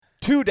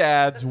Two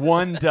Dads,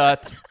 One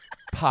Dut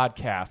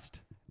podcast,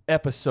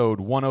 episode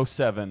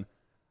 107,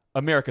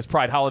 America's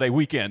Pride Holiday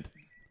Weekend.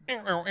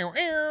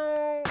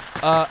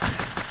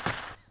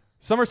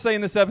 Some are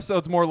saying this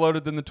episode's more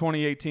loaded than the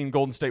 2018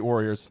 Golden State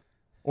Warriors,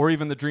 or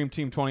even the Dream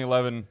Team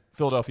 2011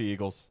 Philadelphia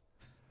Eagles.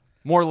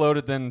 More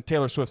loaded than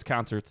Taylor Swift's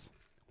concerts,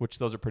 which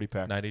those are pretty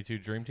packed. 92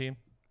 Dream Team?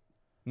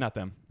 Not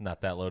them.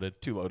 Not that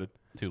loaded. Too loaded.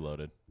 Too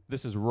loaded.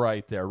 This is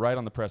right there, right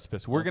on the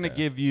precipice. We're going to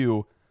give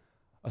you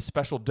a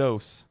special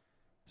dose,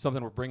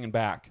 something we're bringing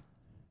back.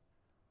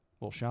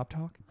 A little shop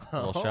talk?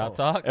 A little shop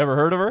talk? Ever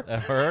heard of her?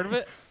 Ever heard of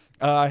it?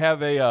 I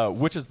have a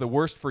which is the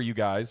worst for you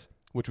guys,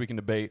 which we can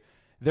debate.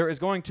 There is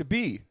going to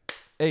be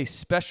a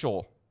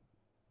special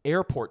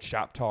airport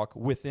shop talk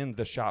within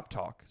the shop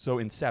talk. So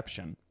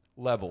Inception,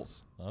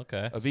 levels,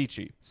 Okay.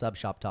 Avicii, Sub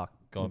shop talk.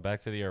 Going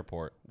back to the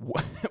airport.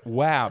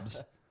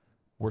 WABs,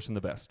 worse than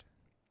the best.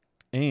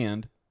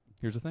 And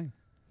here's the thing.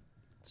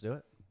 Let's do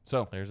it.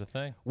 So There's the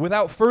thing.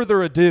 without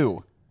further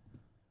ado,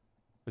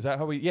 is that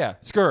how we? Yeah,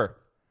 Skur,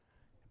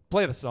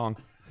 play the song,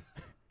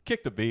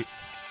 kick the beat.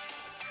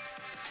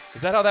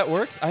 Is that how that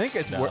works? I think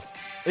it's. No.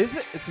 Is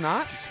it? It's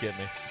not. You skipped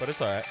me, but it's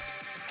all right.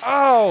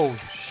 Oh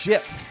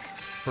shit!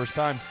 First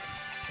time.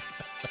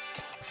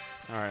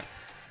 All right.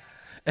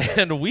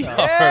 And we are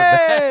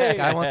Hey!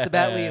 Guy wants to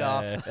bat lead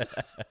off.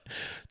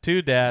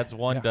 Two Dads,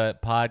 One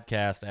Dut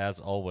podcast. As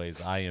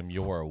always, I am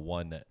your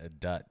One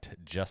Dut,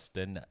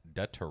 Justin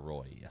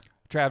Dutteroy.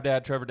 Trav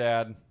Dad, Trevor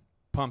Dad,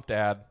 Pump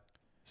Dad,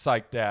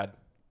 Psych Dad.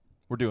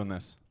 We're doing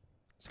this.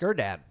 Skur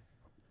Dad.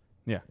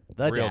 Yeah.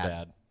 The Real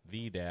dad.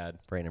 The dad.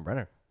 Brandon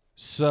Brenner.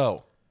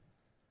 So,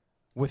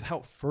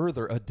 without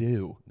further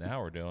ado,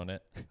 Now we're doing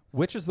it.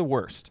 which is the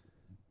worst?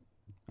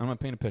 I'm gonna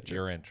paint a picture.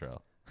 Your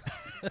intro.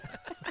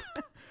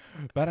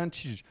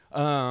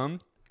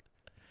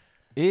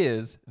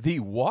 Is the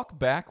walk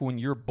back when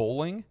you're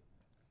bowling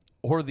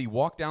or the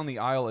walk down the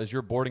aisle as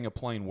you're boarding a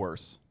plane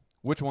worse?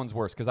 Which one's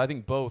worse? Because I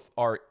think both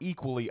are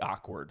equally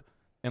awkward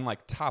and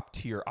like top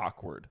tier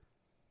awkward.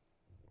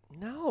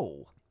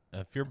 No.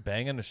 If you're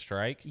banging a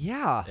strike,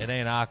 Yeah. it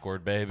ain't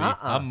awkward, baby.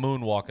 I'm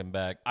moonwalking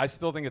back. I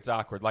still think it's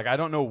awkward. Like, I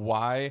don't know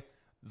why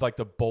like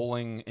the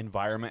bowling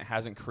environment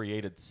hasn't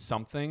created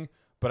something,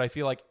 but I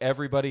feel like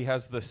everybody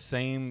has the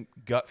same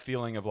gut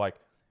feeling of like,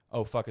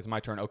 oh, fuck, it's my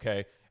turn.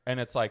 Okay. And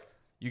it's like,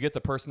 you get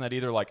the person that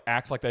either like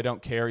acts like they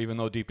don't care, even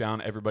though deep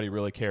down everybody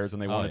really cares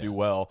and they want to do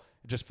well,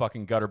 just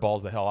fucking gutter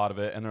balls the hell out of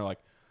it. And they're like,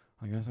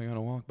 I guess I got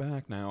to walk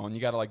back now. And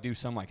you got to like do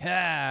some like,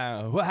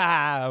 ah,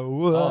 wow,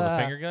 Oh, the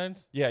finger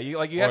guns? Yeah. You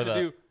like, you Or have to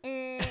do,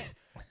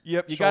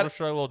 yep. You Shoulder got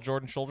shrug, little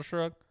Jordan shoulder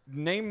shrug.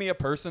 name me a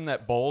person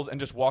that bowls and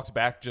just walks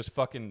back, just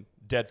fucking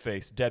dead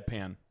face,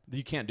 deadpan.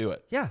 You can't do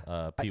it.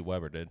 Yeah. Pete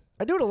Weber did.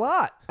 I do it a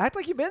lot. Act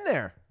like you've been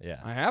there. Yeah.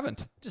 I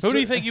haven't. Who do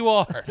you think you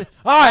are?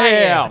 I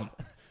am.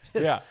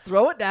 Just Yeah.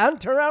 throw it down,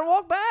 turn around, and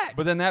walk back.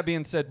 But then that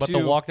being said, But too,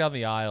 the walk down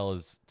the aisle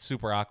is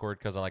super awkward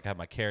because I like have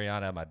my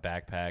carry-on, I have my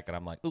backpack, and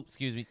I'm like, "Ooh,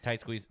 excuse me, tight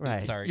squeeze." Ooh,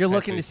 Right. sorry, You're tight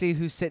looking to squeeze." see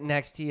who's sitting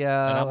next to you.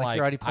 And I'm like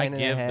you're already I planning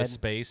give ahead. the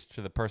space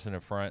to the person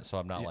in front, so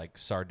I'm not like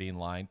sardine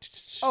line.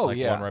 Oh, like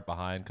yeah. one right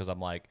behind because I'm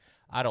like,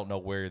 I don't know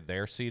where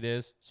their seat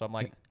is, so I'm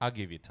like, I'll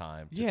give you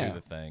time to do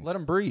the thing. Let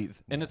them breathe.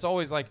 And it's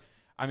always like,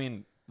 I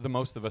mean, the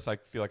most of us, I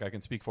feel like I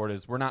can speak for it,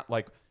 is we're not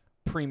like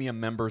premium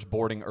members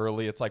boarding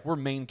early. It's like we're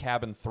main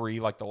cabin 3,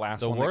 like the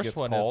last The one that worst gets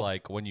one called. is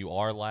like when you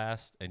are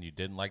last and you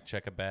didn't like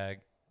check a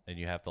bag and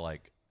you have to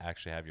like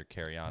actually have your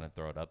carry-on and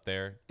throw it up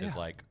there. Is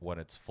like when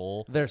it's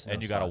full There's and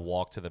no you got to spots.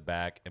 walk to the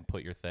back and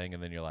put your thing,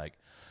 and then you're like,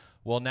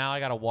 well, now I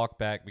got to walk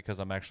back because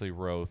I'm actually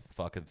row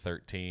fucking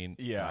 13.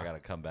 Yeah. I got to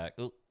come back.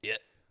 Ooh, yeah.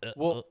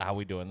 Well- how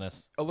we doing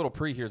this? a little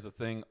here's the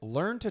thing.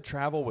 Learn to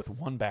travel with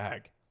one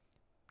bag.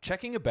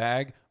 Checking a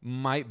bag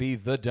might be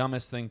the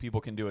dumbest thing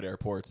people can do at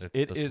airports.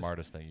 It's the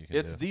smartest thing you can do.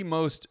 It's the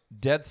most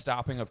dead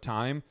stopping of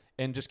time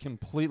and just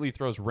completely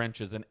throws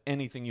wrenches in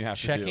anything you have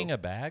to do. Checking a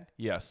bag?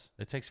 Yes.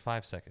 It takes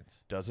 5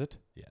 seconds. Does it?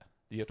 Yeah.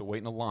 You have to wait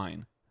in a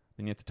line.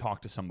 Then you have to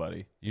talk to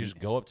somebody. You just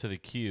go up to the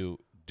queue,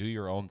 do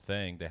your own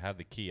thing. They have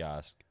the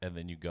kiosk, and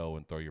then you go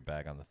and throw your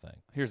bag on the thing.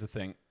 Here's the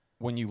thing.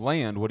 When you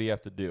land, what do you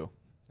have to do?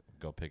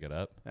 Go pick it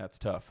up. That's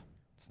tough.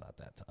 It's not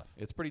that tough.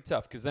 It's pretty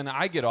tough because then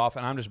I get off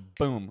and I'm just,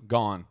 boom,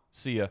 gone.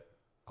 See ya.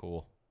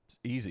 Cool. It's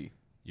easy.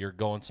 You're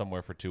going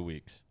somewhere for 2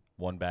 weeks.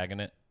 One bag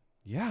in it.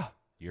 Yeah.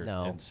 You're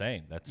No.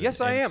 insane. That's Yes,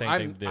 an I am. insane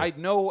thing to do. I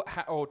know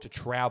how to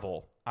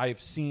travel. I've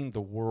seen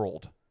the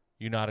world.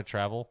 You know how to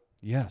travel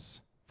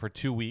Yes. for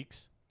 2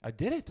 weeks, I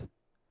did it.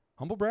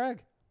 Humble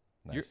brag.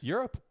 Nice.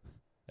 Europe.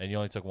 and you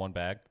only took one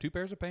bag. 2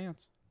 pairs of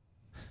pants.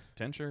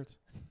 10 shirts.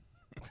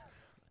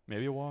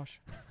 Maybe a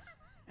wash.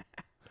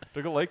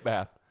 Took a lake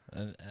bath.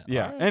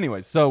 Yeah. all right.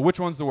 Anyways, so which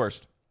one's the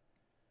worst?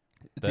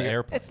 The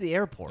airplane. It's the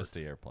airport. It's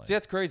the airplane. See,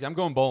 that's crazy. I'm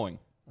going bowling.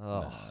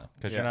 Oh.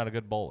 Because Yeah. you're not a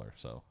good bowler.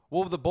 So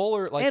Well, the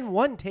bowler, like, And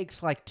one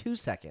takes like 2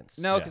 seconds.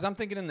 no, Yeah. because I'm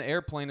thinking in the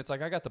airplane, it's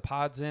like I got the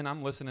pods in.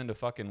 I'm listening to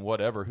fucking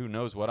whatever. Who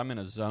knows what? I'm in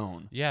a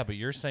zone. yeah, but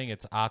you're saying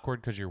it's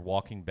awkward because you're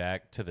walking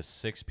back to the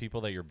 6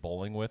 people that you're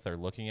bowling with are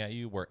looking at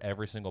you, where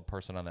every single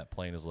person on that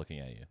plane is looking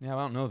at you. Yeah, I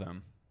don't know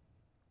them.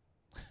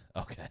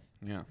 Okay.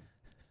 Yeah.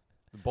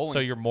 Bowling, So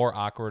you're more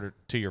awkward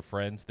to your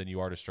friends than you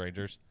are to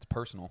strangers? it's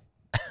personal.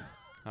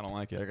 I don't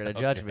like it. They're gonna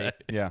judge me.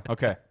 Yeah.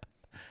 Okay.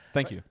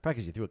 Thank you. Probably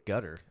because you threw a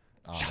gutter.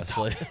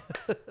 Honestly.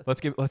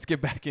 Let's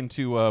get back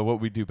into what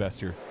we do best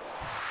here.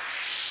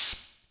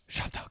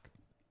 Shop talk.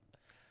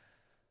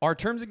 Are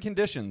terms and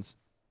conditions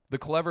the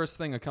cleverest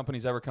thing a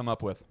company's ever come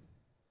up with?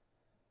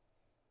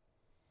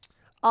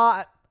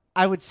 I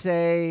would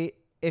say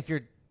if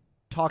you're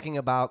talking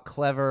about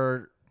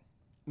clever,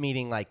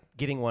 meaning like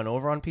getting one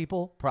over on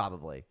people,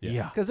 probably.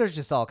 Yeah. Because there's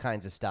just all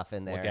kinds of stuff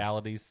in there.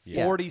 Legalities?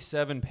 Yeah.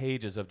 47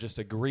 pages of just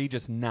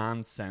egregious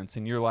nonsense,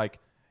 and you're like,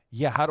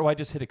 yeah, how do I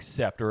just hit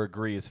accept or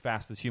agree as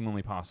fast as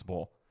humanly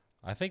possible?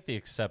 I think the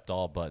accept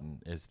all button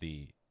is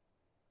the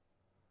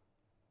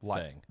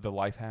thing. The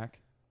life hack?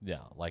 Yeah,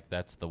 like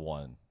that's the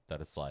one that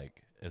it's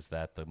like, is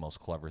that the most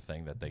clever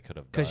thing that they could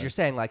have done? Because you're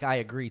saying like I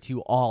agree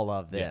to all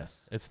of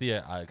this. It's the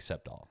I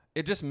accept all.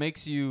 It just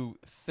makes you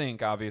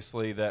think,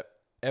 obviously, that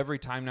every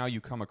time now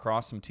you come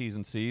across some T's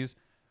and C's,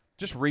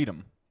 just read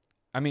them.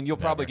 I mean, you'll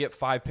probably Never. get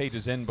 5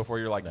 pages in before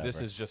you're like, this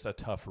Never. is just a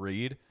tough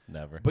read.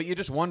 Never. But you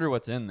just wonder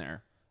what's in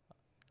there.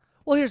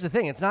 Well, here's the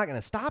thing. It's not going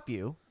to stop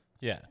you.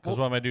 Yeah, because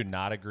what am I do?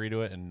 Not agree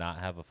to it and not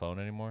have a phone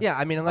anymore? Yeah,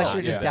 I mean, unless Oh,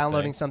 you're just yeah.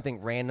 downloading something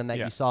random that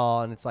Yeah. you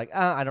saw and it's like,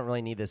 I don't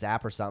really need this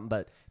app or something.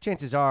 But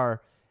chances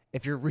are,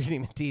 if you're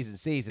reading the T's and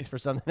C's, it's for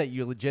something that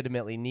you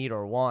legitimately need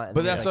or want. And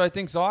But they're that's like, what I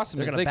think's awesome.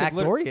 they're is gonna they could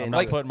backdoor lit- you I'm into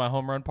not it. putting my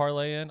home run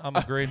parlay in. I'm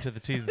agreeing to the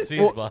T's and C's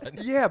Well, button.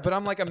 yeah, but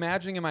I'm like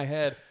imagining in my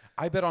head,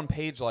 I bet on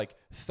page like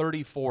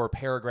 34,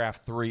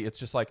 paragraph 3, it's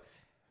just like,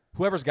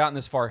 whoever's gotten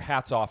this far,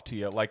 hats off to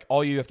you. Like,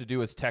 all you have to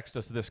do is text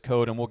us this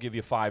code and we'll give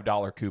you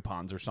 $5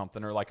 coupons or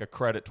something, or like a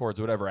credit towards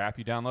whatever app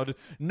you downloaded.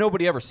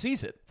 Nobody ever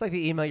sees it. It's like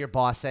the email your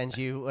boss sends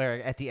you,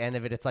 where at the end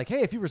of it, it's like,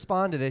 hey, if you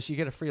respond to this, you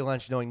get a free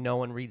lunch, knowing no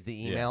one reads the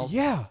Yeah. emails.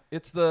 Yeah.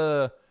 It's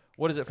the,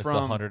 what is it It's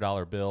from? the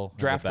 $100 bill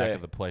Draft in the back day.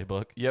 of the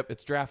playbook. Yep,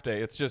 it's draft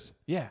day. It's just,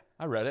 yeah,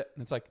 I read it.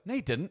 And it's like, no,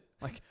 you didn't.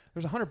 Like,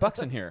 there's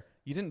 $100 in here.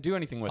 You didn't do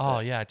anything with Oh,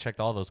 it. yeah, I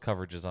checked all those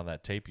coverages on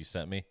that tape you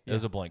sent me. It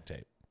was a blank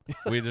tape.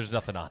 There's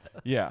nothing on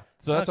it. Yeah.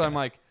 So that's why I'm Okay.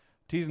 like,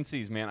 T's and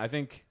C's, man. I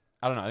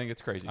don't know. I think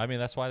it's crazy. I mean,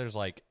 that's why there's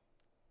like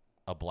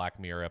a Black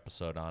Mirror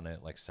episode on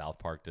it. Like South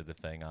Park did a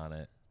thing on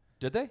it.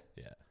 Did they?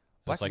 Yeah.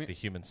 Black It's like Mi- the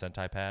human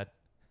centipede.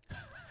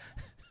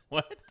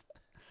 What?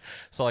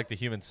 So like the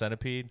human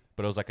centipede,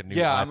 but it was like a new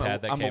Yeah, I'm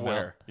iPad that I'm came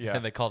aware. out. Yeah.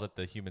 And they called it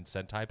the human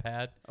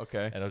centipede.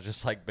 Okay. And it was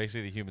just like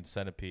basically the human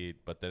centipede,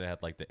 but then it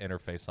had like the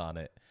interface on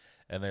it.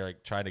 And they're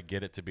like trying to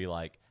get it to be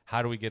like,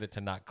 how do we get it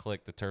to not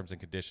click the terms and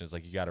conditions?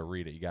 Like you got to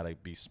read it. You got to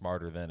be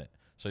smarter than it.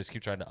 So they just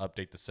keep trying to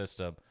update the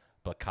system,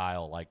 but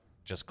Kyle like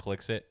just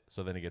clicks it.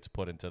 So then it gets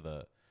put into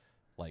the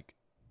like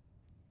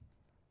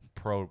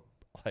pro,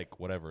 like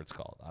whatever it's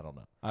called. I don't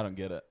know. I don't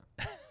get it.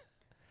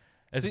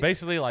 It's See-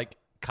 basically like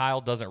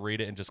Kyle doesn't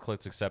read it and just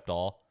clicks accept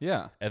all.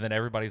 Yeah. And then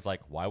everybody's like,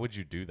 why would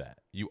you do that?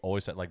 You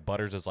always said, like,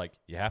 Butters is like,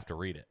 you have to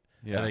read it.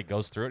 Yeah. And then he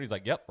goes through it. He's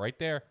like, yep, right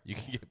there. You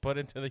can get put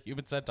into the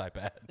human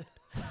centipede.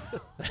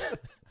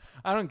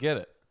 I don't get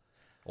it.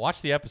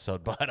 Watch the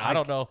episode, but I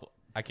don't know.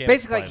 I can't.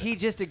 Basically, like, explain he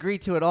just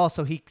agreed to it all,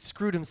 so he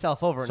screwed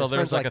himself over. And So his there's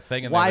friend's like like a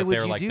thing in there why that would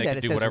they're you like, do they that? can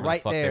It do says whatever the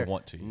right fuck they there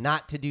want to.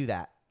 not to do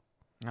that.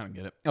 I don't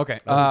get it. Okay.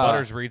 it.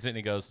 Butters reads it and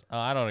he goes, oh,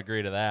 I don't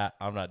agree to that.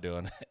 I'm not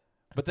doing it.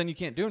 But then you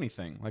can't do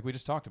anything, like we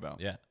just talked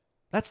about. Yeah.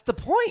 That's the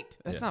point.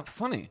 That's Yeah. not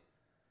funny.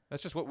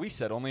 That's just what we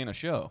said, only in a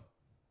show.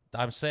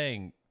 I'm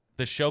saying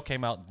the show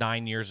came out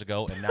 9 years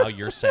ago, and now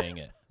you're saying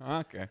it.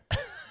 Okay. A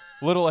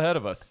little ahead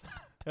of us.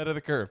 Ahead of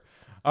the curve.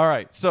 All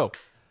right. So,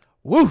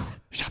 woo.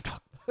 Shop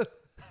talk.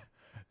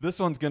 This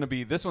one's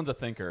a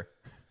thinker.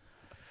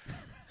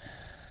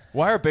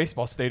 Why are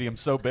baseball stadiums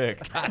so big?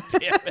 God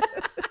damn it.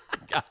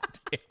 God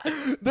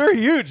damn it. They're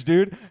huge,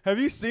 dude. Have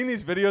you seen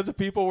these videos of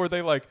people where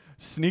they like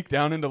sneak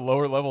down into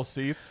lower level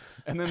seats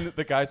and then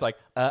the guy's like,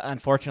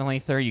 unfortunately,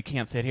 sir, you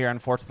can't sit here.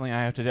 Unfortunately,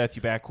 I have to get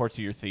you back court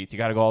to your seats. You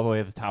got to go all the way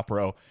to the top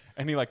row.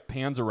 And he like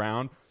pans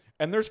around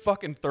and there's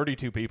fucking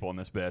 32 people in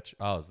this bitch.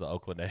 Oh, it's the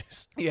Oakland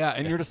A's. Yeah.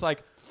 And you're just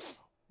like,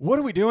 what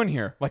are we doing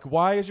here? Like,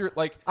 why is your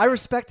like, I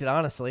respect it,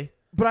 honestly.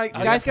 but The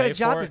guy's got a paid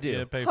job for to it. do. You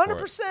didn't pay for it.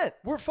 100%.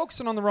 we're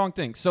focusing on the wrong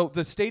thing. So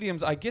the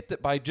stadiums, I get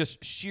that by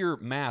just sheer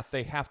math,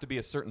 they have to be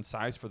a certain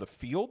size for the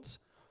fields,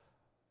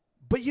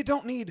 but you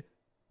don't need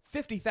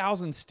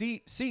 50,000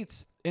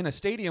 seats in a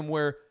stadium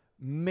where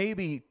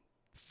maybe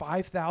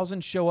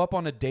 5,000 show up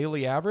on a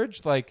daily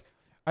average. Like,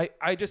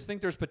 I just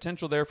think there's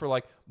potential there for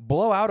like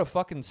blow out a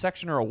fucking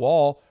section or a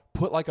wall,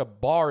 put like a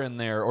bar in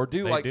there, or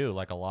do They like do,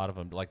 like a lot of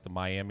them, like the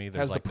Miami. Has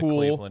There's the like the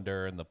pool.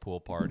 Clevelander and the pool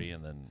party,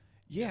 and then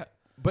Yeah,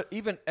 but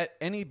even at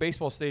any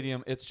baseball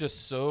stadium, it's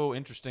just so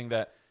interesting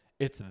that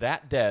it's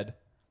that dead,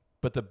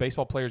 but the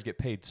baseball players get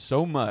paid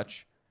so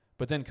much.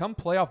 But then come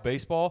playoff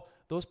baseball,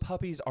 those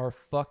puppies are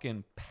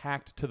fucking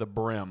packed to the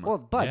brim. Well,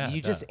 Bud, Yeah, you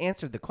it just does.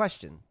 answered the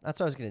question. That's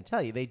what I was going to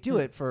tell you. They do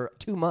it for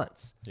 2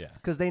 months. Yeah.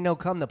 Because they know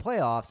come the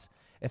playoffs,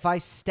 if I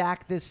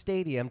stack this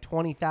stadium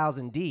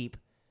 20,000 deep,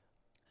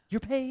 you're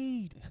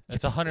paid.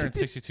 it's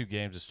 162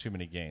 games. It's too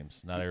many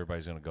games. Not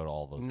everybody's going to go to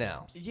all those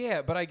No. games.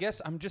 yeah, but I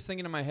guess I'm just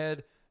thinking in my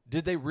head,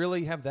 did they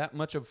really have that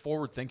much of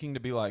forward thinking to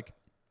be like,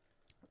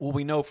 Well,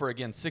 we know for,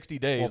 again, 60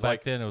 days. Well,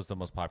 back then it was the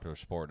most popular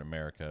sport in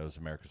America. It was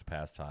America's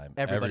pastime.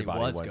 Everybody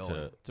was went going.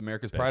 to It's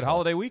America's baseball. Pride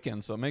holiday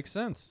weekend, so it makes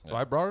sense. So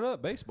Yeah. I brought it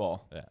up,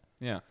 baseball. Yeah.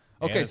 Yeah.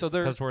 Okay, so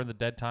because we're in the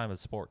dead time of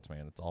sports,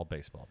 man. It's all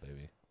baseball,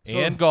 baby. So-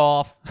 And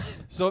golf.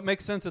 so it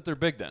makes sense that they're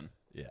big then.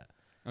 Yeah.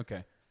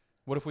 Okay.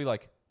 What if we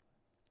like?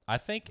 I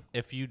think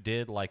if you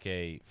did like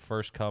a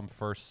first come,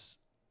 first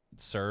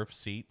serve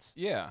seats,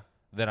 Yeah.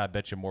 then I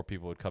bet you more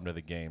people would come to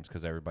the games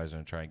because everybody's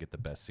going to try and get the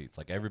best seats.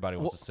 Like everybody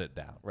wants to sit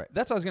down. Right.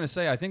 That's what I was gonna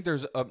say. I think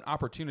there's an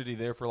opportunity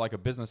there for like a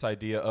business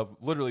idea of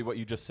literally what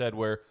you just said,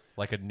 where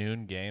Like a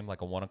noon game,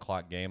 like a 1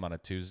 o'clock game on a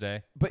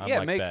Tuesday. But I'm yeah,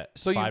 like make- that.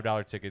 so you-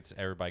 $5 tickets,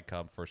 everybody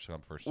come, first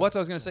come, first serve. Well, that's what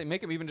I was gonna say.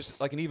 Make them even just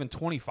like an even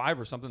 25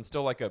 or something,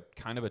 still like a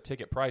kind of a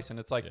ticket price, and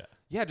it's like,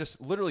 yeah, just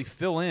literally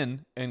fill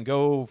in and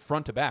go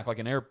front to back like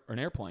an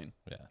airplane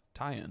Yeah.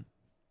 tie-in.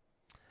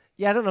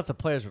 Yeah, I don't know if the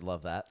players would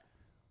love that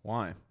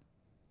Why?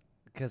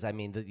 because I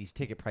mean these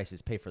ticket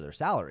prices pay for their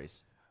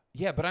salaries.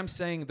 Yeah, but I'm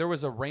saying there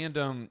was a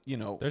random,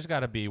 There's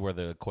got to be where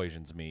the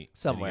equations meet. and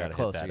Somewhere you gotta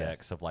closer, hit that yes.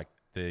 X of like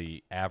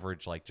the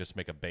average, like just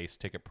make a base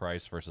ticket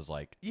price versus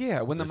like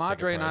yeah. When the this ticket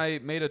Madre and price.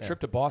 I made a trip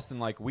to Boston,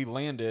 like we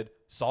landed,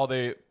 saw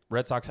the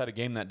Red Sox had a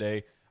game that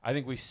day. I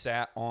think we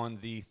sat on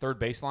the third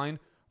baseline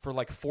for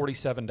like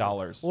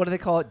 $47. What do they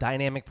call it?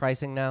 Dynamic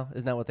pricing now?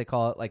 Isn't that what they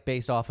call it? Like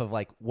based off of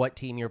like what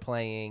team you're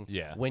playing,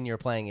 Yeah. when you're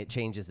playing, it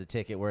changes the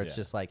ticket. Where it's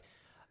Yeah. just like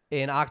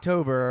in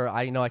October,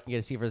 I know I can get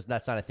a seat for this.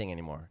 That's not a thing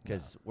anymore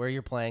because where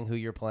you're playing, who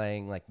you're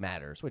playing, like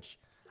matters. Which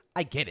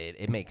I get it.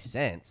 It makes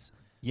sense.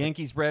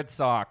 Yankees, Red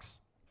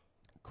Sox,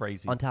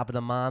 crazy. On top of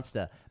the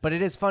monster. But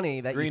it is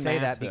funny that Green you say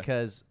Monster. that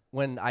because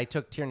when I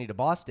took Tierney to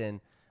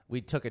Boston,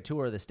 we took a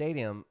tour of the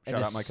stadium. Shout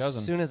and out my cousin.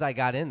 As soon as I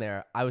got in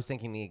there, I was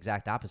thinking the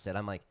exact opposite.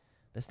 I'm like,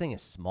 this thing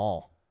is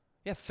small.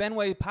 Yeah,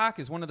 Fenway Park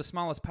is one of the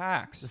smallest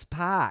packs. This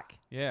pack.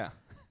 Yeah.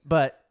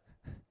 But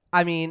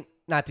I mean,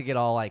 not to get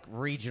all like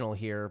regional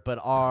here, but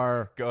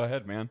Go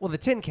ahead, man. the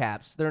Tin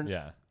Caps, they're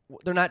not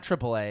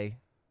AAA.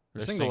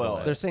 They're single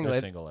A. They're single A.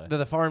 single A. They're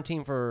the farm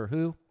team for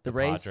who? The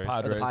Rays?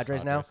 Padres. Or the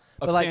Padres now. Of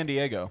But like, San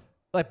Diego.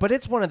 but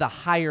it's one of the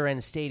higher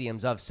end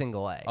stadiums of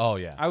single A. Oh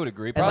yeah. I would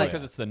agree. Probably like-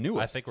 because it's the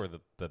newest. I think we're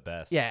the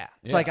best. Yeah.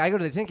 So Yeah. like I go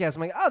to the Tin Caps,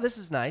 I'm like, oh, this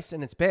is nice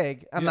and it's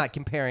big. I'm not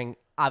comparing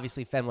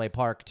obviously Fenway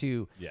Park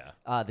to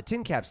the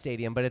Tin Cap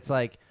Stadium, but it's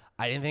like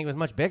I didn't think it was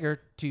much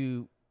bigger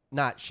to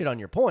not shit on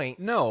your point.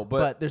 No,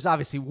 But there's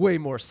obviously way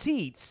more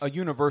seats. a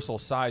universal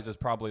size is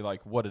probably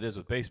like what it is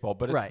with baseball.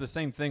 But it's Right. the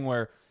same thing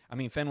where, I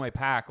mean, Fenway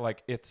Park,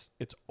 like it's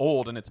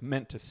old and it's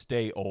meant to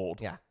stay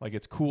old. Yeah. Like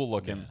it's cool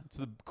looking. Yeah. It's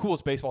the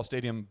coolest baseball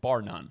stadium,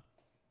 bar none.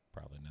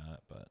 Probably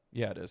not, but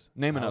Yeah, it is.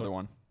 Name I another would-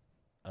 one.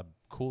 a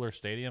cooler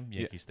stadium,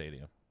 Yankee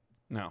Stadium.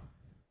 No.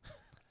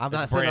 I'm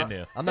not It's sitting brand on,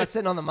 new. I'm not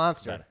sitting on the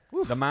monster.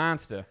 The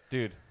Monster.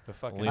 Dude, the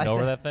fucking Lean I over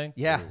said- that thing.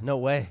 Yeah, no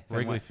way.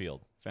 Wrigley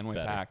Field. Fenway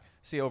Better. Park.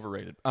 See,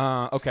 overrated.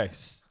 Okay.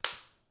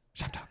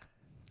 Shop talk.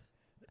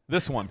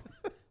 This one.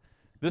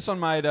 This one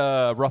might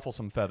ruffle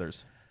some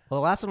feathers.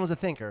 Well, the last one was a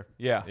thinker.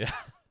 Yeah. Yeah.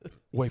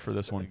 Wait for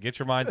this one. Get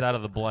your minds out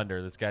of the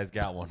blender. This guy's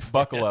got one.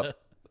 Buckle up.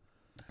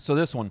 So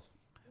this one,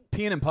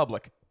 peeing in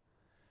public.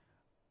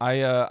 I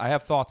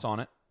have thoughts on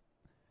it,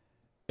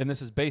 and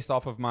this is based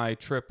off of my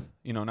trip.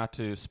 Not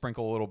to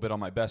sprinkle a little bit on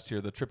my best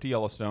here. The trip to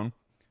Yellowstone,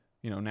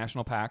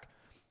 national park.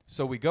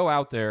 So we go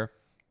out there,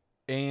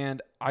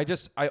 and I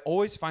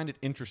always find it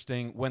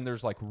interesting when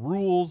there's like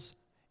rules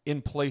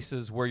in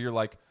places where you're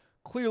like,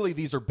 clearly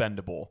these are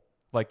bendable.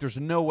 Like there's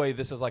no way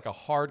this is like a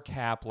hard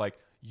cap. Like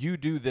you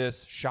do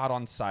this, shot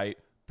on sight,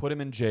 put him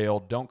in jail,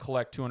 don't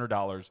collect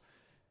 $200.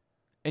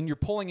 And you're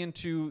pulling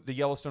into the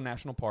Yellowstone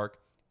National Park.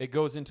 It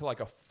goes into like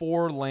a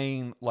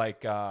 4-lane,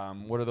 like,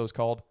 what are those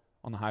called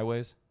on the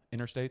highways?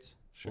 Interstates?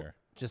 Sure.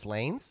 Just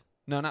lanes?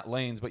 No, not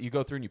lanes, but you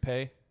go through and you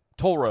pay.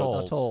 Toll roads.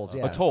 Tolls. Oh, tolls,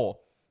 yeah. A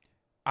toll.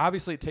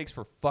 Obviously, it takes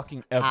for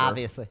fucking ever.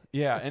 Obviously.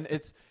 Yeah, and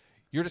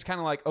you're just kind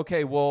of like,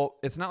 okay, well,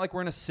 it's not like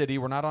we're in a city.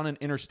 We're not on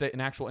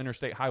an actual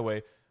interstate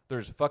highway.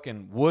 There's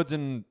fucking woods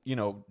and,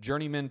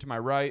 journeymen to my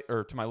right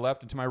or to my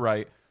left and to my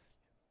right,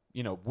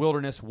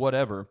 wilderness,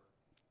 whatever.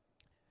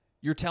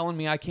 You're telling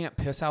me I can't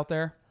piss out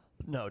there?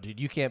 No, dude,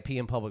 you can't pee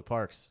in public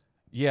parks.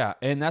 Yeah,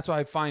 and that's what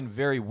I find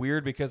very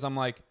weird because I'm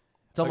like,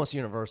 It's almost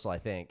universal, I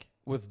think.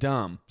 well, it's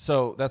dumb.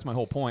 So that's my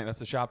whole point. That's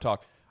the shop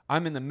talk.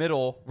 I'm in the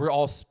middle. We're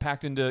all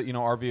packed into,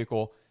 our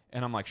vehicle,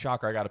 and I'm like,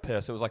 shocker, I got to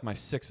piss. It was like my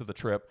 6th of the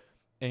trip,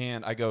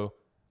 and I go,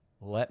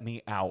 let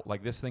me out.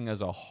 Like this thing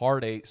is a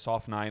hard 8,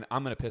 soft 9.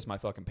 I'm going to piss my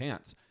fucking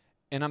pants.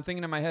 And I'm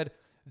thinking in my head,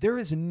 there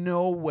is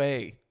no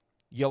way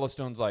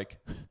Yellowstone's like,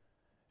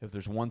 if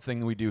there's one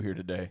thing we do here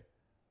today,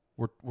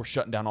 we're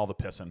shutting down all the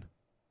pissing.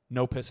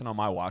 No pissing on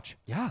my watch.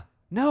 Yeah.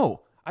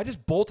 No, I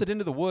just bolted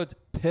into the woods,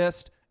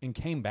 pissed, and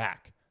came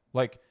back.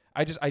 Like,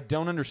 I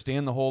don't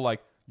understand the whole,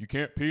 like, you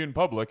can't pee in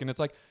public. And it's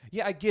like,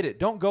 yeah, I get it.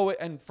 Don't go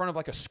in front of,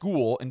 like, a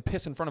school and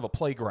piss in front of a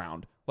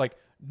playground. Like,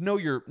 know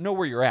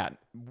where you're at.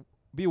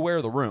 Be aware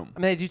of the room. I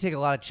mean, I do take a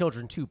lot of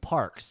children to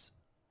parks.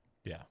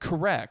 Yeah.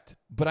 Correct.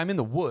 But I'm in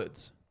the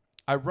woods.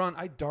 I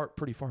dart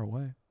pretty far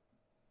away.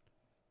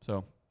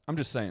 So, I'm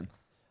just saying.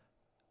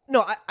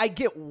 No, I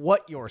get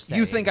what you're saying.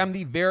 You think I'm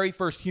the very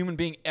first human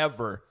being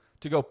ever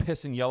to go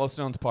piss in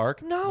Yellowstone's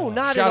park? No,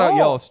 not Shout at all. out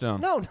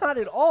Yellowstone. No, not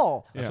at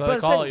all. That's But why I'm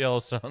they call saying- it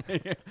Yellowstone.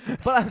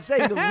 But I'm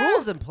saying the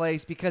rules in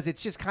place because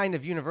it's just kind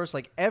of universal.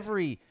 Like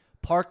every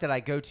park that I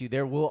go to,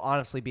 there will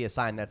honestly be a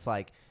sign that's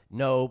like,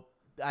 no,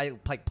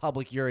 like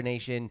public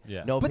urination,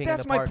 no But peeing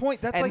that's in the my park.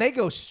 point. That's and like- they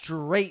go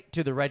straight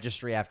to the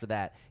registry after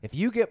that. If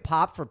you get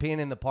popped for peeing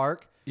in the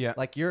park,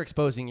 like you're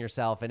exposing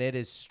yourself, and it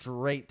is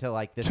straight to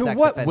like the To sex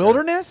what? offender.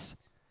 Wilderness?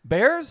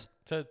 Bears?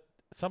 To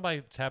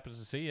somebody happens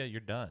to see you, you're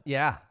done.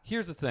 Yeah.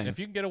 Here's the thing. If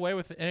you can get away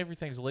with it,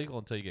 everything's legal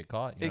until you get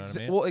caught. You know what I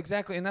mean? Well,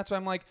 exactly. And that's why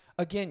I'm like,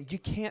 again, you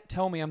can't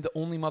tell me I'm the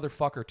only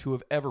motherfucker to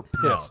have ever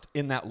pissed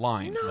in that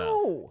line.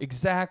 No.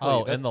 Exactly. Oh,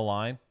 That's- in the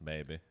line?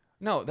 Maybe.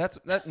 No,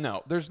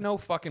 no. There's no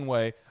fucking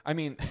way. I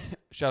mean,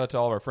 shout out to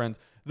all of our friends.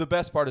 The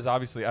best part is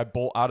obviously I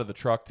bolt out of the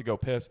truck to go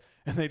piss,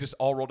 and they just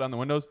all roll down the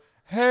windows.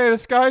 Hey,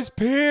 this guy's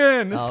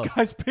peeing. This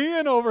guy's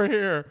peeing over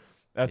here.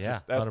 That's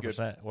 100%.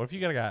 good. What if you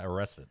got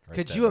arrested? Right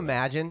Could there? you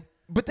imagine?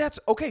 But that's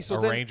okay. So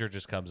a then, ranger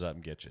just comes up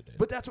and gets you, dude.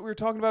 but that's what we were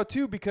talking about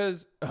too.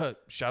 Because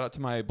shout out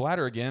to my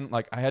bladder again.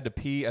 Like I had to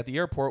pee at the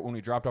airport when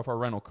we dropped off our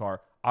rental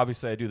car.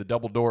 Obviously, I do the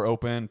double door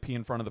open, pee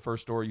in front of the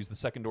first door, use the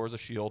second door as a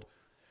shield.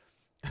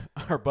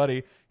 Our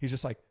buddy, he's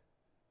just like,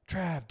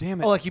 Trav,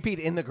 damn it. Oh, like you peed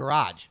in the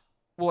garage.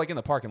 Well, like in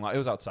the parking lot. It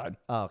was outside.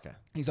 Oh, okay.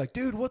 He's like,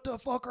 dude, what the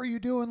fuck are you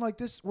doing? Like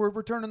this, we're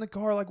returning the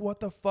car. Like, what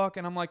the fuck?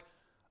 And I'm like,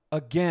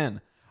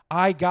 again,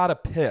 I gotta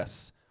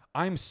piss.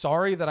 I'm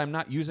sorry that I'm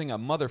not using a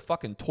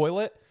motherfucking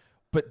toilet,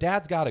 but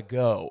dad's gotta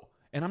go.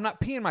 And I'm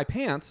not peeing my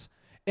pants.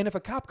 And if a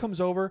cop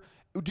comes over,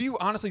 do you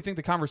honestly think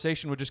the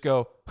conversation would just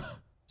go,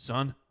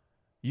 son,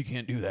 you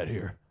can't do that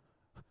here?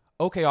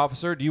 Okay,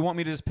 officer, do you want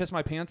me to just piss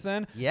my pants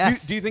then?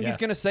 Yes. Do you think he's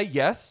going to say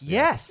yes?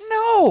 Yes.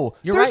 No.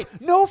 You're There's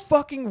right. no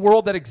fucking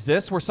world that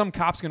exists where some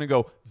cop's going to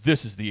go,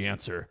 this is the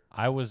answer.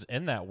 I was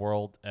in that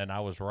world, and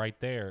I was right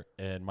there,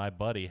 and my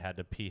buddy had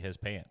to pee his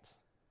pants.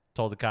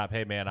 Told the cop,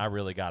 hey, man, I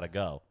really got to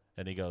go.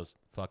 And he goes,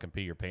 fucking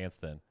pee your pants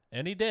then.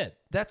 And he did.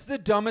 That's the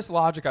dumbest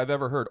logic I've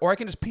ever heard. Or I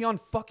can just pee on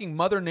fucking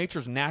Mother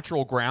Nature's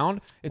natural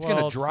ground. It's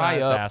going to dry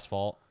it's up.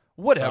 asphalt.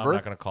 Whatever. So I'm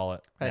not going to call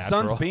it The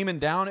natural. sun's beaming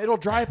down. It'll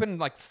dry up in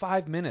like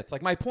 5 minutes.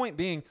 Like my point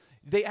being,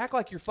 they act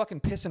like you're fucking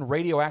pissing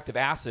radioactive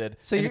acid,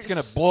 So and you're it's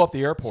going to blow up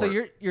the airport.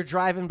 So you're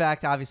driving back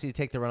to obviously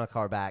take the rental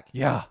car back.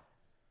 Yeah.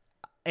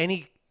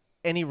 Any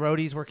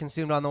roadies were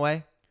consumed on the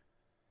way?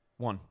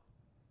 1,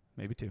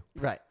 maybe 2.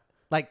 Right.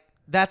 Like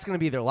that's going to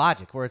be their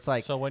logic, where it's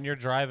like, So when you're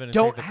driving and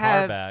Don't take the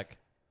have- car back,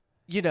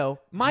 you know,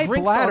 My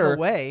drinks bladder, on the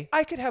way.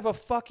 I could have a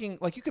fucking,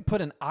 like you could put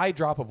an eye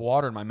drop of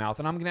water in my mouth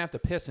and I'm going to have to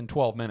piss in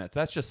 12 minutes.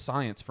 That's just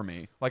science for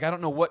me. Like, I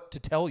don't know what to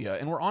tell you.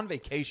 And we're on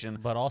vacation.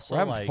 but also we're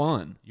having like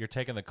fun. you're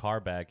taking the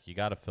car back, you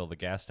got to fill the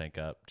gas tank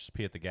up. Just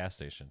pee at the gas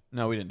station.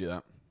 No, we didn't do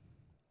that.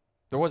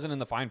 There wasn't in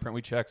the fine print.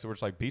 We checked, so we're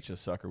just like, beaches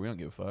sucker. We don't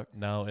give a fuck.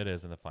 No, it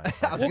is in the fine. I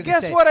print. was Well, gonna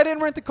guess say- what? I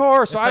didn't rent the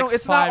car, so I don't.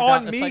 It's not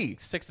on It's me. like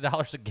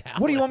 $6 a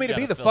gallon. What do you want me to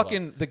be? gotta The fill up.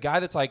 fucking the guy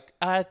that's like,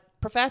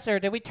 Professor,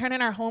 did we turn in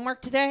our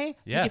homework today?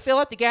 Did you Yes. fill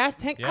up the gas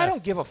tank? I Yes.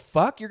 don't give a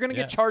fuck. You're gonna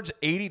get Yes. charged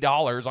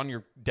 $80 on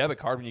your debit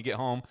card when you get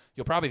home.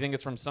 You'll probably think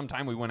it's from some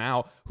time we went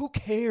out. Who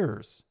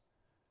cares?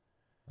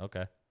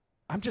 Okay.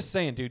 I'm just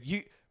saying, dude.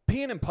 You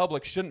peeing in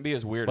public shouldn't be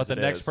as weird. But as the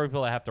it next is.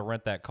 people that have to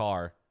rent that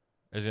car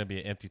is going to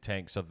be an empty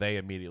tank, so they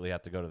immediately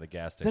have to go to the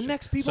gas station.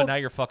 next So people- now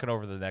you're fucking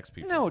over the next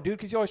people. No, dude,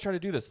 because you always try to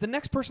do this. The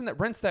next person that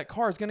rents that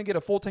car is going to get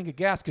a full tank of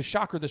gas because,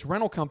 shocker, this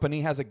rental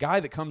company has a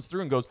guy that comes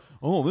through and goes,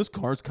 oh, this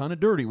car's kind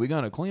of dirty. We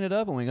got to clean it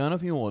up and we got to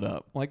fuel it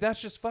up. Like,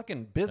 that's just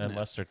fucking business.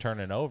 Unless they're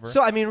turning over.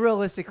 So I mean,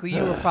 realistically,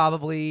 you were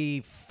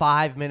probably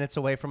 5 minutes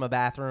away from a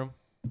bathroom.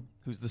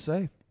 Who's to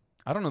say?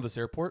 I don't know this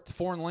airport. It's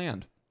foreign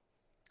land.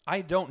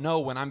 I don't know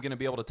when I'm going to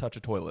be able to touch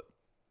a toilet.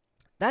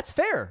 That's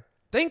fair.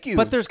 Thank you.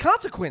 But there's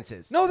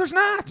consequences. No, there's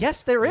not.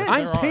 Yes, there is.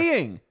 I'm there are.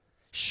 peeing.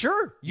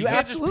 Sure, you can't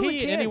absolutely just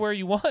pee can. anywhere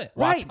you want. Right.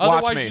 Watch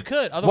Otherwise me. you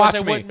could. Otherwise Watch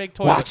I me. wouldn't make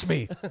toilets. Watch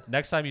me.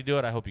 Next time you do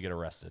it, I hope you get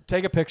arrested.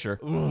 Take a picture.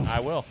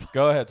 I will.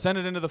 Go ahead. Send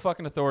it into the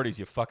fucking authorities,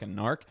 you fucking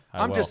narc.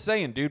 I'm will. just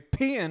saying, dude,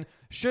 peeing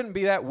shouldn't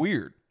be that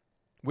weird.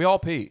 We all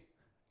pee.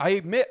 I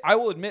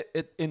will admit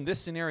it, in this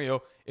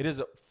scenario, it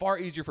is far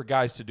easier for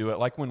guys to do it.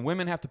 Like when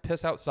women have to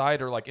piss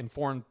outside or like in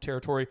foreign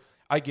territory,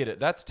 I get it.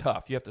 That's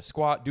tough. You have to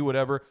squat, do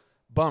whatever.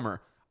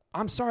 Bummer.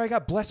 I'm sorry I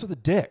got blessed with a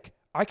dick.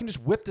 I can just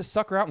whip this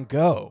sucker out and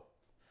go.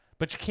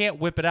 But you can't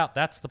whip it out.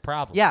 That's the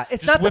problem. Yeah,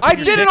 it's Just not the- whipping I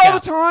your did it dick all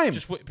out. the time.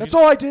 Just whip, That's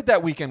all I did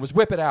that weekend was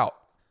whip it out.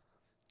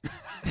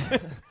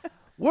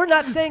 We're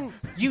not saying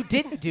you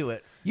didn't do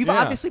it. You've Yeah.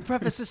 obviously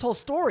prefaced this whole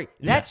story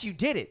that you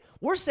did it.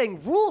 We're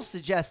saying rules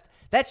suggest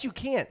that you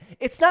can't.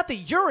 It's not the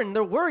urine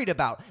they're worried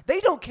about. They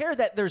don't care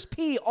that there's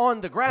pee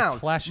on the ground.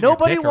 flashing your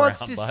Nobody dick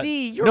wants around, to bud.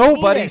 see your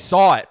Nobody penis.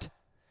 saw it.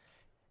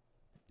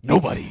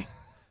 Nobody.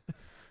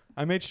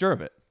 I made sure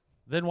of it.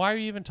 Then why are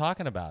you even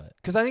talking about it?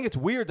 Because I think it's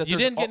weird that You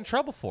there's didn't get in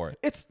trouble for it.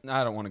 It's.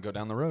 I don't want to go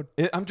down the road.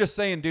 I'm just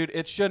saying, dude.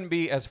 It shouldn't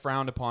be as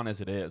frowned upon as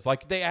it is.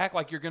 Like they act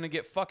like you're gonna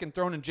get fucking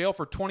thrown in jail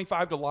for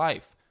 25 to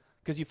life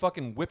because you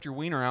fucking whipped your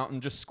wiener out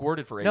and just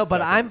squirted for 8 No,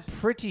 but I'm seconds.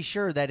 pretty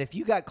sure that if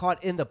you got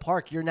caught in the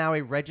park, you're now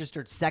a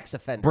registered sex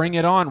offender. Bring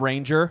it on,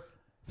 Ranger.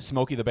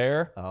 Smokey the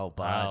Bear. Oh,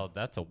 bud. Wow,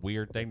 that's a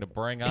weird thing to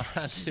bring on.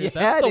 Dude.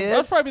 Yeah,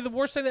 That's probably the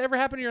worst thing that ever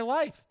happened in your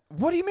life.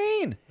 What do you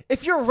mean?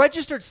 If you're a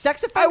registered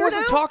sex I offender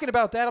wasn't now? talking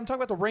about that. I'm talking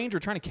about the ranger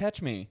trying to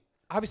catch me.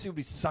 Obviously, it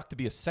would suck to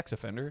be a sex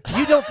offender.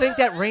 You don't think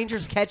that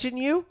ranger's catching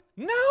you?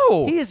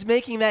 No. He is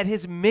making that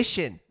his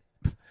mission.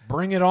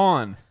 Bring it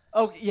on.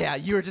 Oh, yeah,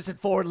 you were just in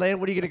Forward Land.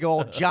 What are you going to go,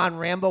 old John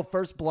Rambo,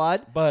 First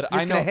Blood? But You're I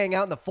just going know- to hang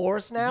out in the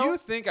forest now? You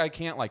think I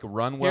can't like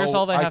run well? Here's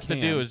all they I have to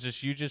do can. is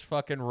just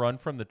fucking run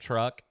from the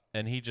truck,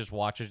 and he just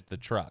watches the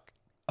truck.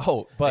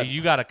 Oh, but Hey,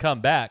 you got to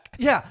come back.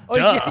 Yeah. Oh,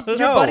 Duh. yeah. Your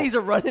No. buddies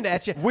are running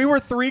at you. we were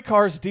 3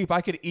 cars deep.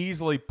 I could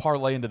easily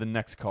parlay into the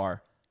next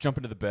car, jump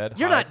into the bed.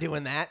 You're hide. not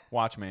doing that.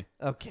 Watch me.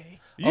 Okay.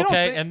 You don't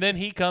Okay, think- and then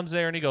he comes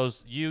there and he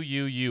goes,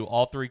 you,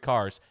 all 3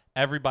 cars.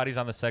 Everybody's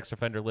on the sex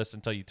offender list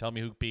until you tell me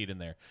who peed in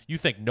there. You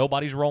think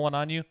nobody's rolling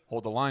on you?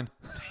 hold the line.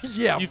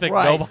 Yeah, You think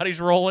right. nobody's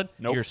rolling?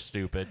 Nope. You're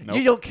stupid. Nope.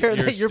 You don't care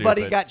You're that your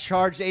buddy stupid. got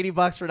charged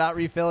 $80 for not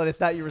refilling.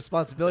 It's not your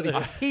responsibility.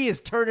 He is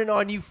turning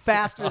on you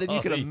faster than you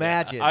can Oh, yeah.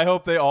 imagine. I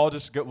hope they all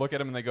just go look at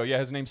him and they go, "Yeah,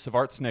 his name's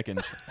Savart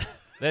Snickens."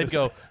 They'd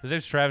go, his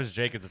name's Travis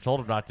Jacobs. I told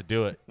him not to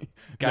do it.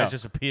 Guy's No.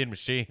 just a peeing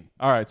machine.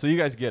 All right, so you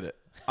guys get it.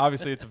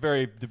 Obviously, it's a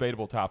very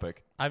debatable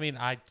topic. I mean,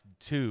 I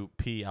too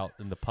pee out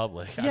in the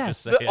public. I'm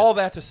Yes, just saying. All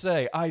that to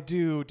say, I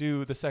do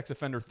the sex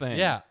offender thing.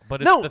 Yeah,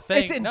 but it's No, the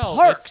thing. it's in no,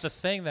 parks. it's the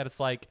thing that it's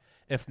like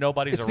if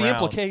nobody's It's around. the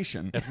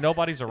implication. If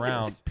nobody's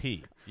around,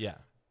 pee. Yeah.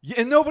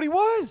 Yeah, and nobody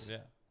was.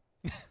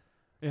 Yeah.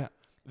 Yeah.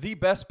 The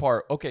best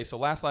part. Okay, so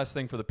last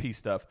thing for the pee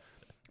stuff.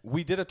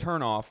 We did a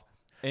turn off,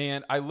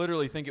 and I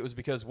literally think it was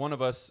because one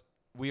of us,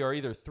 we are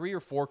either 3 or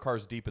 4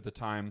 cars deep at the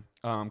time,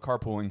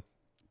 carpooling,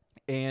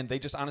 and they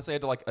just honestly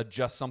had to like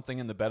adjust something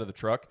in the bed of the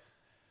truck.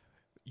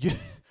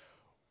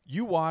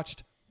 You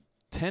watched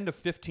 10 to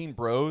 15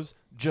 bros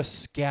just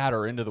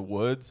scatter into the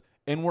woods,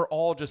 and we're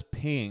all just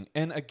peeing.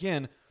 And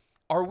again,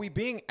 are we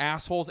being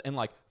assholes and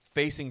like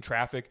facing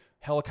traffic,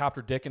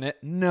 helicopter dicking it?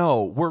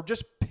 No, we're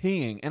just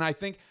peeing. And I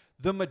think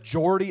the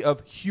majority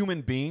of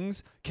human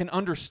beings can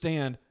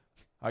understand,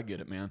 I get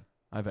it, man.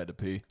 I've had to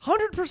pee.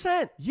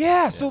 100%.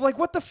 Yeah, so like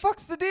what the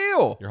fuck's the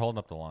deal? You're holding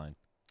up the line.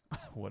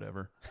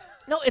 Whatever.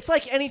 No, it's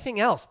like anything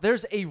else.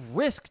 There's a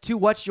risk to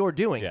what you're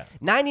doing. Yeah.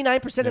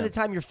 99% of the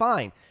time you're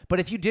fine. But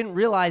if you didn't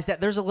realize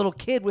that there's a little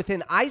kid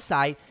within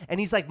eyesight and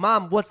he's like,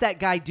 "Mom, what's that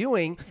guy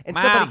doing?" and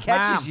Mom, somebody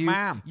catches Mom, you,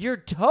 Mom. you're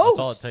toast. That's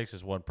all it takes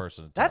is one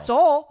person to tell. That's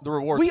all. The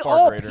reward's we far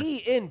all greater. pee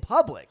in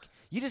public.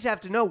 You just have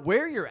to know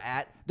where you're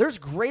at. There's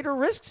greater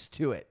risks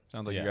to it.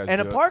 Sounds like Yeah. you guys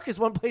And a do it. park is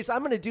one place I'm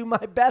going to do my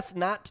best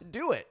not to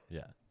do it.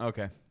 Yeah.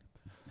 Okay.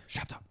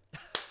 Shop talk.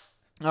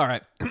 All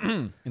right.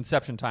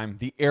 Inception time.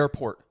 The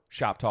airport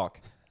shop talk.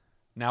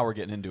 Now we're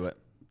getting into it.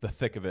 The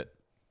thick of it.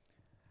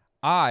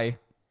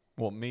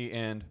 Me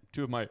and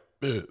 2 of my,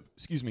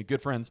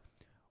 good friends,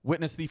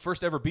 witnessed the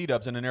first ever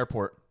B-dubs in an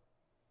airport.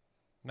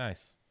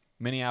 Nice.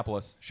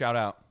 Minneapolis. Shout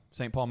out.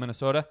 St. Paul,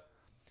 Minnesota.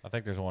 I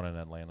think there's one in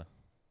Atlanta.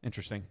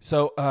 Interesting.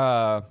 So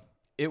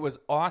it was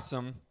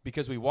awesome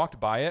because we walked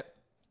by it.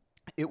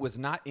 It was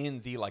not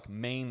in the like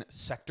main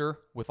sector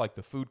with like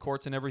the food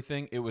courts and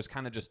everything. It was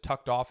kind of just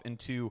tucked off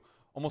into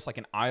almost like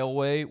an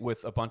aisleway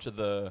with a bunch of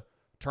the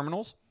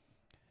terminals.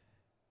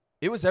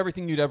 It was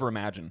everything you'd ever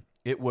imagine.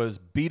 It was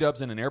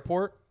B-dubs in an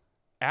airport.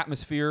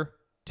 Atmosphere,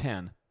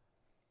 10.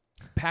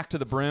 Packed to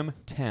the brim,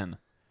 10.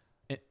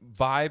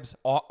 Vibes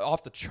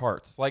off the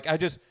charts. Like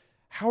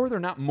how are there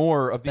not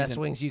more of these? Best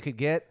wings you could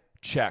get.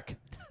 Check.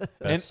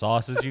 Best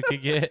sauces you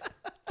could get.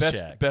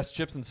 Check. Best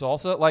chips and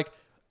salsa. Like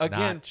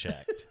again, Not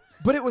checked.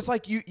 but it was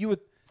like you would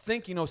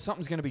think,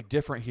 something's going to be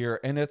different here.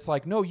 And it's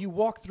like, no, you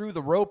walk through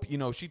the rope,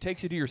 she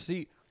takes you to your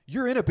seat.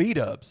 You're in a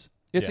B-dubs.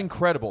 It's Yeah.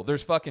 incredible.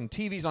 There's fucking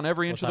TVs on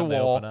every inch of the time they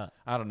wall. open up?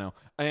 I don't know.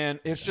 And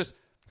it's just,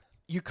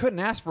 you couldn't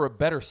ask for a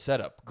better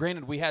setup.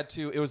 Granted,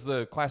 it was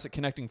the classic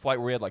connecting flight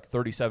where we had like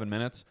 37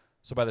 minutes.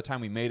 So by the time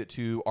we made it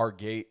to our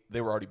gate,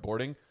 they were already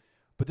boarding.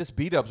 But this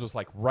B-dubs was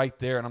like right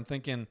there. And I'm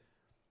thinking,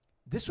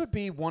 this would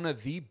be one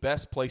of the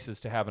best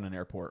places to have in an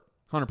airport.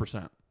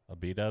 100%. A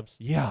B-dubs?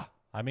 Yeah.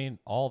 I mean,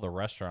 all the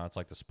restaurants,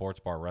 like the sports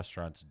bar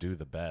restaurants, do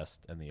the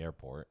best in the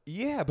airport.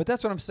 Yeah, but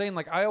that's what I'm saying.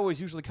 Like, I always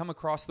usually come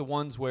across the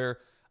ones where,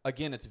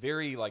 again, it's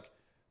very, like,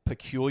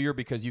 peculiar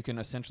because you can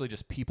essentially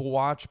just people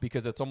watch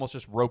because it's almost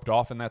just roped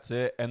off and that's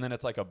it. And then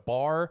it's like a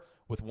bar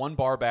with one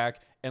bar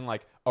back and,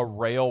 like, a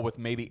rail with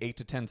maybe 8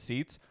 to 10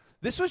 seats.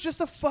 This was just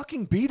the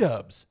fucking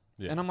B-dubs.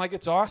 Yeah. And I'm like,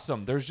 it's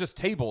awesome. There's just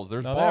tables.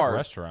 There's No, they have bars.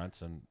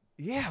 restaurants and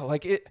Yeah,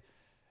 like, it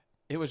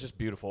was just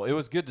beautiful. It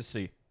was good to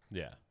see.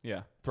 yeah.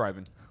 Yeah,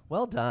 thriving.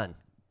 Well done.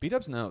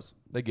 B-dubs knows.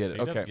 They get it.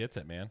 B-dubs Okay. gets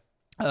it, man.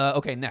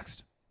 Okay,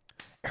 next.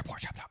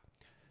 Airport shop talk.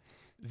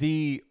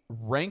 The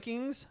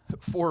rankings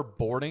for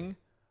boarding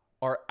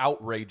are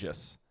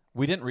outrageous.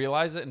 We didn't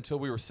realize it until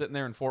we were sitting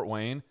there in Fort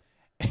Wayne.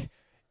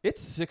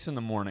 It's 6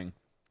 a.m.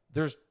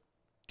 There's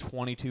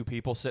 22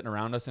 people sitting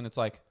around us, and it's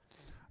like,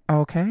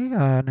 Okay,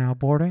 now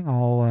boarding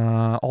all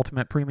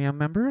Ultimate Premium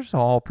members,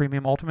 all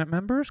Premium Ultimate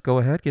members. Go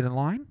ahead, get in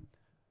line.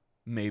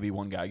 maybe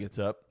one guy gets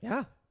up.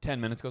 Yeah. 10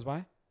 minutes goes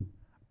by.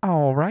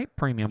 All right,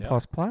 Premium Yep.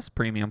 Plus Plus,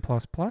 Premium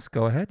Plus Plus.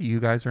 Go ahead, you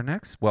guys are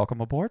next. Welcome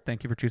aboard.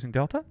 Thank you for choosing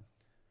Delta.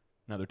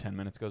 Another 10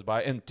 minutes goes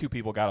by, and 2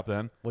 people got up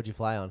then. What'd you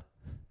fly on?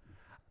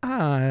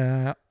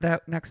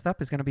 That next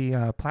up is going to be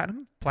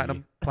Platinum.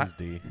 He's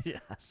D.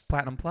 Yes.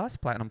 Platinum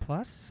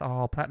Plus,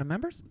 all Platinum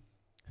members.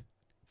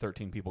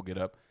 13 people get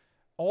up.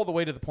 All the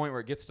way to the point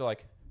where it gets to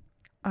like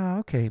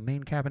Okay,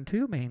 main cabin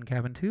 2,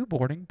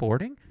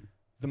 boarding.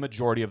 the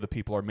majority of the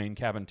people are main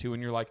cabin 2,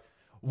 and you're like,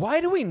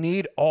 why do we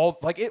need all,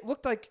 like, it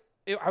looked like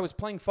I was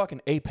playing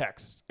fucking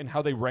Apex and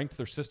how they ranked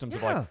their systems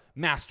of like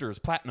masters,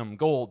 platinum,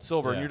 gold,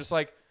 silver, and you're just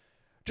like,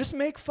 just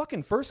make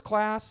fucking first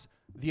class,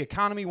 the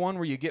economy one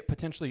where you get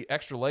potentially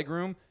extra leg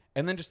room,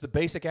 and then just the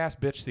basic ass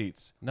bitch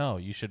seats. No,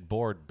 you should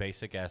board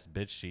basic ass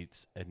bitch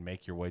seats and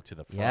make your way to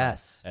the front.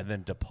 Yes. And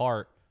then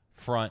depart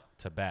front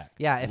to back.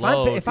 Yeah, if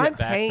Load I'm back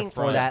to paying for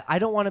front. that, I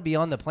don't want to be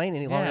on the plane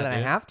any longer than I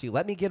dude. have to.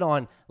 Let me get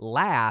on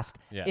last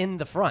in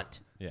the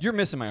front. Yeah. You're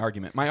missing my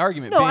argument. My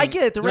argument No, being I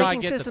get it. The No, I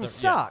ranking get that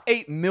systems the- yeah. suck.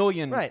 8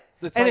 million. Right.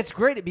 It's And like, it's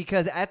great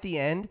because at the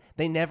end,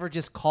 they never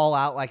just call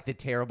out like the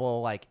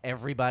terrible, like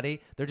everybody.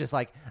 They're just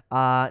like,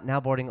 now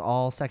boarding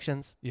all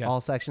sections. Yeah.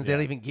 All sections. They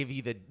don't even give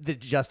you the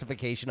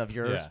justification of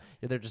yours.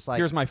 They're just like,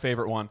 here's my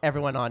favorite one.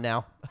 everyone on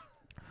now.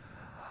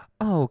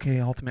 Okay,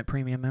 Ultimate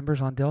Premium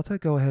members on Delta,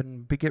 go ahead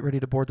and get ready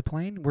to board the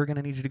plane. We're going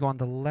to need you to go on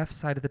the left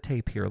side of the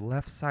tape here.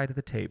 Left side of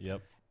the tape.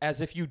 Yep.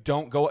 As if you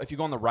don't go, if you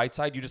go on the right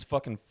side, you just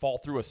fucking fall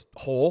through a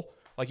hole.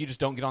 Like you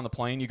just don't get on the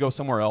plane. You go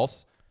somewhere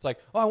else. It's like,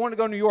 oh, I want to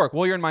go to New York.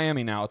 Well, you're in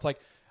Miami now. It's like,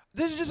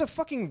 this is just a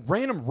fucking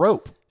random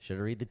rope. Should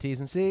have read the T's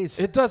and C's.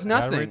 It does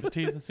Gotta nothing. read the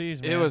T's and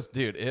C's, man. It was,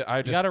 dude. I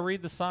You just, got to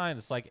read the sign.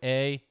 It's like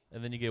A,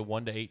 and then you get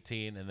 1 to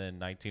 18, and then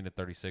 19 to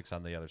 36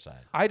 on the other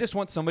side. I just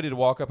want somebody to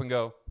walk up and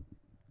go,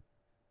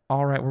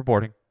 All right, we're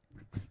boarding.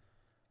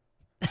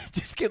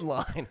 Just get in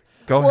line.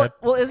 Go ahead.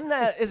 Well, is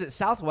it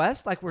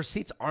Southwest, like where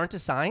seats aren't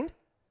assigned?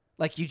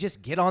 Like you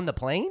just get on the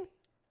plane?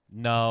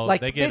 No,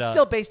 Like they get it's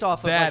still based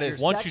off of that like, is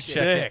your once you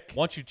section. check Sick.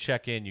 once you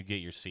check in, you get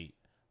your seat.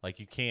 Like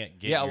you can't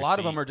get. Yeah, a your lot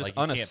of seat. them are just like,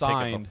 you can't pick it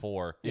unassigned.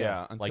 before. Yeah,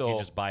 like until- you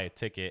just buy a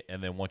ticket,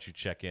 and then once you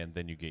check in,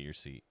 then you get your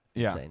seat.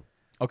 yeah. Insane.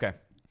 Okay.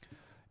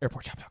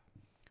 Airport shop talk.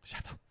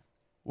 Shop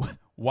talk.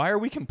 Why are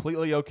we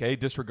completely okay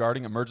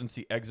disregarding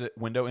emergency exit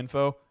window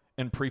info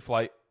and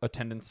pre-flight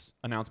attendance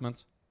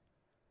announcements?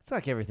 It's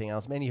like everything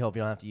else, man. You hope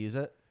you don't have to use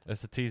it.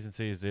 It's the T's and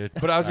C's, dude.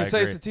 But I was gonna say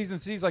it's agree. the T's and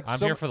C's. Like I'm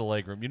so, here for the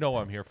legroom. You know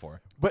what I'm here for.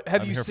 But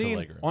have I'm you here for the seen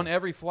legroom. on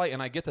every flight?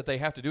 And I get that they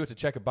have to do it to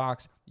check a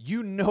box.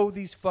 You know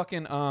these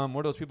fucking what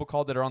are those people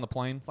called that are on the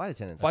plane? Flight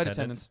attendants. Flight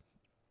Attendants.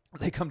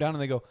 attendants. They come down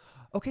and they go,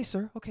 "Okay,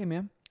 sir. Okay,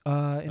 ma'am.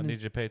 I need you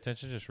to pay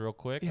attention just real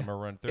quick. Yeah. I'm gonna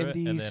run In through it,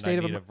 the and then I state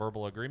of need emer- a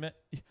verbal agreement.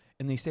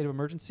 In the state of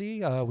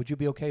emergency, would you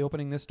be okay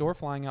opening this door,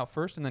 flying out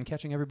first, and then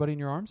catching everybody in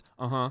your arms?"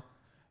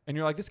 And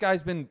you're like, this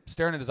guy's been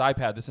staring at his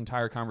iPad this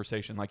entire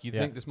conversation. Like, you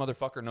think this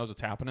motherfucker knows what's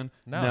happening?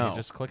 No, you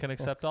just click and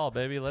accept all,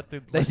 baby. Let the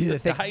They let do the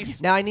thing.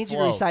 dice Now I need you to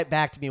flow. recite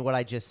back to me what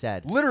I just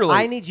said. Literally.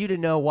 I need you to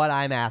know what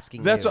I'm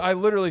asking That's you. what I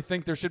literally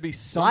think there should be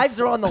some Lives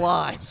are on the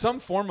line.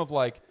 some form of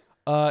like,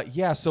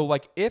 yeah. So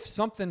like, if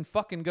something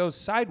fucking goes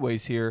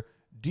sideways here,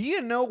 do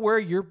you know where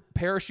your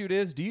parachute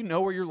is? Do you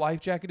know where your life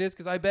jacket is?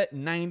 Because I bet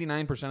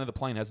 99% of the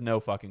plane has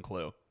no fucking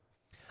clue.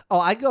 Oh,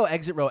 I go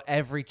exit row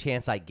every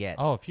chance I get.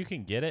 Oh, if you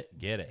can get it,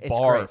 get it. It's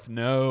Barf. great.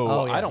 No,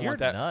 Oh, yeah. I don't You're want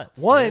that.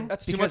 nuts. One,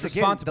 That's too because much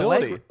again,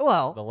 responsibility. The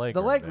leg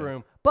leg room,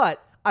 room.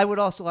 But I would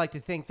also like to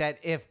think that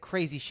if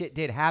crazy shit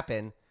did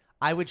happen,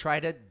 I would try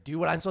to do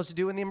what I'm supposed to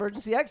do in the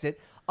emergency exit.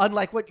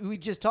 Unlike what we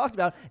just talked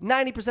about,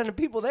 90% of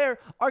people there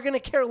are going to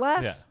care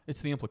less. Yeah.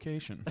 It's the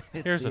implication.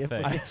 Here's the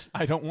thing.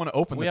 I don't want to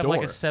open We the have door.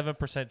 like a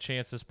 7%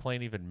 chance this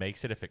plane even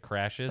makes it if it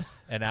crashes.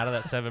 And out of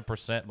that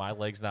 7%, my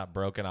leg's not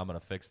broken. I'm going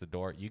to fix the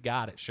door. You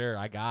got it. Sure,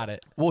 I got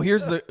it. Well,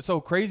 here's the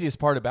craziest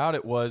part about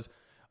it was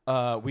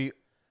we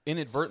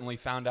inadvertently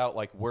found out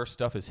like where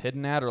stuff is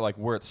hidden at or like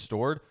where it's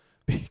stored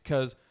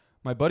because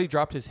my buddy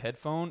dropped his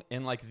headphone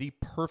in like the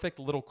perfect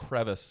little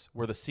crevice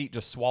where the seat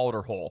just swallowed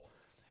her whole.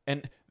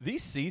 And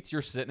these seats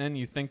you're sitting in,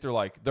 you think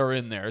they're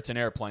in there. It's an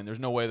airplane. There's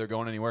no way they're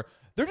going anywhere.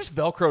 They're just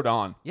Velcroed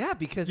on. Yeah,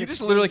 because You it's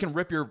just literally can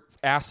rip your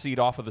ass seat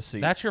off of the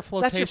seat. That's your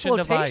flotation, that's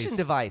your flotation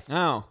device.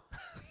 no.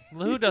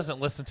 Who doesn't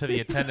listen to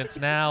the attendants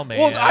now, man?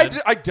 Well,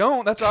 I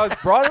don't. That's why I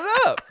brought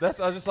it up.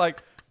 I was just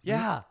like,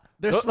 Yeah.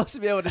 They're supposed to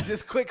be able to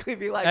just quickly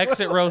be like,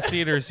 Exit row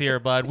seaters here,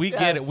 bud. We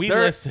get it. We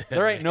listen.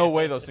 There ain't no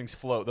way those things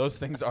float. Those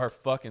things are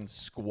fucking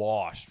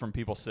squashed from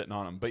people sitting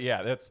on them. But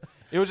yeah,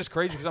 it was just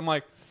crazy because I'm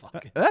like,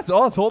 that's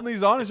all it's holding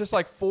these on is just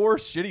like 4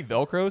 shitty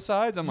Velcro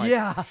sides. I'm like,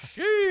 Yeah.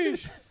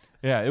 sheesh.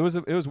 Yeah, it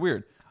was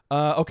weird.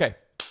 Okay,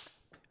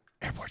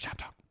 airport shop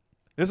talk.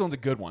 This one's a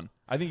good one.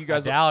 I think you I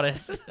guys doubt it.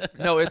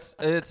 No, it's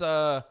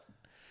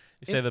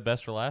You say the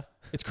best for last?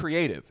 it's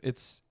creative.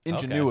 It's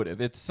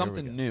ingenuitive. It's Here we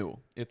something go. new.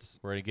 It's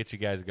We're going to get you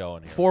guys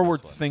going here. forward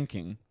with this one.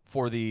 thinking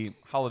for the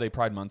holiday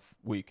Pride Month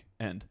week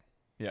end.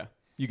 Yeah,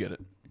 you get it.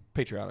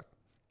 Patriotic.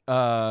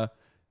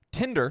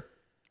 Tinder,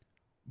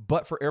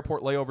 but for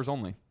airport layovers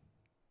only.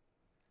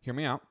 Hear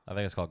me out. I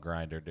think it's called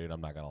Grinder, dude.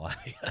 I'm not going to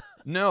lie.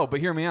 No, but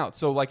hear me out.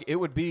 So like it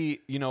would be,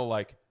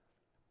 like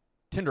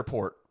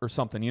Tinderport or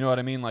something. You know what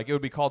I mean? Like it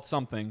would be called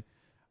something.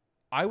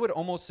 I would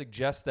almost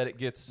suggest that it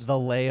gets the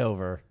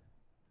layover.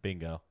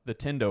 Bingo. the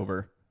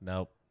Tindover.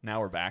 Nope.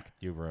 Now we're back.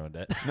 You ruined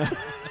it.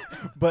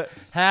 But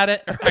Had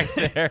it right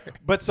there.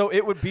 but so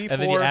it would be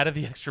And then you added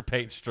the extra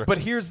page stroke. But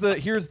here's the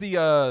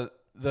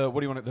what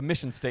do you want? The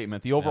mission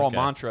statement. The overall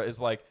mantra is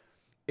like,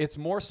 it's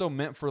more so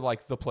meant for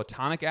like the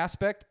platonic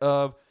aspect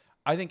of.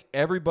 I think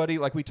everybody,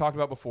 like we talked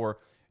about before,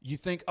 you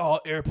think, oh,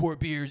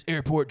 airport beers,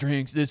 airport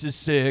drinks, this is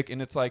sick,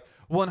 and it's like,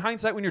 well, in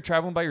hindsight, when you're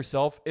traveling by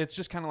yourself, it's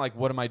just kind of like,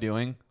 what am I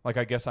doing? Like,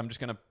 I guess I'm just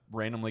gonna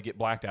randomly get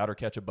blacked out or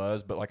catch a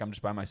buzz, but like I'm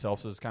just by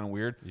myself, so it's kind of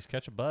weird. You just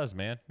catch a buzz,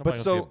 man. Nobody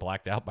wants to get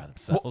blacked out by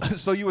themselves. Well,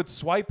 so you would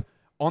swipe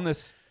on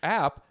this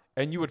app.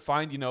 And you would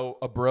find,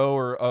 a bro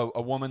or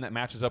a woman that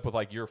matches up with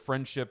like your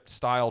friendship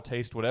style,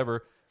 taste,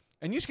 whatever.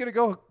 And you just got to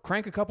go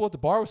crank a couple at the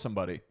bar with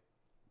somebody.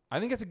 I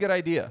think it's a good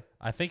idea.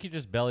 I think you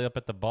just belly up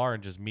at the bar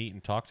and just meet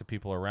and talk to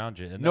people around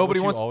you. And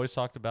nobody wants wants always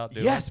talked about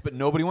doing. Yes, but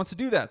nobody wants to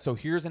do that. So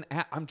here's an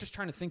app. I'm just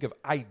trying to think of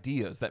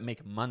ideas that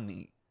make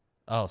money.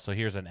 Oh, so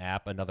here's an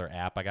app, another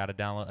app I got to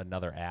download,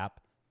 another app.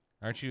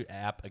 Aren't you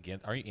Aren't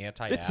you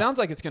anti-app? It sounds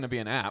like it's going to be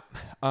an app,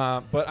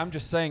 but I'm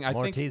just saying. I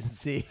More think T's and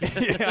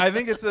C's. I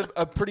think it's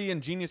a pretty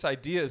ingenious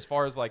idea as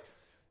far as like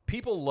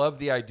people love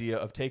the idea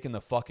of taking the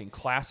fucking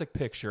classic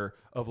picture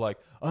of like,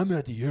 I'm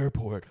at the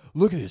airport.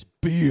 Look at this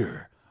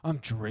beer. I'm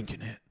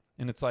drinking it.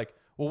 And it's like,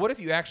 well, what if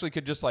you actually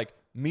could just like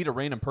meet a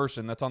random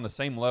person that's on the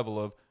same level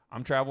of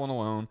I'm traveling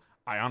alone.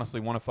 I honestly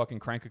want to fucking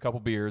crank a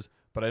couple beers,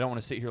 but I don't want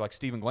to sit here like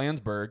Steven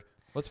Glansberg.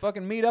 Let's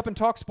fucking meet up and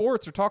talk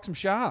sports or talk some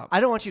shop.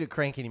 I don't want you to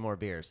crank any more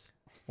beers.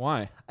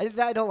 Why? I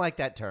don't like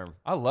that term.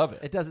 I love it.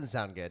 It doesn't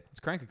sound good. Let's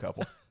crank a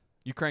couple.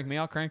 You crank me,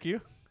 I'll crank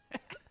you.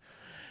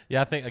 Yeah,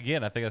 I think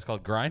that's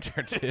called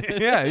Grindr,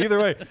 dude. Yeah, either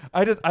way.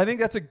 I think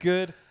that's a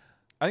good.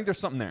 I think there's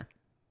something there.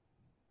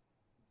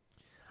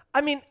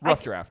 I mean,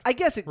 rough draft. I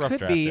guess it Rough could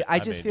draft be. it. I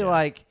just feel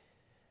like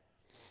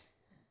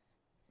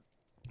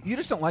you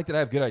just don't like that I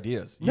have good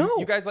ideas. No,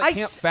 you guys like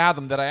can't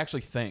fathom that I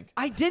actually think.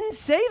 I didn't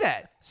say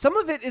that. Some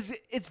of it is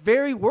it's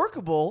very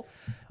workable.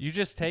 You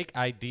just take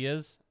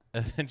ideas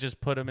and then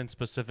just put them in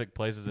specific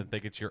places and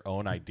think it's your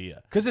own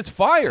idea. Because it's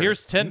fire.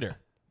 Here's Tinder,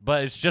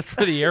 but it's just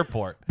for the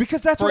airport.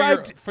 Because that's for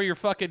what for your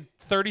fucking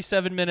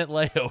 37-minute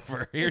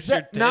layover. Here's is your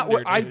that Tinder, not what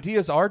dude.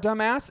 ideas are,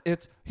 dumbass?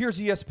 It's here's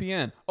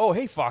ESPN. Oh,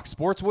 hey, Fox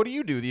Sports, what do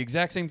you do? The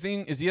exact same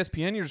thing as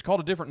ESPN. You're just called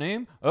a different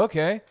name.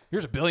 Okay,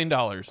 here's $1 billion.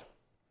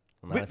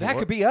 Well, That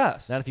could be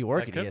us. Not if you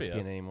work That at could be ESPN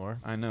us.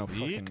 anymore. I know.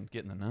 Fucking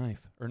getting the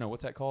knife, or no?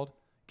 What's that called?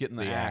 Getting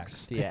the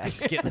axe. The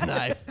axe, get the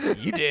knife.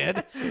 You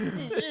did.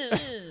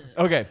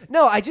 Okay.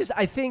 No, I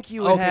think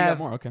you would Okay, have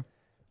more. Okay.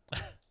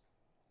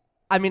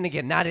 I mean,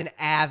 again, not an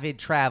avid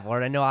traveler.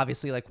 And I know,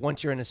 obviously, like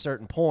once you're in a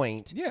certain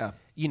point, Yeah.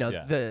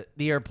 Yeah. the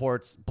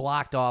airport's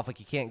blocked off, like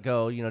you can't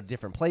go, to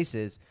different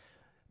places.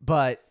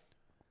 But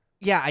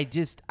yeah,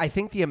 I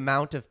think the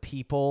amount of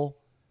people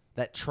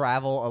that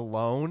travel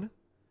alone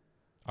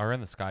Are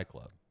in the Sky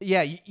Club.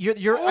 Yeah,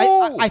 you're.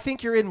 Oh! I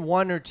think you're in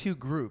one or two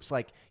groups.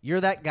 Like you're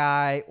that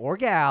guy or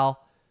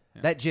gal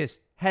that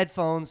just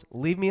headphones,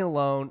 leave me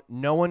alone,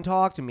 no one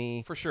talk to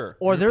me For sure.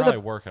 Or You're they're probably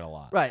the working a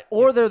lot. right,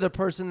 or they're the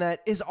person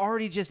that is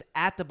already just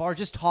at the bar,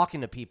 just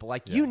talking to people.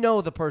 Like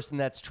the person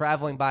that's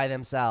traveling by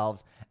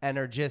themselves and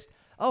are just,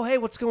 oh hey,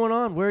 what's going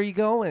on? Where are you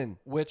going?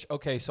 Which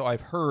so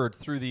I've heard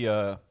through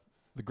the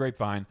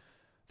grapevine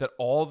that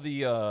all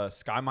the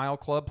Sky Mile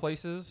Club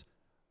places,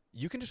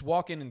 you can just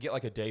walk in and get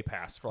like a day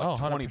pass for like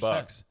 20 100%.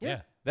 bucks.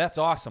 Yeah. That's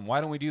awesome.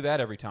 Why don't we do that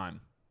every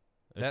time?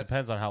 It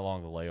depends on how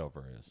long the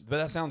layover is. But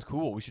that sounds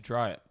cool. We should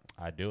try it.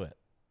 I do it.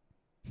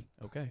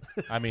 Okay.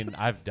 I mean,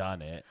 I've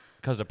done it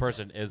because a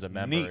person is a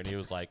member, Neat. and he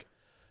was like,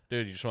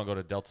 "Dude, you just want to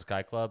go to Delta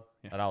Sky Club?"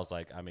 Yeah. And I was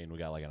like, "I mean, we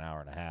got like an hour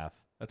and a half.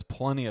 That's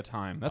plenty of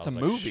time. That's a a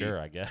movie. Sure,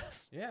 I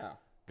guess. Yeah.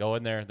 Go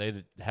in there.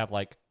 They have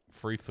like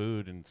free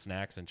food and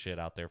snacks and shit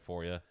out there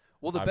for you.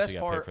 Well, the Obviously, best you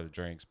gotta part pay for the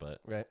drinks, but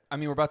Right. I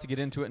mean, we're about to get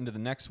into it into the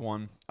next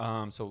one.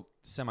 So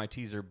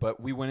semi-teaser, but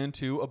we went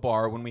into a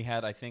bar when we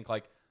had, I think,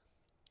 like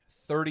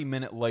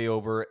 30-minute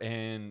layover,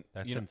 and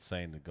that's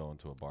insane to go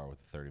into a bar with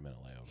a 30-minute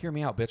layover. Hear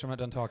me out, bitch. I'm not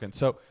done talking.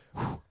 So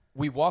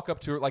we walk up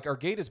to her. Like, our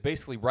gate is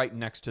basically right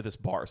next to this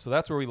bar. So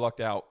that's where we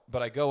lucked out.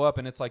 But I go up,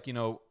 and it's like,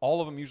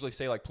 all of them usually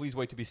say, like, please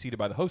wait to be seated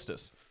by the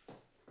hostess.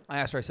 I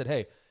asked her, I said,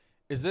 hey,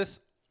 is this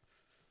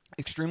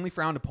extremely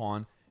frowned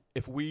upon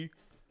if we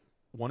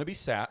want to be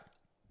sat,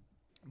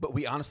 but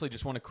we honestly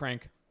just want to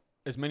crank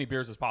as many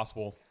beers as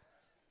possible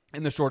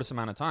in the shortest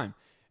amount of time?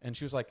 And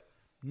she was like,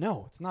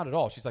 no, it's not at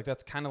all. She's like,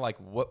 that's kind of like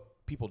what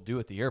people do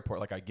at the airport.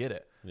 Like, I get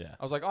it. Yeah.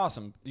 I was like,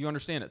 awesome. You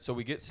understand it. So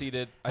we get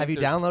seated. Have you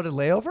downloaded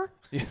Layover?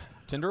 Yeah.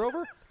 Tinder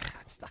over?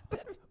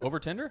 Over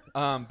Tinder?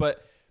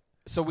 But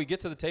so we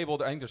get to the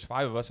table. I think there's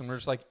 5 of us, and we're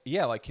just like,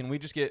 yeah, like, can we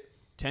just get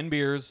 10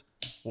 beers?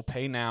 We'll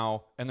pay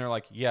now. And they're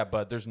like, yeah,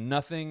 but there's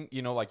nothing,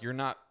 like, you're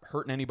not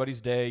hurting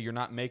anybody's day. You're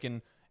not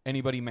making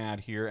anybody mad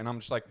here. And I'm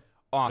just like,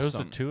 awesome. It was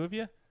the 2 of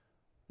you?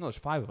 No, there's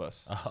 5 of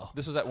us. Oh.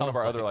 This was at one of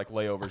our other like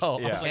layovers.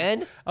 Oh,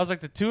 yeah. I was like,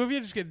 the 2 of you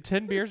just getting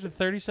 10 beers in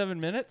 37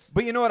 minutes?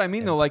 But you know what I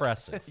mean, though? Like,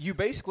 Impressive. you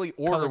basically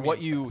Color order me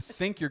what you impressed.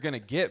 think you're going to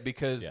get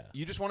because Yeah.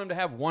 you just want them to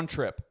have one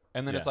trip.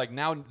 And then it's like,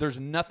 now there's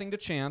nothing to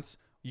chance.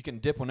 You can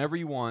dip whenever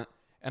you want.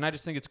 And I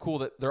just think it's cool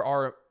that there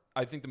are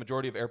I think the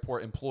majority of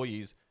airport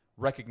employees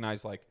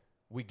recognize, like,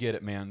 we get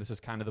it, man. This is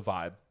kind of the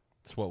vibe.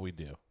 It's what we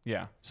do.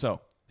 Yeah.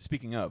 So,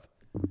 speaking of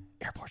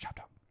airport shop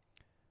talk,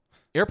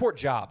 airport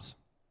jobs.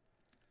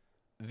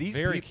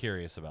 Very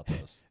curious about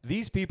those.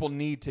 These people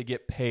need to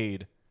get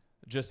paid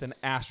just an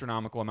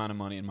astronomical amount of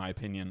money, in my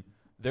opinion.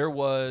 There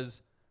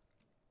was,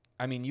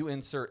 I mean, you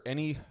insert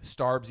any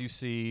Starbucks you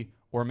see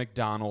or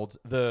McDonald's,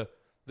 the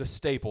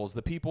staples,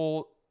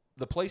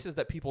 the places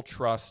that people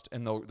trust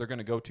and they're going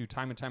to go to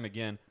time and time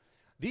again.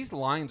 These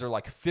lines are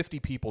like 50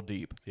 people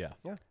deep. Yeah.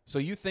 So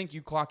you think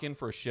you clock in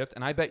for a shift,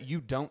 and I bet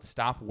you don't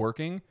stop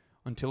working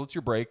until it's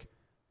your break.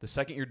 The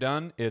second you're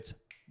done, it's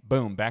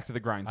boom, back to the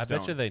grindstone. I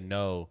bet you they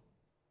know,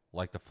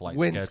 like, the flight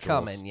When's schedules.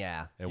 coming,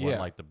 yeah. And when,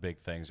 like, the big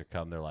things are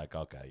coming, they're like,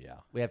 okay, yeah.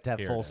 We have to have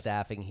Here full it is.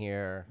 staffing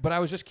here. But I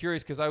was just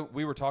curious because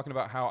we were talking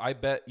about how I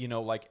bet,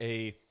 like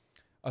a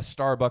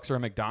Starbucks or a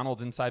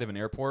McDonald's inside of an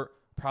airport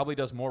probably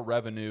does more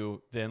revenue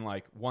than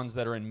like ones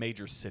that are in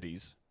major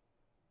cities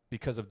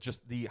because of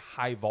just the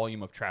high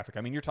volume of traffic.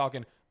 I mean, you're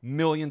talking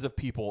millions of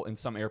people in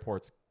some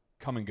airports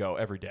come and go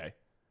every day.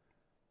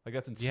 Like,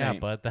 that's insane. Yeah,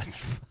 but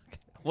that's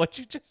what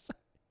you just said.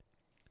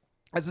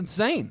 That's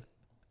insane.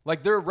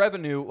 Like, their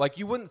revenue, like,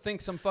 you wouldn't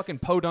think some fucking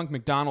podunk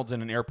McDonald's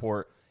in an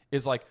airport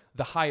is like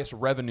the highest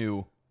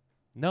revenue.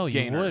 No, you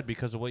gainer. would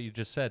because of what you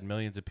just said.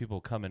 Millions of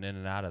people coming in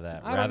and out of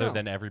that, I don't rather know.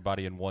 than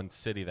everybody in one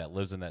city that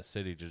lives in that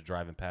city just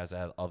driving past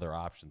that other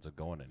options of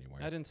going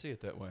anywhere. I didn't see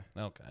it that way.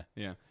 Okay,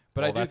 Yeah.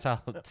 But well, I do. that's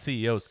how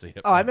CEOs see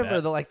it. Oh, I my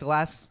remember bad. the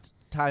last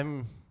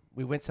time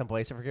we went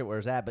someplace. I forget where it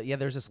was at, but yeah,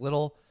 there's this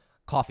little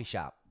coffee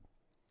shop,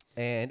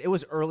 and it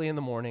was early in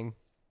the morning.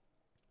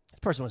 This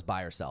person was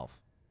by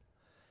herself,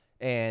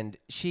 and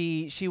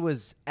she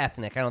was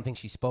ethnic. I don't think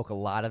she spoke a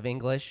lot of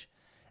English,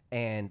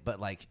 but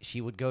like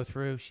she would go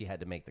through. She had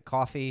to make the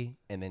coffee,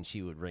 and then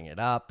she would ring it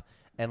up,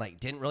 and like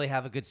didn't really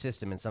have a good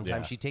system. And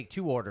sometimes Yeah. she'd take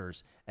 2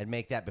 orders and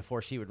make that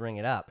before she would ring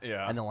it up.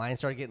 Yeah. And the line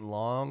started getting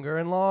longer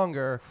and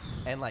longer,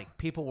 and like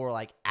people were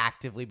like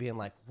actively being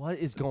like, "What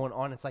is going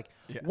on?" It's like,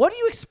 what do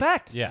you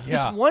expect? Yeah.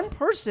 This one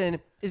person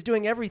is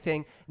doing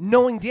everything,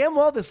 knowing damn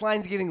well this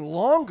line's getting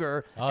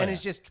longer, and yeah.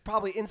 is just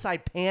probably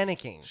inside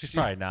panicking. She's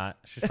probably not.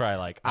 She's probably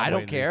like, I I'm don't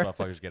waiting care. These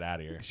motherfuckers get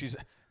out of here. She's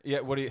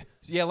what do you?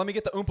 Yeah, let me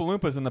get the Oompa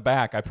Loompas in the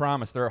back. I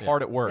promise they're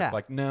hard at work. Yeah.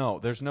 Like, no,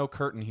 there's no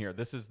curtain here.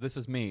 This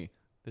is me.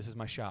 This is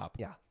my shop.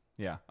 Yeah,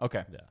 Yeah.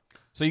 Okay. Yeah.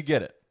 So you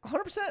get it.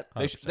 100%.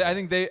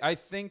 I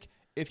think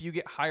if you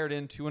get hired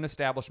into an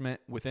establishment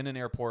within an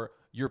airport,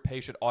 your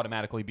pay should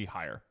automatically be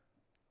higher.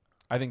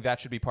 I think that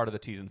should be part of the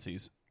T's and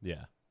C's.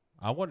 Yeah,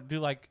 I want to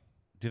do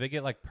do they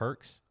get like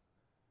perks?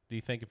 Do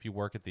you think if you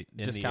work at in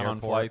Discount the on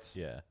airport? flights?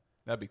 Yeah,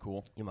 That'd be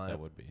cool. You might. that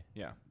would be.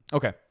 Yeah.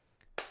 Okay.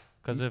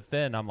 Because if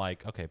then I'm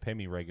like, okay, pay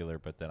me regular,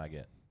 but then I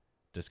get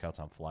discounts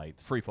on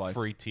flights, Free flights.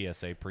 free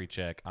TSA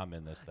pre-check. I'm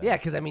in this thing. Yeah,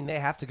 because I mean they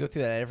have to go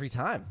through that every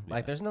time.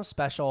 Like, there's no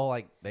special.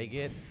 Like, they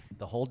get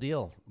the whole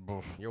deal.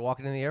 You're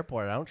walking in the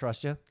airport. I don't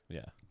trust you.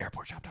 yeah.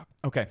 Airport shop talk.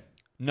 Okay.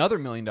 Another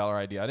 $1 million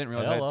idea. I didn't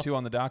realize I Hello. had 2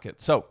 on the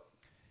docket. So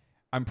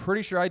I'm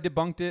pretty sure I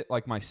debunked it,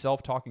 like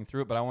myself talking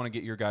through it, but I want to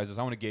get your guys'.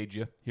 I want to gauge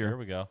you Here here.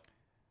 we go.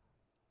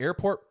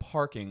 Airport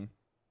parking.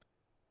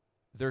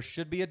 There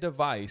should be a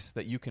device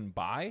that you can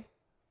buy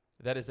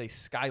that is a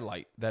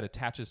skylight that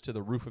attaches to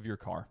the roof of your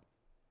car.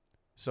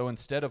 So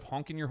instead of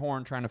honking your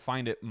horn trying to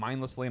find it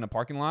mindlessly in a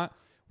parking lot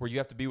where you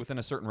have to be within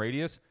a certain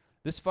radius,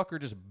 this fucker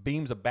just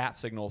beams a bat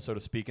signal, so to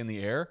speak, in the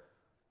air,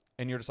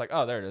 and you're just like,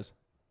 oh, there it is.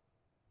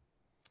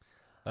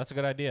 That's a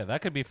good idea.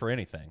 That could be for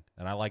anything,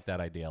 and I like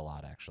that idea a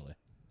lot, actually.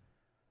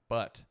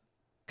 But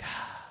do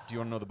you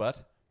want to know the but?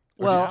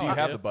 Or Well, do you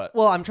have the but?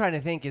 Well, I'm trying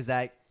to think is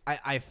that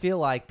I feel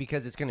like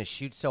because it's going to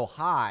shoot so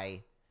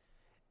high,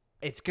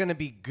 it's going to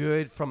be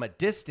good from a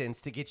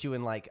distance to get you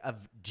in like a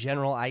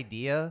general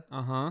idea.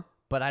 Uh-huh.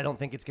 But I don't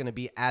think it's going to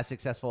be as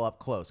successful up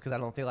close because I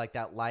don't feel like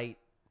that light,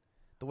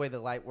 the way the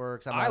light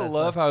works. I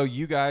love how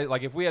you guys,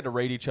 like if we had to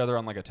rate each other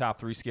on like a top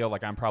 3 scale,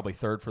 like I'm probably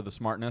 3rd for the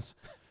smartness.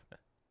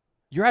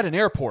 You're at an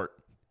airport.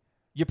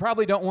 You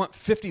probably don't want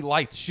 50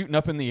 lights shooting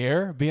up in the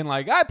air being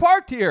like, I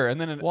parked here.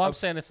 And then Well, I'm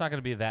saying it's not going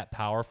to be that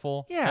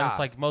powerful. Yeah. And it's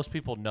like most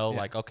people know,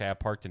 like, okay, I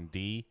parked in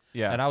D.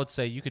 Yeah. And I would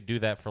say you could do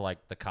that for,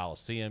 like, the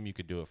Coliseum. You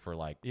could do it for,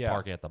 like,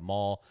 parking at the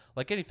mall.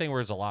 Like, anything where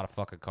there's a lot of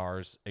fucking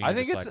cars. And I you're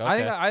think just it's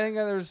like, okay. I think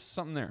there's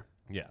something there.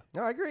 Yeah.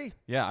 No, I agree.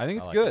 Yeah, I think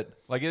it's like good.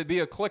 Like it'd be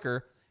a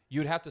clicker.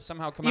 You'd have to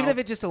somehow come Even out. if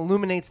it just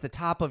illuminates the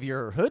top of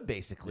your hood,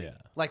 basically. Yeah.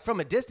 Like from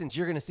a distance,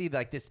 you're going to see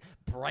like this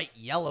bright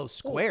yellow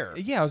square.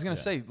 Yeah, I was gonna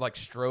say like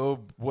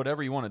strobe,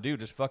 whatever you want to do,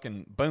 just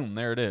fucking boom,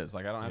 there it is.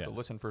 Like I don't have to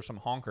listen for some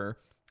honker.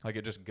 Like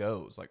it just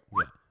goes. Like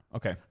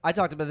okay, I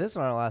talked about this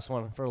on our last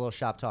one for a little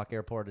Shop Talk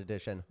Airport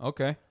edition.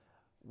 okay.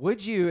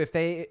 Would you, if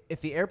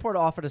the airport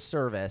offered a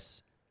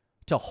service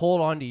to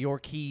hold on to your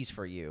keys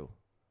for you,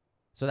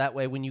 so that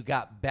way when you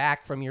got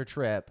back from your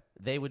trip,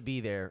 they would be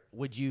there,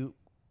 would you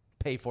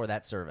pay for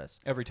that service?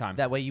 Every time.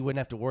 That way you wouldn't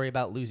have to worry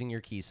about losing your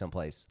keys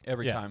someplace.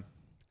 Every Yeah. time.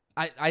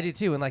 I did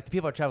too, and like the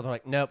people I travel with are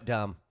like, nope,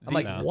 dumb. I'm The-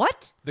 like, No.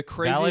 what? The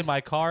Valet craziest.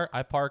 my car.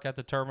 I park at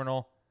the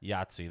terminal.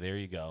 Yahtzee. There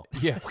you go.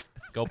 yeah.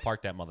 Go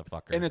park that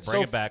motherfucker. And it's Bring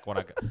so it back when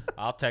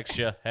I'll text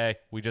you. Hey,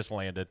 we just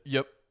landed.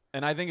 Yep.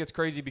 And I think it's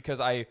crazy because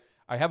I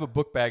have a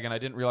book bag and I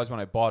didn't realize when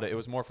I bought it, it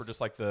was more for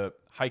just like the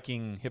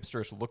hiking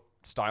hipsterish look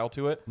style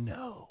to it.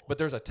 No. But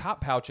there's a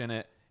top pouch in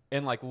it.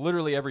 And like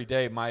literally every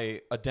day,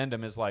 my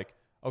addendum is like,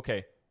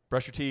 okay,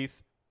 brush your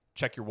teeth,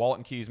 check your wallet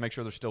and keys, make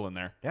sure they're still in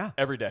there. Yeah.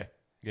 Every day.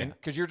 Yeah.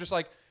 Because you're just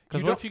like,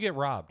 Because what if you get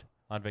robbed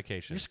on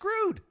vacation? You're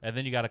screwed. And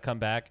then you got to come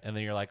back, and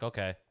then you're like,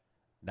 okay,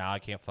 now I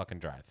can't fucking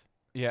drive.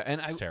 yeah,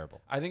 and It's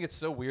terrible. I think it's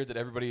so weird that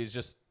everybody is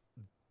just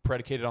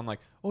predicated on like,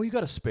 oh, you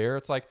got a spare.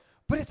 It's like,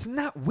 but it's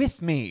not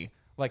with me.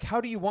 Like,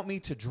 how do you want me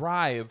to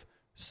drive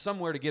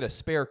somewhere to get a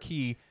spare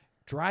key,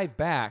 drive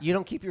back? You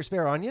don't keep your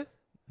spare on you?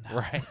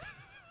 Right.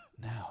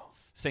 No.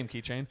 Same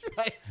keychain.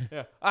 Right.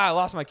 Yeah. I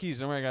lost my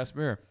keys. Nobody got a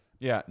spare.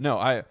 Yeah. No,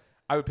 I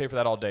would pay for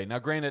that all day. Now,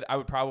 granted, I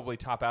would probably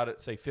top out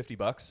at, say,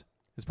 $50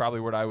 is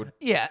probably what I would.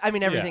 Yeah, I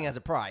mean, everything Yeah. has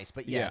a price.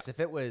 But yes, Yeah. if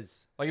it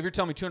was... Like, if you're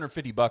telling me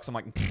 $250, I'm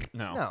like,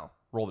 no. No.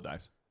 Roll the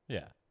dice.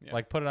 Yeah. Yeah.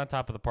 Like, put it on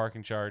top of the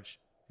parking charge.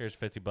 Here's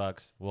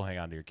 $50. We'll hang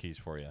on to your keys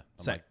for you. I'm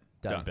Same. like,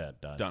 Done. bed,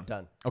 done. Done.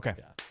 Done. Okay.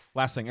 Yeah.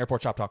 Last thing,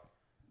 airport shop talk.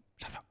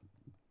 Shop talk.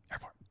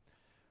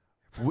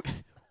 Airport.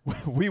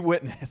 We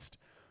witnessed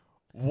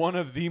one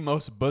of the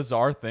most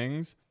bizarre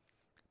things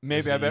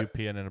maybe Is I've it ever.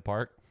 you peeing in a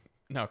park?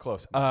 No,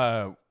 close.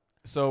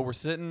 So we're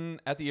sitting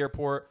at the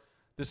airport.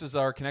 This is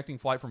our connecting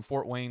flight from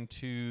Fort Wayne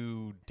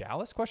to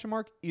Dallas? ?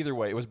 Either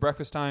way, it was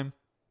breakfast time.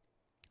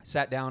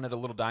 Sat down at a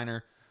little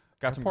diner.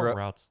 Got some Airport grub.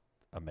 routes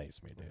amaze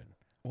me, dude.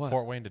 What?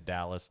 Fort Wayne to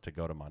Dallas to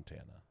go to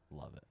Montana.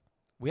 Love it.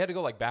 We had to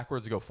go like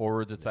backwards to go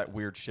forwards. It's that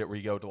weird shit where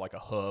you go to like a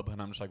hub,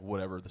 and I'm just like,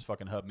 whatever this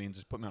fucking hub means,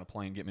 just put me on a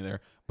plane, get me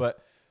there.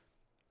 But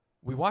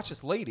we watched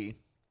this lady,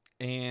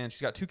 and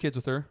she's got 2 kids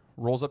with her.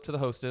 Rolls up to the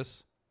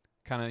hostess,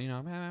 kind of, you know,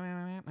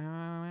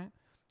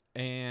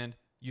 and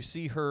you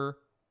see her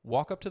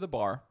walk up to the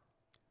bar,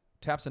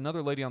 taps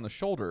another lady on the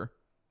shoulder.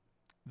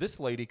 This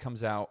lady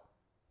comes out,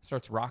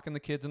 starts rocking the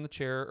kids in the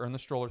chair or in the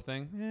stroller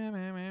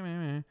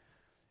thing.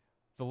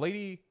 The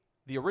lady,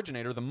 the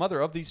originator, the mother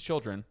of these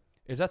children,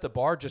 is at the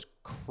bar just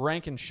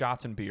cranking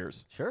shots and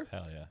beers. Sure.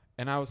 Hell yeah.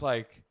 And I was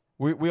like,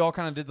 we all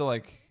kind of did the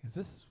like,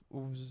 is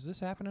this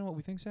happening? What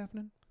we think's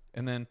happening?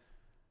 And then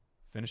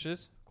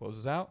finishes,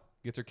 closes out,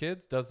 gets her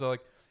kids, does the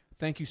like,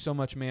 thank you so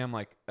much, ma'am.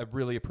 Like, I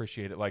really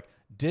appreciate it. Like,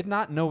 did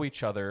not know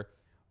each other,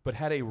 but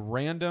had a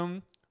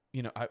random,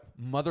 you know,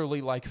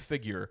 motherly like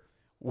figure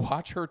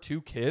watch her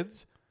 2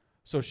 kids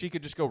so she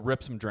could just go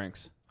rip some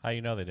drinks. How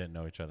you know they didn't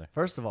know each other?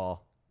 First of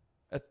all,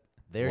 That's-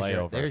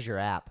 Layover. there's your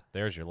app.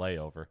 There's your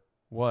layover.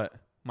 What?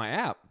 My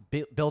app.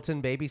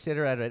 Built-in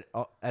babysitter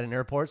at an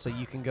airport, so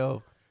you can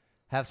go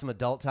have some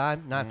adult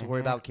time, not have to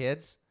worry about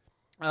kids.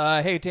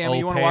 Hey, Tammy,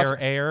 you Au want to pair watch?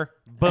 air.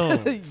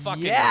 Boom.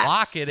 Fucking Yes.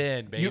 lock it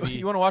in, baby.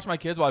 You want to watch my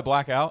kids while I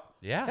black out?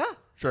 yeah. Yeah.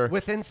 Sure.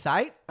 Within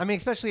sight. I mean,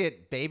 especially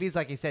at babies,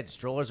 like you said,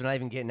 strollers are not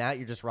even getting out.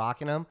 You're just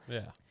rocking them.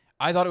 Yeah.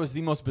 I thought it was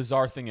the most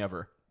bizarre thing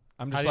ever.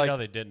 I'm How just do you like, know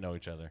they didn't know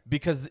each other?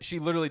 because she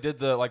literally did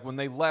the like when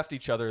they left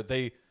each other,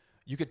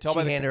 you could tell She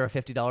by the handed her a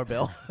 $50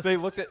 bill. they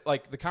looked at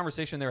like the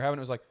conversation they were having.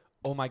 It was like,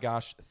 oh my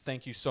gosh,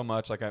 thank you so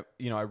much. Like I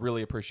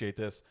really appreciate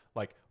this.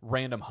 Like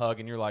random hug,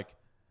 and you're like,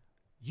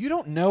 you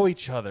don't know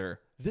each other.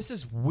 This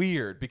is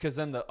weird. Because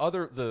then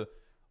the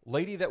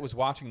lady that was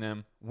watching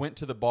them went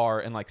to the bar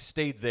and like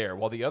stayed there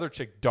while the other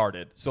chick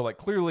darted. So like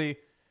clearly,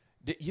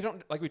 you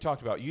don't, like we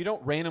talked about, you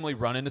don't randomly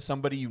run into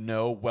somebody you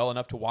know well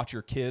enough to watch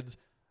your kids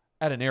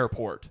at an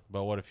airport.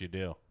 But what if you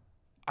do?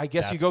 I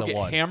guess you That's go the get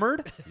one.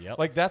 hammered. Yep.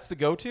 Like that's the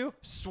go-to.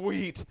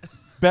 Sweet,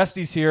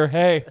 besties here.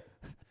 Hey,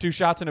 2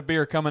 shots and a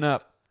beer coming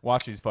up.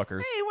 Watch these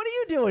fuckers. Hey, what are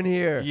you doing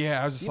here?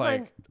 Yeah, I was just You like,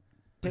 mind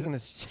taking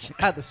this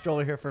out the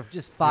stroller here for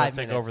just You wanna 5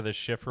 take minutes. over this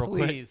shift real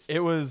quick? please. it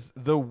was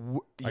the.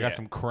 I got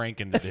some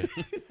cranking to do.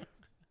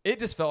 It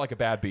just felt like a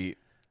bad beat,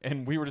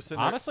 and we were just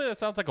sitting. Honestly, that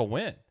sounds like a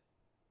win.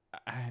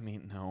 there. I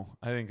mean, no,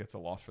 I think it's a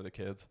loss for the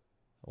kids.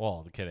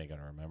 Well, the kid ain't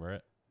gonna remember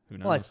it. Who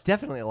knows? Well, it's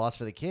definitely a loss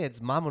for the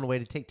kids. Mom went away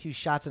to take 2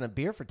 shots and a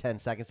beer for 10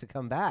 seconds to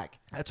come back.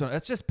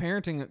 that's just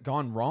parenting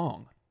gone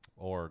wrong.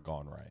 Or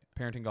gone right.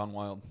 Parenting gone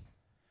wild.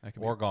 That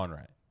could Or be, gone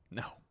right.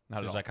 no, not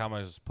at She's all. like, how am I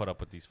supposed to put up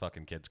with these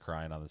fucking kids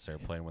crying on this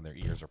airplane when their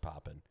ears are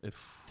popping?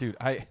 It's dude.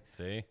 I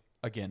See?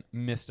 again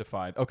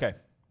mystified. Okay,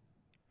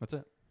 that's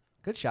it.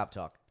 Good shop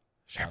talk.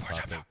 Airport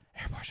shop talk.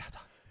 Airport shop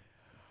talk.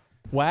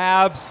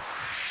 WABs.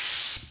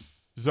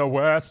 The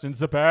worst and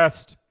the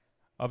best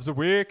of the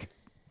week.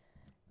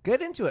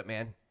 Get into it,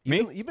 man. Me?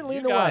 You've been You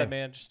leading the got way. it,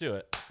 man. Just do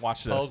it.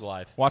 Watch this. Pogue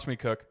life. Watch me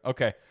cook.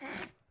 Okay.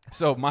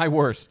 So my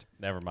worst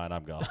Never mind.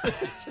 I'm gone.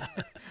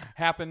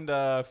 happened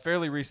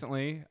fairly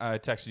recently. I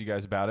texted you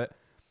guys about it.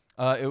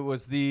 It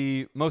was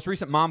the most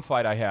recent mom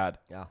fight I had.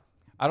 Yeah.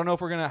 I don't know if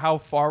how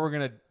far we're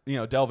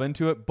gonna delve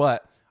into it,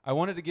 but I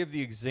wanted to give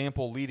the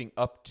example leading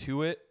up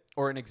to it,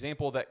 or an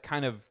example that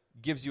kind of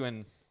gives you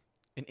an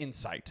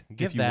insight.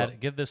 if you will.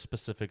 Give this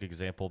specific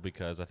example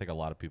because I think a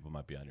lot of people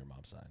might be on your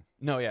mom's side.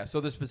 No, yeah. So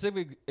the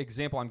specific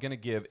example I'm going to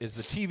give is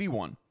the TV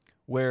one,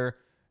 where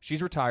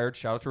she's retired.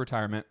 Shout out to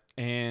retirement,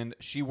 and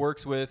she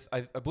works with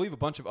I believe a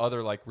bunch of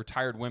other like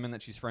retired women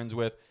that she's friends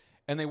with,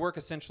 and they work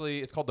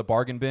essentially, it's called the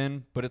bargain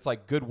bin, but it's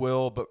like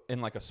Goodwill, but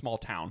in like a small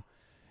town.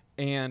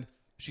 And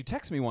she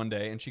texts me one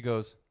day and she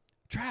goes,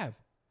 Trav,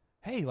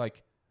 hey,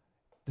 like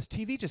this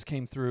TV just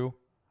came through.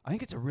 I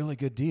think it's a really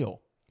good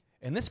deal.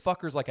 And this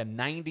fucker's like a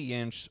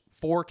 90-inch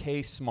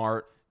 4K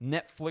smart,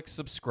 Netflix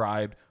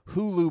subscribed,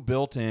 Hulu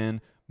built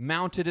in,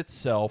 mounted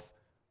itself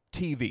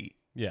TV.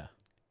 Yeah.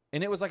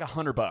 And it was like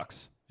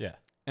 $100. Yeah.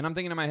 And I'm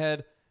thinking in my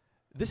head,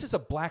 this is a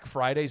Black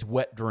Friday's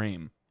wet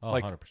dream. Oh,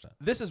 like 100%.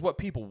 this is what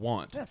people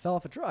want. Yeah, fell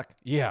off a truck.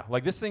 Yeah,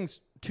 like this thing's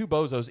 $2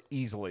 bozos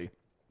easily.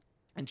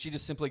 And she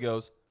just simply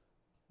goes,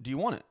 do you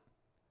want it?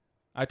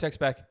 I text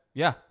back,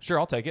 yeah, sure,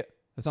 I'll take it.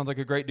 That sounds like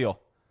a great deal.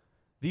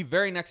 The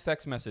very next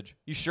text message,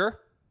 you sure?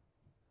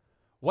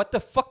 What the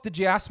fuck did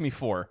you ask me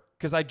for?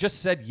 Because I just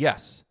said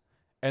yes.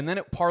 And then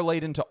it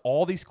parlayed into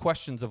all these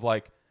questions of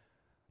like,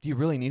 do you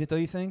really need it though,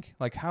 you think?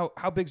 Like, how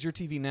big's your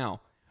TV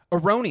now?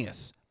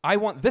 Erroneous. I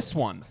want this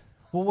one.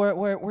 Well,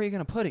 where are you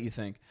going to put it, you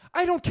think?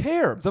 I don't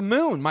care. The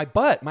moon, my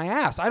butt, my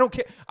ass. I don't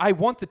care. I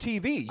want the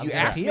TV. I'm You gonna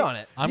asked pee me on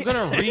it. I'm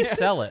going to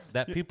resell it.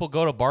 That people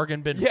go to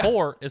bargain bin Yeah.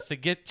 for is to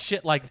get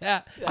shit like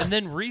that and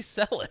then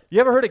resell it. You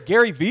ever heard of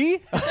Gary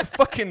Vee?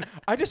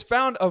 I just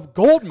found a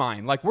gold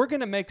mine. Like, we're going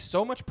to make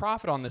so much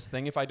profit on this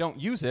thing if I don't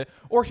use it.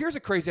 Or here's a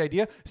crazy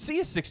idea. See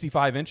a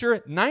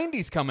 65-incher,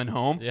 90's coming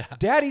home. Yeah.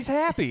 Daddy's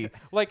happy.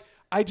 Like,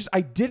 I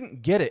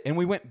didn't get it. And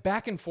we went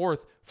back and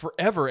forth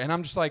forever. And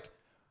I'm just like,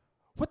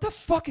 what the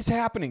fuck is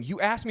happening? You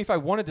asked me if I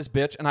wanted this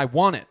bitch, and I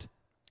want it.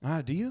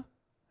 Do you?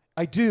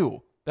 I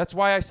do. That's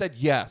why I said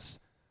yes.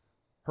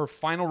 Her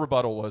final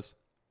rebuttal was,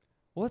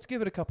 well, let's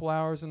give it a couple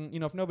hours, and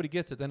if nobody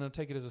gets it, then I'll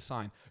take it as a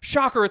sign.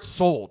 Shocker, it's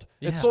sold.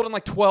 Yeah. It's sold in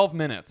like 12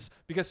 minutes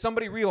because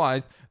somebody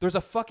realized there's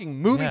a fucking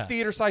movie Yeah.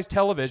 theater-sized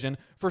television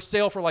for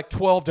sale for like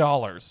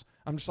 $12.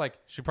 I'm just like,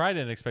 She probably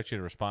didn't expect you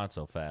to respond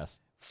so fast.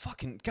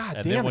 fucking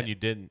goddamn And then when it. you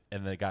didn't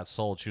and then it got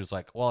sold, she was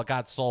like, well, it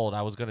got sold.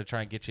 I was going to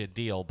try and get you a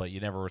deal, but you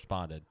never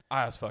responded.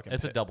 I was fucking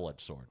It's a pissed. double-edged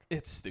sword.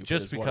 It's stupid.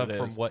 Just is what because it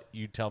from is. what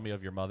you tell me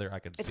of your mother, I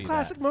can It's see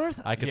classic that.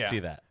 Martha. I can Yeah. see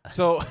that.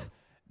 So,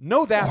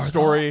 know that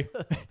story.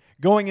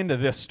 Going into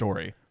this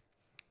story,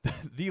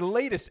 the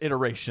latest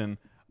iteration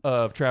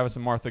of Travis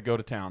and Martha go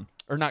to town.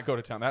 Or not go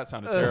to town. That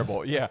sounded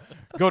terrible. Yeah.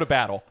 Go to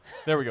battle.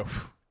 There we go.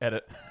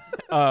 Edit.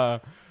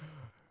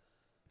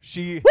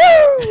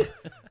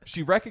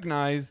 She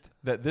recognized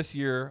that this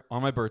year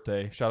on my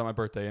birthday, shout out my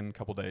birthday in a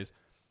couple days,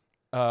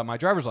 my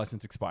driver's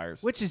license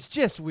expires. Which is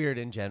just weird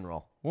in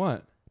general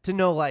What? to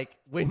know like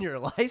when your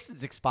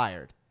license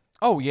expired.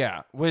 Oh,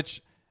 yeah.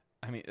 Which,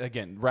 I mean,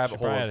 again, She rabbit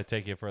hole. probably of- had to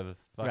take you for the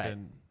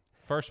fucking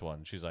first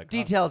one. She's like,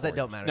 Details that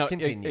before don't you- matter. No,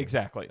 Continue.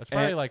 exactly. It's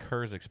probably And- like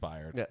hers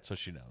expired, Yeah. so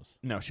she knows.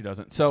 No, she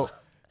doesn't. So,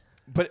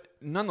 but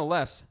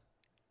nonetheless,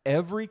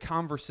 every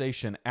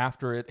conversation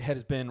after it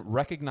has been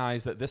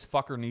recognized that this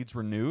fucker needs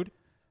renewed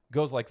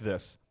goes like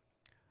this.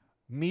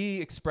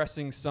 Me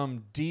expressing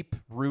some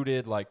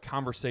deep-rooted like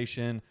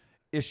conversation,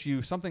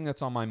 issue, something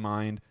that's on my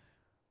mind.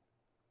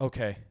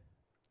 Okay.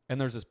 And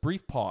there's this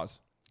brief pause.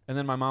 And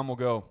then my mom will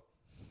go,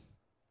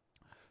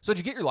 so did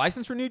you get your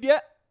license renewed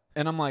yet?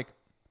 And I'm like,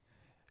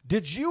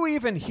 did you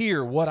even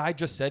hear what I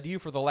just said to you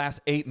for the last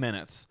 8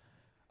 minutes?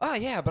 Oh,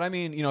 yeah, but I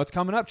mean, it's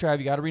coming up, Trav.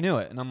 You got to renew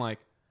it. And I'm like,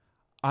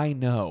 I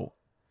know.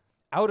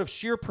 Out of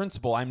sheer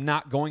principle, I'm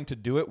not going to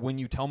do it when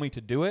you tell me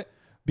to do it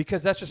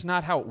because that's just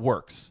not how it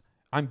works.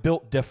 I'm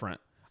built different.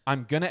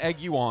 I'm going to egg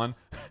you on.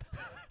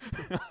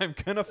 I'm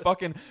going to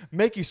fucking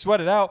make you sweat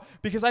it out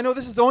because I know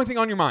this is the only thing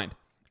on your mind.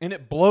 And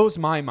it blows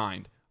my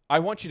mind. I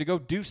want you to go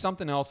do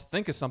something else,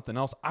 think of something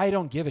else. I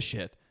don't give a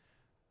shit.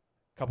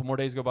 A couple more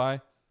days go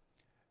by.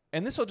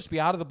 And this will just be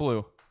out of the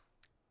blue.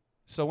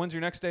 So when's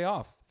your next day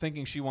off?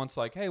 Thinking she wants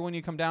like, hey, when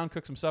you come down,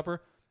 cook some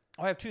supper.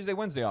 Oh, I have Tuesday,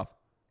 Wednesday off.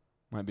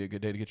 Might be a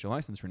good day to get your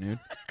license renewed.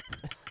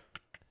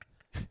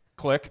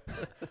 Click.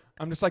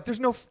 I'm just like, there's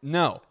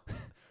no.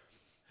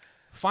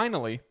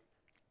 Finally,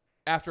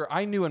 after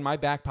I knew in my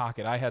back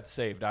pocket I had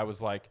saved, I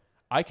was like,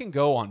 I can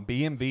go on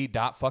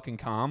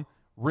bmv.com,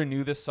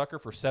 renew this sucker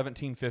for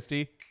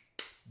 $17.50.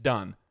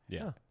 Done.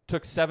 Yeah.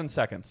 Took 7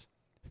 seconds.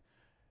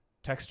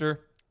 Text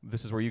her.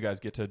 This is where you guys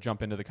get to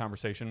jump into the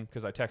conversation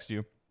because I text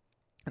you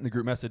in the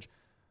group message.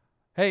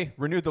 Hey,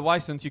 renewed the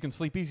license. You can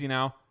sleep easy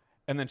now.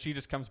 And then she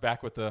just comes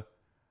back with the,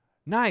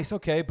 nice,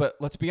 okay, but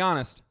let's be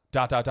honest. ...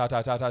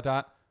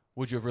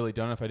 Would you have really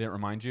done it if I didn't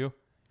remind you?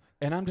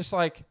 And I'm just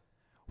like,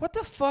 what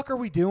the fuck are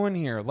we doing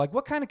here? Like,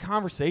 what kind of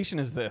conversation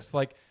is this?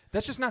 Like,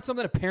 that's just not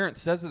something a parent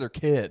says to their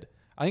kid.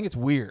 I think it's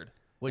weird.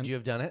 Would you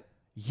have done it?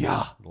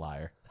 Yeah.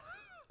 Liar.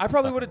 I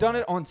probably would have done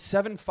it on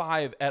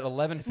 7/5 at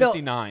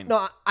 11:59.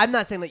 No, I'm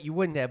not saying that you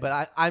wouldn't have,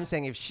 but I'm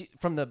saying if she,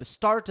 from the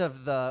start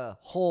of the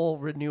whole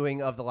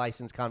renewing of the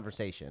license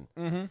conversation,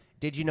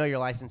 did you know your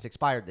license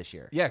expired this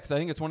year? Yeah, because I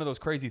think it's one of those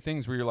crazy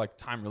things where you're like,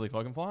 time really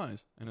fucking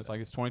flies. And it's like,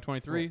 it's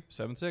 2023,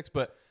 7/6.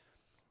 But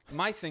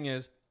my thing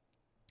is,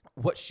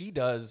 what she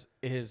does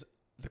is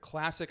the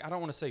classic, I don't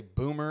want to say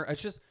boomer.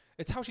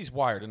 It's how she's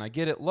wired. And I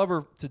get it. Love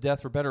her to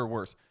death for better or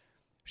worse.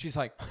 She's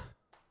like,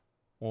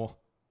 well,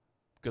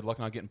 good luck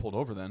not getting pulled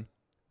over then.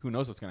 Who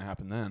knows what's going to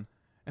happen then?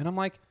 And I'm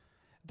like,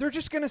 they're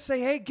just going to say,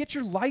 hey, get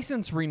your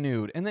license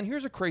renewed. And then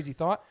here's a crazy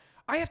thought.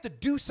 I have to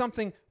do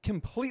something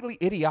completely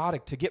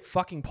idiotic to get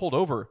fucking pulled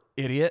over,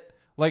 idiot.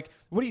 Like,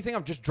 what do you think?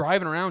 I'm just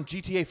driving around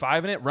GTA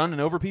 5 in it, running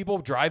over people,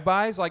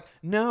 drive-bys? Like,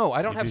 no,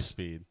 I don't have... You do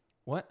speed.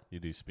 What? You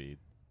do speed.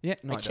 Yeah,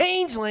 no, I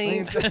change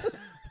lanes.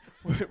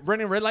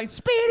 Running red light,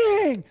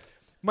 speeding.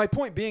 My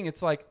point being,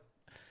 it's like...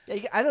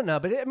 Yeah, I don't know,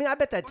 but I mean, I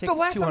bet that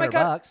ticket's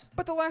 $200.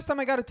 But the last time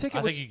I got a ticket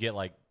I was... think you get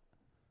like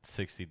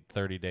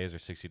 30 days or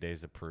 60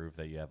 days to prove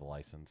that you have a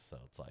license. So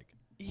it's like...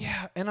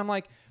 Yeah, and I'm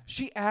like,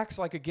 she acts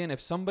like, again,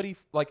 if somebody,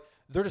 like,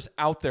 they're just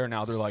out there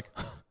now. They're like,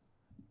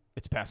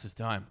 it's past his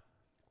time.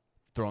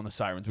 Throwing the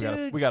sirens.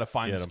 We gotta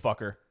find this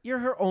fucker. You're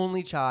her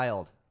only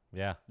child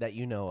Yeah. that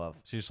you know of.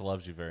 She just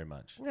loves you very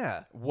much.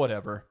 Yeah.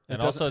 Whatever.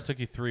 And also, it took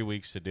you 3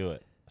 weeks to do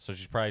it. So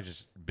she's probably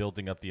just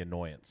building up the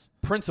annoyance.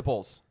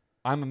 Principles.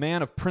 I'm a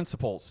man of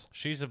principles.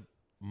 She's a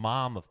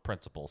mom of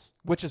principles.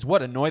 Which is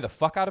what? Annoy the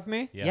fuck out of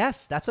me?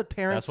 Yes, that's what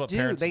parents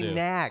do. They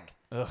nag.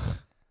 Ugh.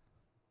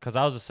 Because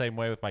I was the same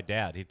way with my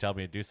dad. He'd tell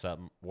me to do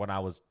something when I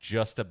was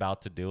just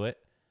about to do it,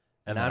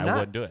 and then I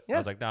wouldn't do it. Yeah. I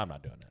was like, no, I'm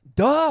not doing it.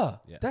 Duh.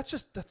 Yeah.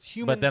 That's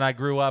human. But then I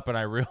grew up and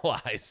I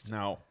realized,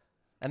 no.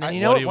 And then what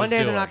you know he what? One was day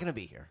they're doing. not going to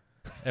be here.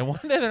 and one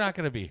day they're not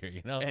going to be here,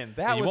 you know? And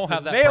that you was won't the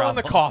have that nail in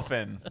the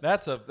problem.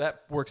 coffin.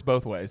 That works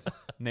both ways.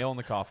 Nail in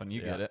the coffin.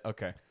 You Yeah. get it.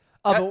 Okay.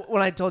 Oh, but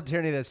when I told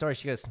Tierney that story,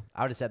 she goes,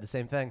 I would have said the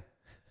same thing.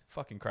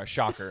 Fucking Christ.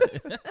 Shocker.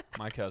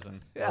 My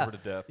cousin. Yeah. Over to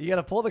death. You got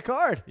to pull the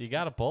card. You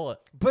got to pull it.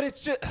 But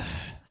it's just...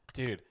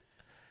 Dude.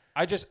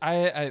 I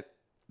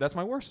that's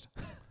my worst.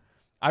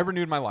 I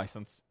renewed my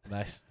license,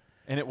 Nice.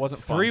 and it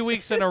wasn't fun. 3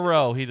 weeks in a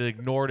row, he'd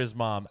ignored his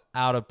mom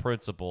out of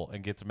principle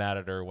and gets mad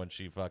at her when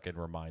she fucking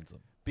reminds him.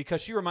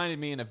 Because she reminded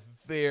me in a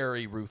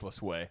very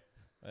ruthless way.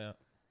 Yeah.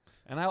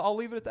 And I'll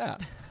leave it at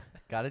that.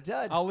 Got it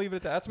done. I'll leave it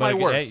at that. That's But my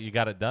worst. Hey, you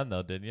got it done,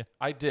 though, didn't you?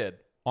 I did.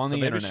 On So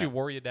the maybe internet. she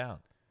wore you down.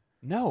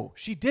 No,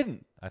 she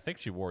didn't. I think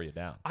she wore you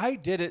down. I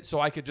did it so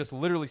I could just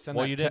literally send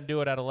Well, that you didn't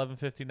do it at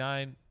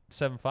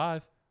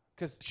 11:59:75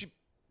 because she...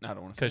 I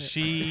don't want to because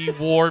say it. she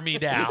wore me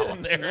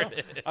down. There it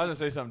is. I was going to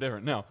say something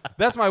different. No.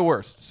 That's my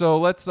worst. So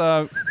let's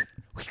go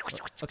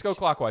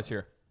clockwise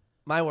here.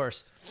 My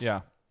worst.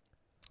 Yeah.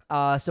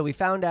 So we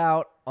found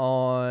out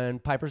on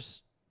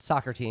Piper's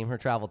soccer team, her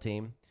travel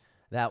team,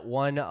 that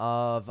one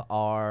of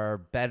our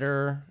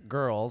better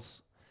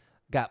girls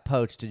got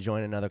poached to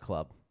join another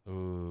club.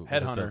 Ooh,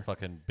 Headhunter. was it the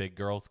fucking big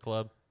girls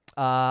club?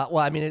 Well,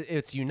 I mean,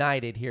 it's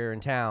United here in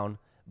town,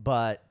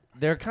 but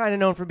they're kind of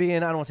known for being, I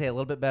don't want to say a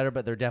little bit better,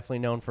 but they're definitely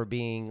known for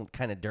being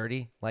kind of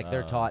dirty. Like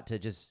they're taught to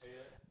just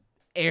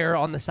err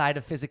on the side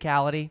of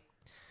physicality.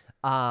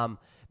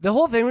 The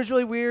whole thing was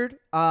really weird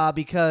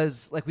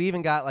because like we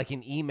even got like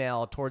an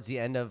email towards the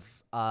end of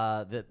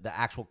the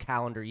actual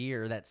calendar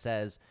year that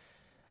says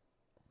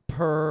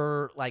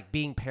per like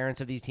being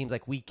parents of these teams,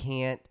 like we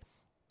can't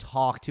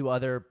talk to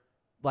other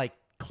like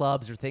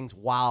clubs or things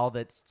while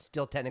that's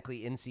still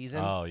technically in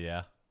season. Oh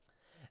yeah.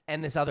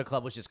 And this other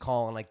club was just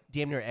calling like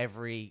damn near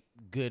every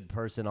good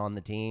person on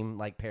the team.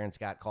 Like parents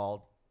got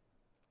called.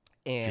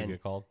 Did And you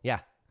get called? yeah.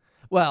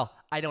 Well,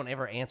 I don't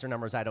ever answer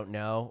numbers I don't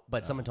know,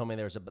 but someone told me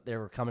they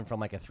were coming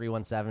from like a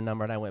 317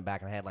 number, and I went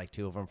back and I had like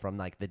two of them from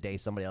like the day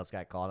somebody else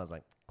got called. I was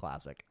like,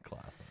 classic.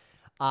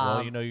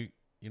 Well, you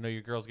know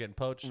your girl's getting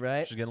poached.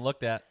 Right. She's getting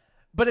looked at.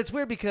 But it's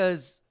weird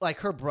because like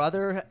her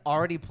brother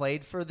already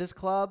played for this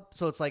club,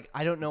 so it's like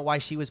I don't know why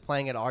she was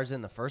playing at ours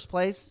in the first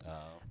place.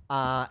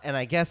 And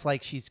I guess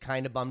like she's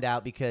kind of bummed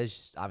out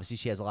because obviously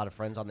she has a lot of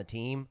friends on the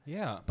team.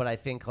 Yeah. But I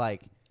think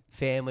like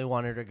family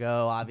wanted her to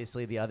go.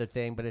 Obviously the other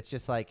thing, but it's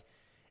just like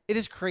it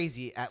is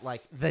crazy at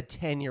like the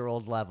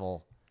 10-year-old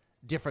level.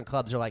 Different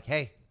clubs are like,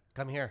 hey,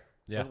 come here.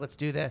 Yeah. Let's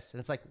do this. And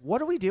it's like, what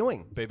are we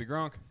doing? Baby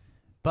Gronk.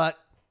 But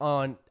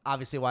on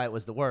obviously why it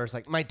was the worst,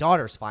 like my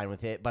daughter's fine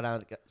with it,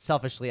 but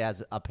selfishly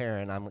as a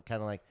parent, I'm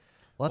kind of like,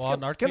 well,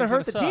 it's going to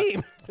hurt the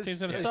team. Our team's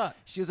going to suck.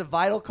 She was a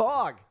vital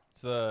cog.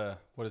 It's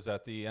what is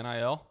that? The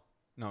NIL?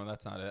 No,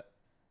 that's not it.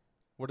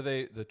 What are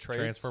they? The trades?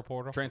 Transfer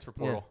portal? Transfer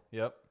portal.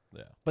 Yep.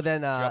 Yeah. But then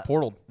She got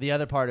portaled. the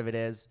other part of it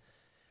is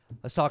I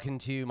was talking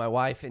to my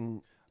wife,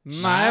 and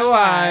My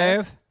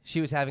wife. she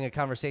was having a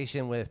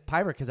conversation with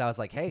Piper because I was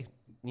like, hey,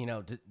 you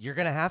know, you're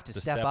going to have to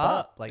step step up.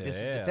 up. Like, this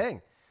is Yeah. the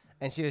thing.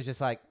 And she was just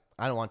like,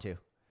 I don't want to.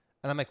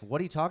 And I'm like, what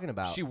are you talking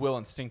about? She will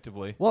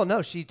instinctively. Well,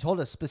 no, she told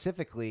us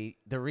specifically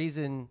the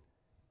reason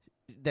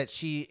that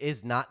she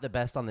is not the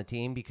best on the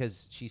team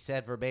because she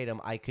said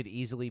verbatim, I could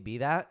easily be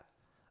that.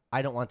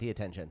 I don't want the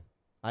attention.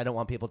 I don't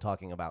want people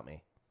talking about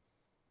me.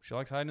 She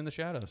likes hiding in the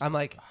shadows. I'm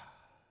like,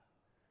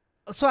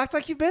 so act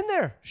like you've been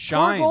there.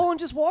 Shine. Score a goal and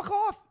just walk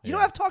off. You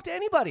don't have to talk to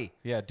anybody.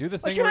 Yeah, do the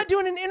thing. Like you're where, not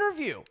doing an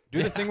interview.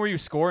 do the thing where you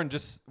score and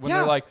just when Yeah.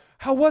 they're like,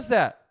 "How was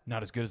that?"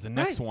 Not as good as the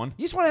next Right. one.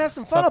 You just want to have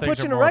some fun. Some I'll things put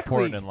you in are a more rec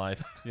important league. in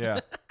life. Yeah,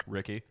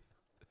 Ricky.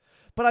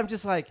 But I'm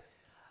just like,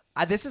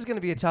 this is going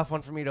to be a tough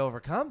one for me to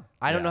overcome.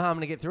 I don't Yeah. know how I'm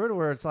going to get through it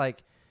where it's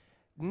like,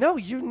 no,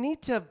 you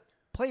need to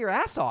play your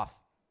ass off.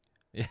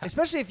 Yeah.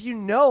 Especially if you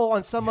know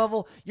on some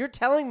level, you're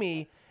telling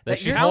me That that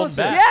she's you're holding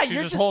back. Yeah, She's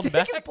you're just just holding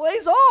taking back.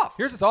 plays off.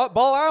 Here's the thought: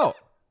 ball out.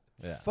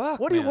 Yeah. Fuck.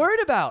 What are you man.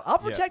 worried about? I'll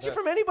protect you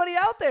from anybody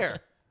out there.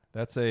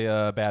 That's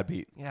a bad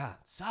beat, Yeah, it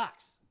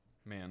sucks.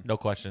 man. No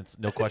questions.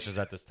 No questions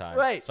at this time.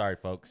 Right. Sorry,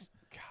 folks.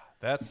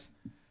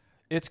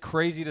 It's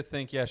crazy to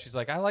think. Yeah, she's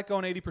like, I like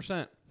going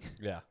 80%.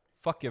 Yeah.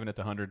 Fuck giving it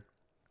the 100.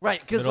 Right,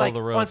 because Middle of like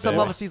the road, on some baby.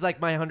 level, she's like,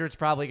 my 100's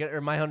probably gonna,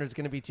 or my 100's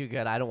gonna be too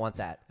good. I don't want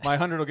that. My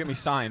 100 will get me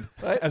signed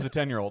as a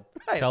 10-year-old.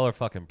 Right. Tell her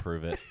fucking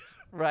prove it.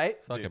 Right.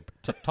 Fucking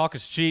talk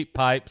is cheap,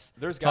 pipes.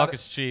 There's talk gotta-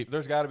 is cheap.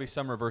 There's got to be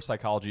some reverse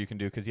psychology you can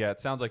do because it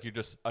sounds like you're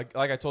just like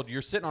I told you,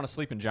 you're sitting on a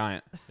sleeping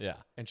giant, Yeah.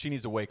 and she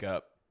needs to wake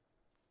up.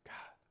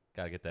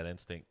 Got to get that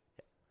instinct.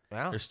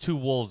 Well, There's 2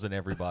 wolves in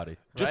everybody.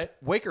 Just Right.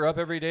 wake her up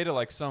every day to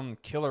like some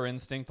Killer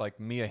Instinct like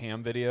Mia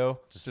Hamm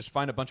video. Just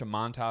find a bunch of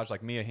montage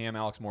like Mia Hamm,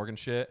 Alex Morgan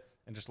shit,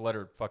 and just let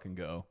her fucking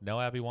go. No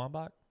Abby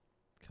Wambach?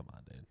 Come on,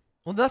 dude.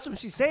 well, that's what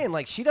she's saying.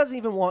 Like, she doesn't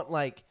even want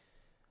like.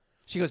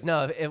 She goes,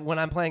 no. If when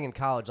I'm playing in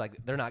college,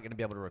 like they're not going to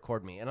be able to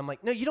record me, and I'm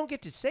like, no, you don't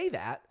get to say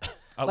that.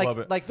 I like, love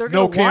it. Like they're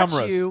No going to watch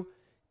cameras. you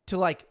to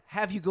like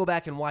have you go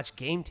back and watch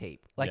game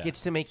tape. Like Yeah.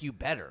 it's to make you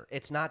better.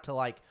 It's not to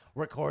like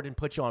record and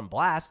put you on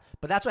blast.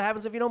 But that's what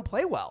happens if you don't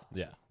play well.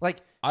 Yeah.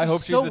 Like I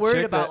hope she's so the worried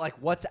chick about that- like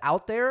what's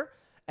out there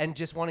and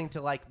just wanting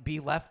to like be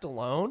left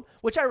alone,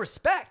 which I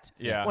respect.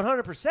 Yeah.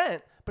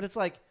 100%. But it's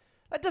like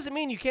that doesn't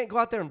mean you can't go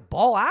out there and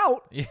ball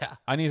out. Yeah.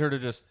 I need her to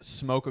just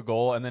smoke a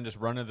goal and then just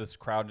run into this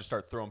crowd and just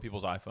start throwing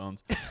people's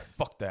iPhones.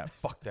 Fuck that.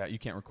 Fuck that. You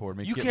can't record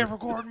me. You Get can't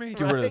rid- record me.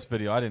 Get rid of this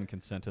video. I didn't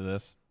consent to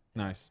this.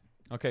 Nice.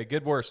 Okay,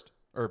 good worst.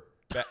 Or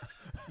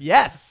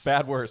Yes.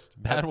 bad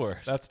worst. Bad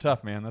worst. That's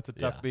tough, man. That's a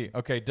tough Yeah. beat.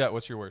 Okay, Det,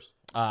 what's your worst?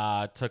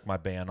 Took my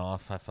ban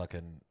off. I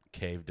fucking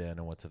caved in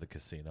and went to the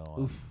casino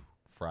on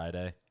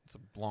Friday. It's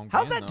a long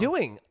How's ban, that though.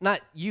 doing?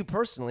 Not you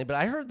personally, but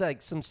I heard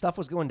like some stuff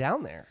was going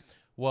down there.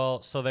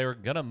 Well, so they were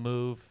gonna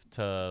move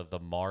to the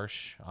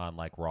Marsh on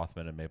like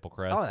Rothman and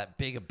Maplecrest. Oh, that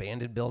big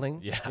abandoned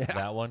building. Yeah,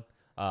 that one.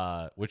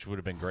 Which would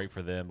have been great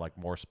for them, like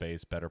more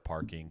space, better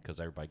parking, because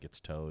everybody gets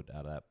towed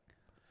out of that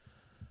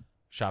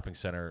shopping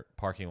center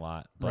parking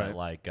lot. But Right.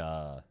 like,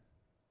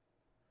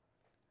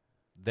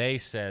 they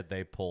said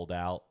they pulled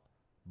out,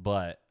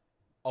 but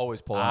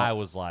Always pull I out.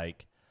 was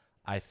like,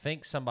 I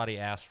think somebody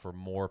asked for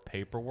more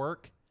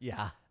paperwork,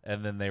 Yeah.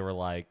 and then they were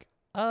like,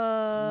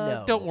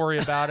 No. don't worry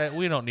about it.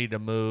 We don't need to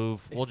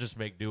move. We'll just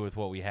make do with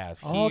what we have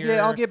here.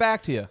 I'll get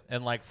back to you.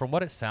 And like from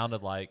what it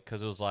sounded like,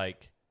 because it was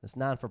like It's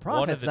non for one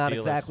profit. of It's the not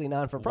dealers- exactly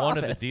non for one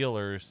of the profit.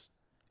 dealers,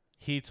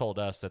 he told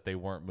us that they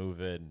weren't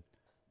moving,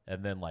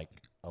 and then like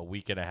a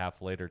week and a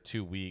half later,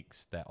 2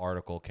 weeks, that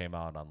article came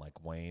out on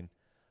like Wayne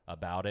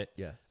about it.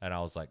 Yeah. And I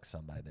was like,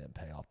 somebody didn't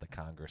pay off the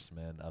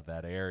congressman of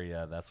that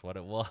area. That's what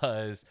it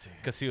was.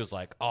 Because he was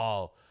like,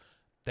 oh,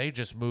 they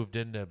just moved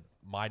into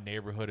my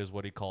neighborhood is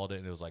what he called it.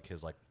 And it was like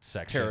his like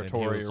section. And he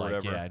Territory was or like,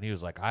 whatever. yeah. And he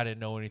was like, I didn't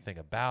know anything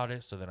about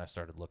it. So then I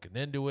started looking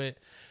into it.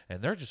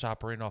 And they're just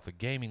operating off a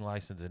gaming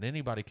license. And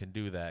anybody can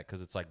do that because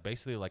it's like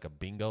basically like a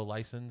bingo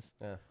license.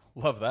 Yeah.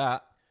 Love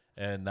that.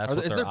 And that's Are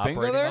what there- is they're there bingo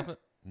operating there? off it.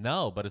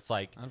 No, but it's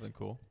like That'd been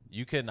cool.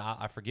 you can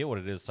I forget what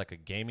it is. It's like a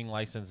gaming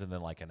license and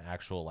then like an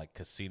actual like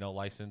casino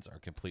license are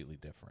completely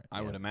different.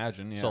 I would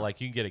imagine. Yeah. So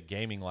like you can get a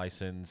gaming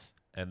license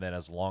and then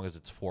as long as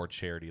it's for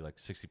charity, like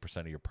 60%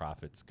 of your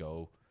profits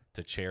go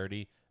to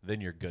charity,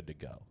 then you're good to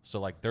go. So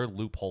like they're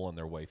loopholing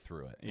their way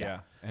through it.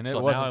 yeah, and it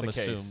So wasn't now the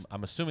case.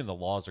 I'm assuming the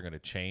laws are going to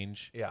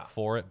change Yeah.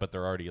 for it, but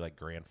they're already like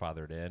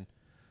grandfathered in.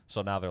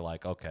 So now they're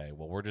like, okay,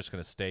 well we're just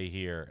going to stay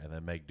here and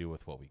then make do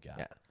with what we got.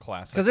 Yeah.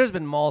 Classic. Because there's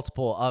been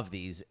multiple of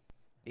these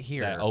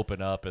here. That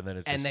open up and then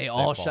it's and just, they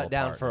all fall shut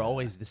down apart. for Yeah.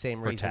 always the same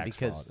For reason tax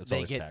because fraud. It's they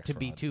always get tax to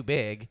be fraud. too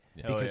big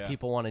Oh, because yeah.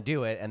 people want to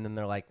do it and then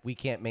they're like we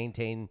can't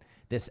maintain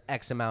this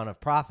X amount of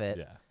profit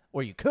Yeah.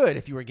 or you could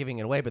if you were giving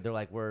it away but they're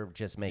like we're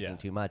just making Yeah.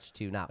 too much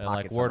to not And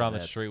pocket like some word of on the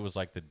this. street was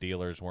like the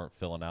dealers weren't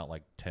filling out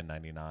like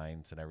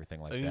 1099s and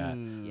everything like that.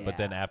 Ooh. But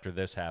then Yeah. after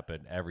this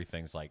happened,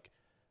 everything's like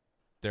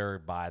they're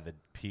by the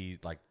P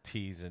like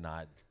T's and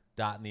not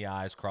dotting the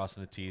I's,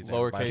 crossing the T's.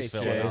 Lowercase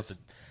J's.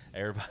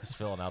 Everybody's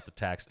filling out the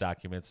tax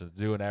documents and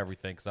doing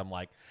everything. Because I'm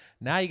like,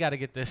 now you got to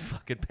get this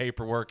fucking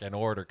paperwork in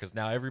order because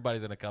now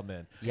everybody's gonna come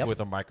in Yep. with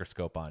a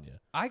microscope on you.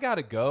 I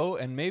gotta go,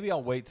 and maybe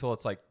I'll wait till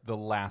it's like the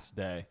last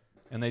day,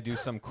 and they do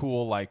some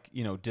cool like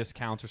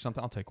discounts or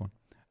something. I'll take one.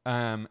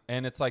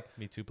 And it's like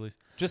Me too, please.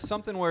 just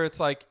something where it's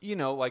like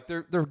like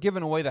they're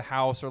giving away the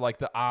house or like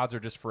the odds are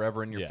just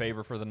forever in your Yeah.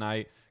 favor for the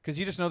night because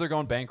you just know they're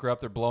going bankrupt.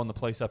 They're blowing the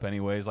place up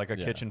anyways. Like a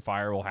Yeah. kitchen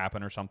fire will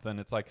happen or something.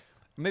 It's like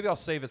maybe I'll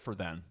save it for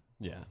then.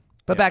 Yeah.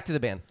 But back to the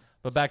band.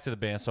 But back to the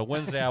band. So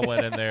Wednesday I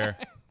went in there,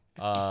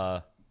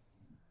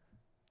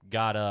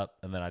 got up,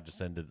 and then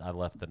I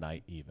left the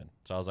night even.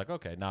 So I was like,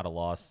 okay, not a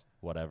loss,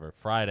 whatever.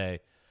 Friday,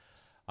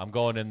 I'm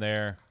going in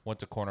there, went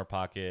to Corner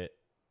Pocket,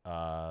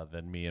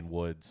 then me and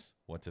Woods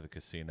went to the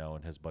casino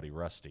and his buddy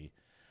Rusty.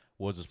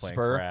 Woods was playing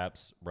Spur.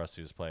 craps,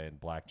 Rusty was playing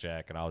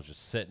blackjack, and I was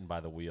just sitting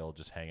by the wheel,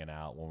 just hanging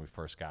out when we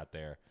first got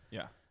there.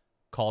 Yeah.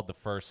 Called the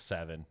first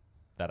 7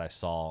 that I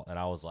saw, and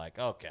I was like,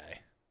 okay,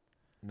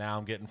 Now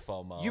I'm getting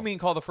FOMO. You mean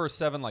call the first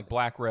 7 like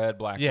black, red,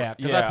 black? Yeah, red?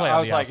 'cause I play on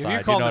was the like, if outside, you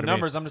you call know the what I mean?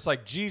 numbers, I'm just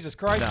like, Jesus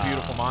Christ, No.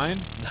 beautiful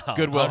mind. No,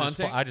 Goodwill I just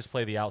Hunting. I just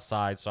play the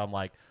outside, so I'm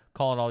like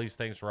calling all these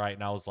things right,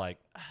 and I was like,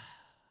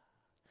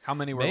 How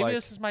many were maybe like?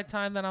 this is my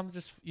time that I'm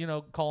just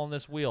calling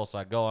this wheel. So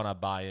I go and I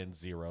buy in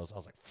zeros. I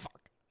was like, fuck,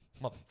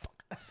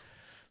 motherfucker.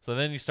 So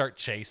then you start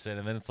chasing,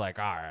 and then it's like,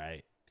 all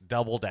right,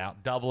 double down,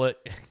 double it,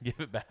 give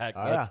it back,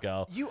 let's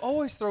go. You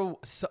always throw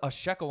a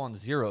shekel on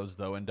zeros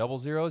though, and double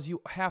zeros.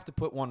 You have to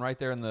put one right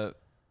there in the,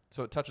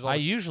 so it touches all. I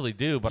the, usually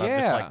do, but I'm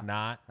just Yeah. like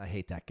not. I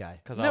hate that guy.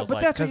 Because No, I was but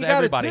like, that's what you because gotta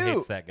everybody do.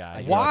 hates that guy.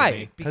 You know Why? what I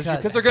mean?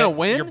 Because they're gonna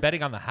win. You're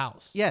betting on the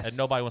house. Yes. And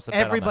nobody wants to bet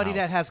Everybody on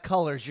the that house. has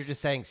colors, you're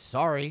just saying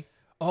sorry.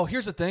 Oh,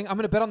 here's the thing. I'm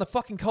gonna bet on the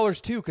fucking colors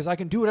too, because I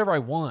can do whatever I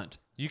want.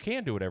 You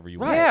can do whatever you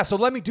Right. want. Yeah, so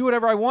let me do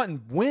whatever I want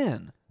and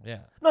win. Yeah.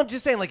 No, I'm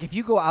just saying, like, if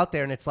you go out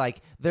there and it's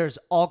like there's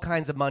all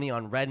kinds of money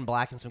on red and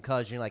black and some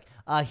colors, and you're like,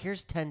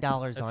 here's $10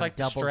 on like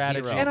the double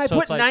strategy. zero. And I So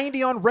put it's like-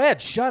 90 on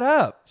red. Shut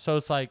up. So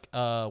it's like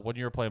when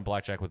you were playing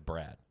blackjack with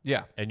Brad.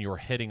 Yeah. And you were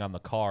hitting on the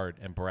card,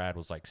 and Brad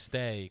was like,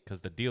 stay, because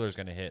the dealer's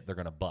going to hit. They're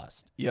going to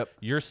bust. Yep.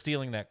 You're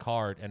stealing that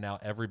card, and now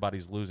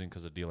everybody's losing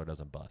because the dealer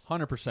doesn't bust.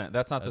 100%.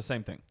 That's not the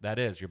same thing. That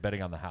is, you're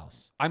betting on the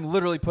house. I'm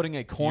literally putting a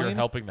You're coin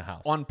helping the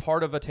house. on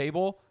part of a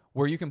table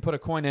where you can put a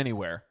coin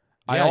anywhere.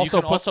 Yeah, I also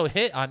you can put, also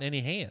hit on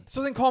any hand.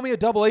 So then call me a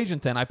double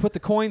agent then. I put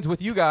the coins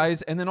with you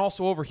guys and then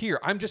also over here.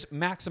 I'm just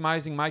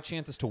maximizing my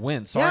chances to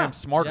win. Sorry, Yeah. I'm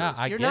smarter. Yeah,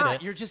 I You're get not.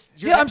 it. You're just.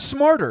 Yeah, I'm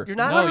smarter. You're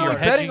not No, smart. you're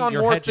betting hedging, on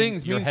you're more hedging,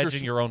 things you're means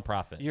hedging your own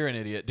profit. You're an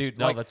idiot, dude.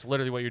 No, Like, that's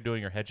literally what you're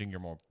doing. You're hedging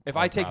your more. if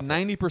own I take profit.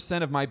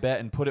 90% of my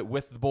bet and put it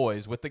with the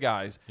boys, with the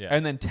guys, Yeah.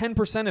 and then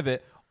 10% of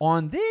it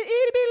on the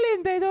itty bitty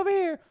little base over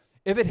here,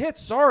 if it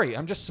hits, sorry,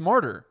 I'm just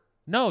smarter.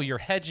 No, you're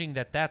hedging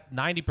that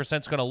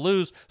 90% is going to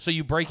lose, so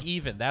you break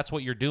even. That's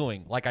what you're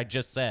doing, like I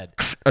just said.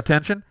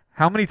 Attention.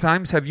 How many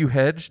times have you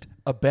hedged?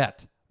 A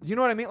bet. You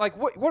know what I mean? Like,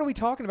 what are we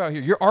talking about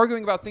here? You're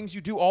arguing about things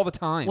you do all the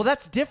time. Well,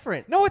 that's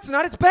different. no, it's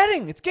not. It's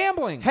betting. It's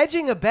gambling.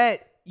 Hedging a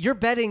bet, you're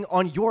betting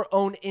on your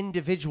own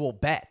individual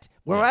bet.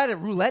 When we're at a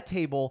roulette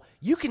table,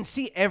 you can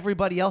see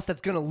everybody else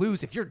that's going to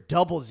lose if your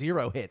double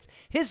zero hits.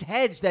 His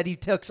hedge that he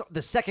took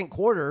the second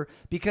quarter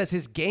because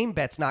his game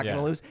bet's not going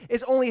to Yeah. lose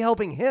is only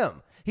helping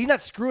him. He's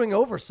not screwing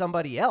over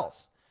somebody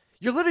else.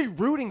 You're literally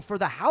rooting for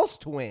the house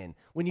to win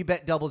when you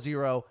bet double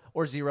zero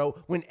or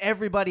zero when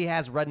everybody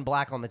has red and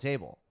black on the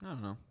table. I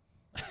don't know.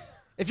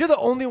 If you're the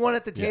only one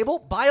at the table,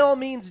 by all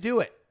means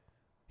do it.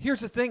 Here's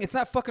the thing. It's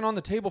not fucking on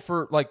the table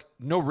for, like,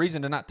 no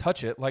reason to not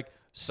touch it. Like,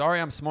 sorry,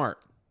 I'm smart.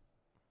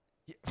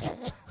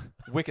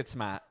 Wicked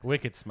smart.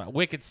 Wicked smart.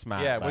 Wicked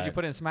smart. Yeah, what'd you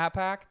put in smart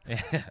pack?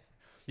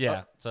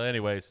 Yeah. So,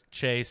 anyways,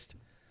 chased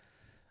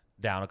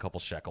down a couple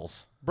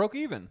shekels. Broke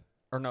even.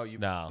 Or no, you.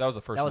 No. That was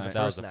the first That was night.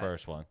 That was First the night.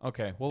 first one.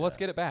 Okay, well, let's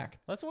get it back.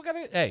 That's what we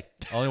gotta. Hey,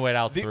 only way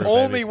out's The through.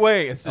 only baby.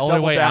 way is to only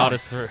double way down. out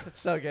is through. It's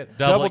so good.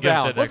 Double give it to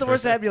down. the What's next the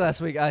worst that person. happened to you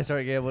last week? I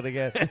started gambling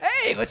again.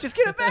 Hey, let's just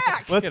get it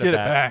back. Let's get it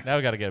back. Now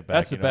we gotta get it back.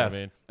 That's the you know best. What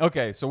I mean?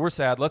 Okay, so we're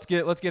sad. Let's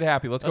get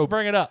happy. Let's Let's go.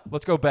 bring it up.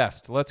 Let's go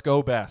best. Let's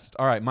go best.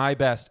 All right, my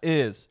best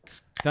is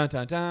dun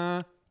dun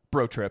dun.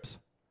 Bro trips.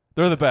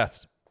 They're the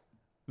best.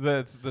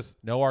 That's this.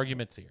 No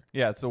arguments here.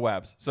 Yeah, it's the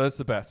WABs. So it's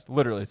the best.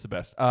 Literally, it's the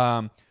best.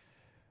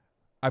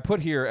 I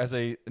put here as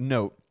a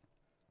note.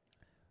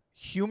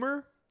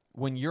 Humor,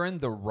 when you're in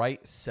the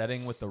right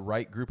setting with the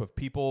right group of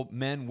people,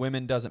 men,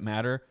 women, doesn't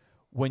matter.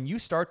 When you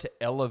start to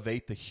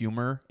elevate the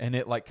humor and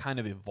it like kind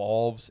of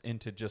evolves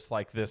into just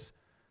like this,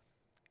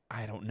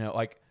 I don't know,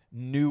 like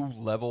new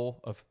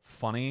level of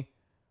funny,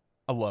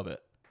 I love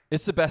it.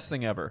 It's the best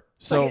thing ever.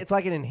 So It's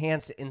like an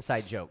enhanced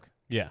inside joke.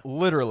 Yeah.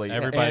 literally,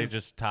 Everybody and-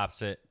 just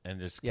tops it and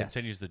just Yes.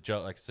 continues the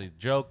joke. Like, say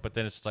joke, but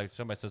then it's just like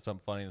somebody says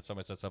something funny and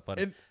somebody says something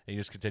funny, and you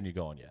just continue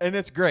going. Yeah. and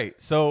it's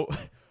great. So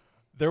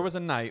there was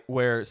a night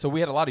where we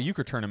had a lot of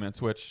euchre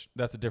tournaments, which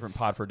that's a different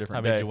pod for a different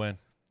How day. many did you win?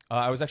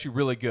 I was actually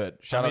really good.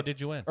 Shout How many out,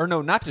 did you win? Or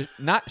no,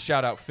 not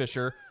shout out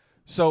Fisher.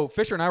 So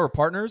Fisher and I were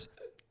partners.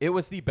 It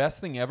was the best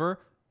thing ever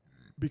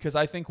because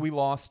I think we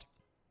lost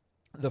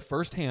the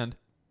first hand,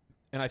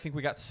 and I think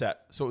we got set.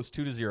 So it was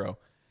 2-0,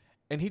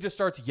 and he just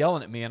starts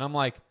yelling at me, and I'm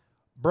like,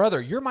 "Brother,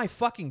 you're my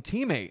fucking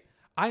teammate.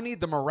 I need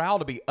the morale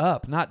to be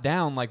up, not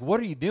down. Like, what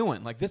are you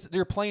doing? Like this,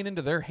 you're playing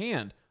into their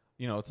hand.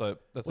 You know,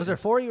 Was there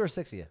 4 of you or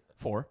 6 of you?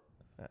 4?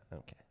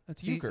 Okay.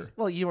 That's So euchre.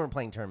 well, you weren't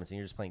playing tournaments, and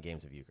you're just playing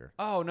games of euchre.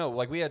 Oh no,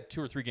 like we had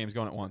 2 or 3 games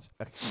going at once.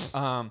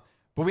 But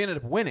we ended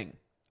up winning.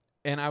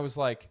 And I was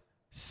like,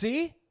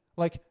 see?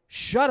 Like,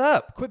 shut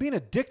up. Quit being a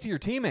dick to your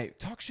teammate.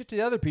 Talk shit to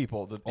the other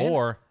people. The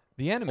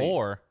enemy.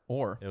 Or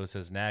Or it was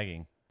his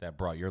nagging that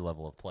brought your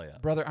level of play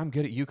up. brother, I'm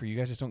good at euchre. You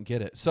guys just don't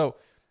get it. So,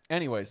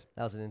 anyways,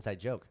 That was an inside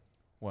joke.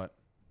 what?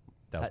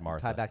 That was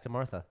Martha. Tie back to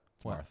Martha.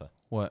 It's Martha.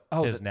 What?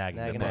 Oh, His nagging.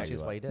 that Nagging brought at you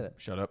is you why up. you did it.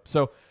 shut up.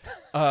 So,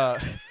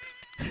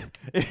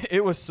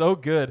 it was so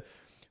good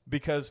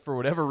because for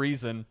whatever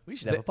reason, We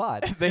should have a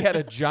pod. they had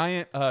a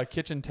giant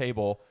kitchen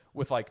table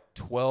with like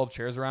 12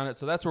 chairs around it.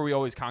 So that's where we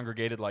always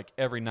congregated like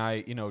every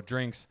night, you know,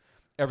 drinks,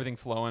 everything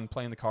flowing,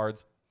 playing the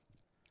cards.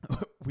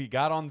 We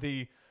got on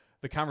the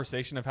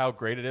conversation of how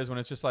great it is when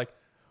it's just like,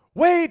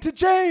 Wade to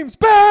James,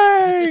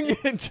 bang!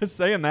 And just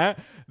saying that.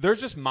 There's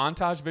just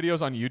montage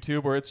videos on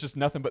YouTube where it's just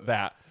nothing but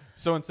that.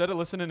 So instead of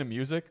listening to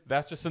music,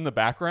 that's just in the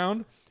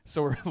background.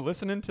 So we're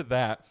listening to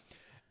that.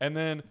 And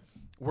then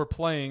we're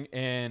playing,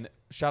 and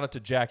shout out to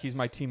Jack. He's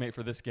my teammate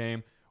for this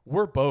game.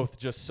 We're both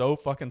just so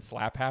fucking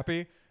slap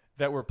happy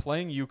that we're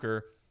playing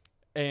euchre,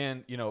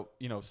 and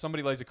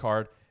somebody lays a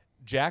card.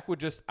 Jack would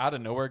just out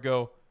of nowhere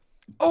go,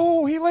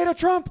 "Oh, he laid a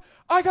trump.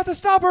 I got the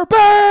stopper.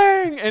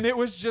 Bang!" And it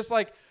was just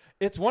like,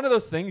 it's one of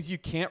those things you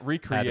can't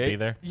recreate. Had to be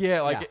there.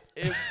 Yeah, like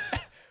it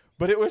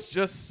but it was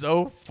just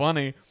so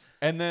funny.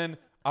 And then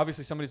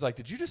obviously somebody's like,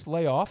 "Did you just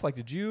lay off? Like,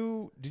 did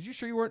you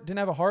sure you didn't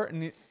have a heart?"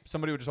 And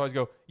somebody would just always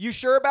go, "You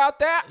sure about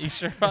that? You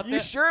sure about You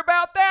that? sure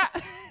about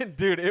that?"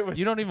 Dude, it was.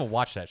 You don't even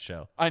watch that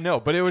show. I know,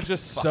 but it was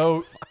just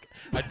so.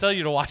 I tell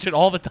you to watch it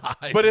all the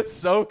time. But it's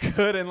so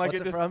good, and like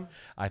What's it just, from?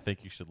 I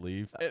think you should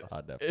leave.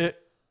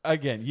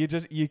 Again,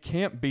 you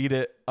can't beat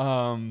it.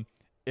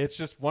 It's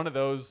just one of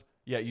those.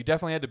 Yeah, you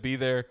definitely had to be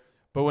there.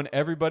 But when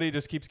everybody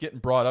just keeps getting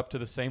brought up to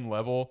the same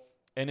level,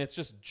 and it's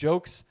just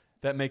jokes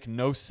that make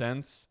no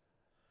sense,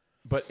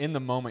 but in the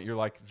moment you're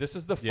like, this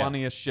is the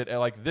funniest shit.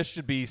 Like, this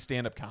should be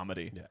stand-up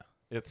comedy. Yeah.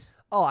 It's.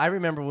 Oh, I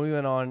remember when we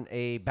went on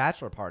a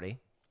bachelor party.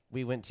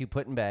 We went to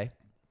Put-in-Bay,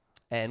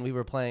 and we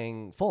were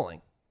playing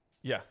Fulling.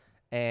 Yeah.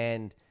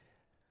 And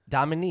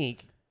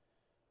Dominique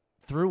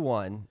threw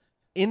one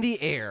in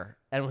the air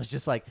and was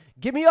just like,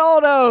 "Give me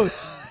all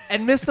those,"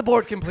 and missed the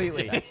board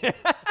completely.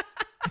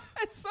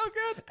 It's so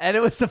good. And it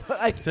was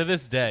like, To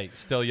this day,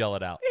 still yell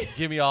it out.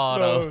 Give me all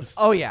those.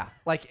 oh yeah,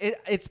 like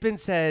it's been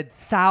said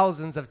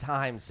thousands of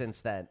times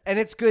since then, and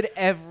it's good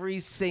every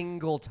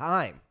single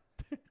time.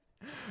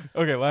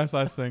 Okay,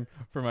 last thing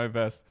for my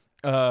best.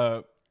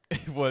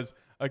 It was,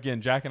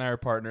 again, Jack and I are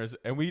partners,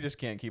 and we just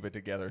can't keep it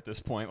together at this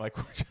point. Like,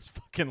 we're just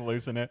fucking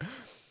losing it.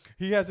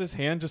 He has his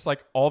hand just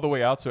like all the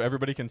way out so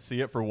everybody can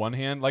see it for one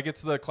hand. Like,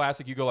 it's the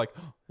classic, you go like,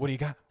 "Oh, what do you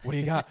got? What do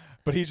you got?"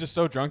 But he's just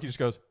so drunk, he just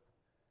goes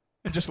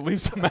and just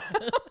leaves them out.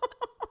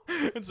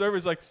 And so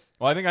everybody's like,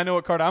 "Well, I think I know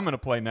what card I'm going to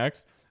play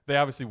next." They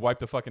obviously wipe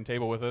the fucking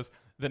table with us.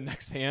 The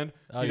next hand.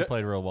 Oh, you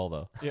played real well,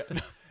 though. Yeah,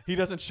 he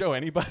doesn't show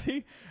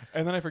anybody.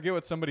 And then I forget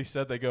what somebody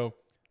said. They go,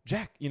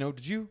 "Jack,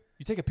 did you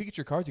take a peek at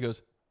your cards?" He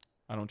goes,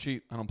 "I don't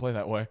cheat. I don't play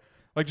that way."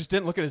 Like, just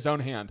didn't look at his own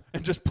hand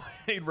and just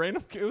played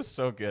random. It was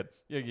so good.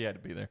 Yeah, you had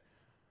to be there.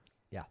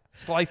 Yeah.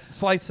 Slight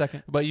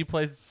second. But you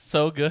played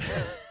so good.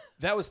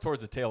 That was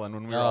towards the tail end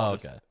when we were Oh, all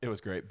okay. It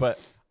was great. But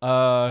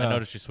I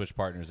noticed you switched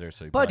partners there,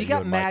 so But you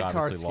got and Mike mad card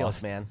obviously skills,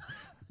 lost. man.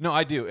 No,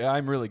 I do.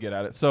 I'm really good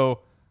at it.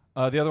 So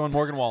the other one,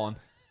 Morgan Wallen.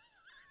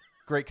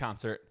 Great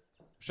concert.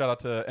 Shout out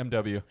to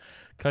MW.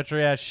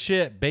 Country ass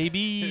shit,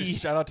 baby.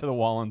 Shout out to the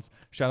Wallens.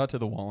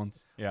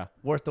 Yeah.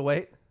 Worth the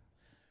wait.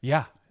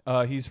 Yeah.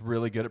 He's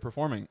really good at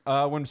performing.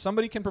 When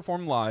somebody can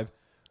perform live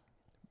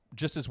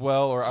just as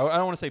well, or I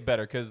don't want to say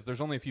better because there's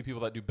only a few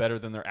people that do better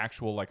than their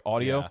actual like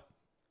audio. Yeah.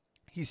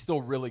 He's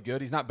still really good.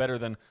 He's not better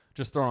than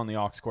just throwing on the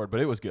aux cord, but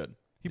it was good.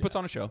 He puts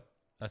on a show.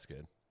 That's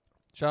good.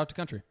 Shout out to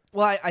Country.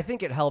 Well, I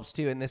think it helps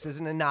too, and this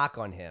isn't a knock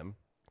on him,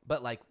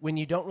 but like when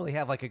you don't really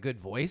have like a good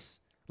voice,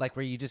 like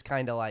where you just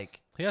kind of like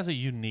He has a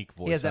unique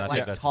voice. he has and that I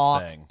think like that's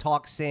his thing.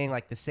 talk, sing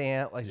like the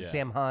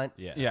Sam Hunt.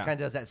 Yeah. Yeah. Kind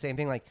of does that same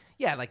thing. Like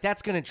like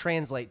that's going to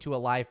translate to a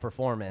live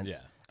performance Yeah.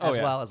 Oh, as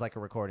yeah. well as like a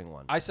recording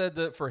one. I said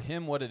that for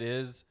him, what it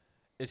is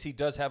he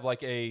does have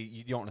like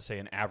you don't want to say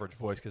an average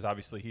voice because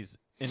obviously he's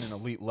in an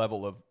elite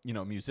level of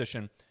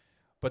musician,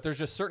 but there's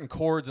just certain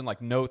chords and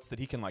like notes that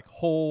he can like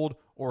hold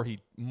or he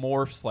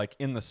morphs like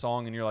in the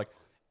song, and you're like,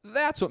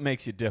 that's what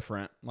makes you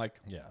different. Like,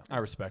 Yeah. I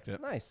respect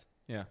it. Nice.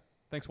 Yeah,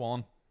 thanks,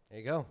 Wallen. There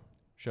you go.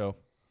 Show.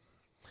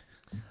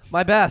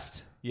 My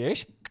best.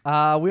 Yes. We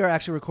are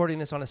actually recording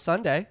this on a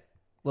Sunday.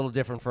 A little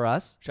different for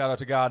us. Shout out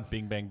to God.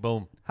 Bing, bang,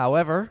 boom.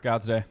 However,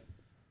 God's Day.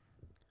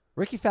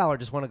 Ricky Fowler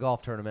just won a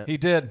golf tournament. He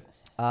did.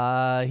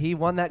 He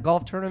won that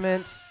golf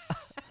tournament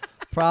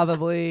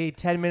probably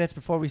 10 minutes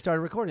before we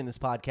started recording this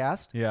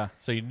podcast. Yeah.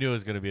 So you knew it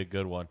was going to be a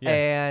good one. Yeah.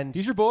 And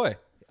He's your boy.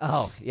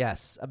 oh,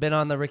 yes. I've been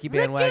on the Ricky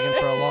bandwagon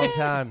for a long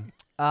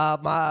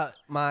time.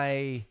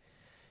 My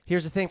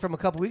here's the thing from a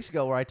couple weeks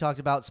ago where I talked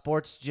about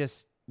sports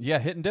just Yeah,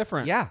 hitting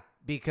different.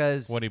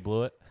 because When he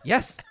blew it.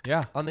 yes,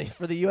 Yeah.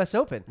 for the US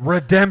Open.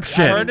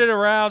 Redemption. Turned it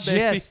around,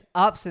 baby. Just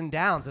ups and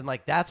downs, and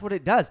like that's what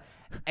it does.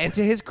 And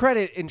to his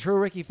credit, in true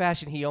Ricky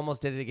fashion, he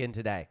almost did it again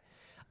today.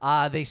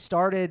 They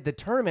started the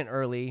tournament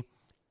early,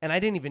 and I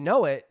didn't even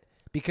know it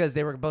because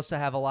they were supposed to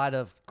have a lot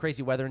of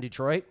crazy weather in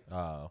Detroit.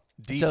 Oh.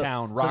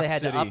 D-Town, Rock so they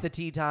had City. to up the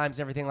tee times,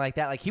 everything like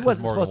that. Like he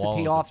wasn't Morgan supposed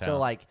to tee Wallen's in off till town.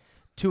 like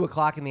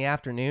 2:00 in the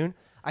afternoon.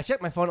 I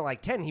checked my phone at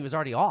like 10. And he was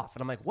already off,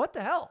 and I'm like, what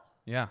the hell?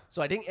 Yeah.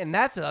 So I didn't, and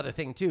that's the other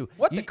thing too.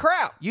 What the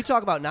crap? You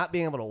talk about not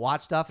being able to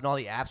watch stuff and all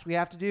the apps we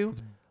have to do.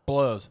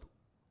 Blows.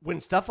 When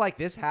stuff like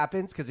this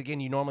happens, because again,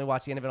 you normally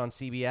watch the end of it on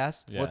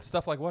CBS. Yeah. What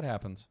stuff like what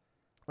happens?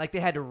 Like they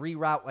had to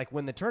reroute like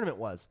when the tournament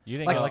was. You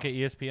didn't like, get like an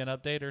ESPN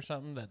update or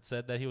something that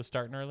said that he was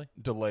starting early?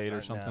 Delayed or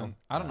No. something.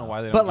 I don't know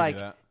why they don't But give like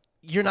you that.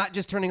 you're not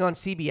just turning on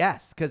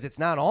CBS because it's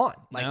not on.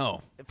 Like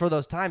No. for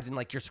those times, and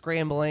like you're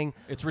scrambling.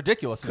 It's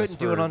ridiculous. Couldn't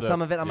do it on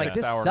some of it. I'm like,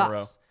 this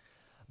sucks.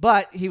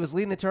 But he was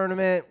leading the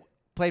tournament,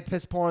 played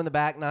piss poor in the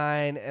back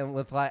nine,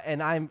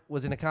 and I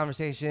was in a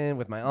conversation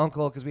with my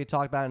uncle because we had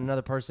talked about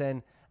another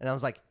person, and I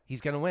was like,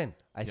 he's going to win.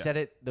 I said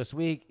it this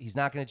week. He's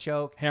not going to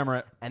choke. Hammer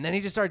it. And then he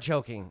just started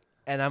choking.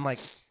 And I'm like,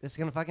 this is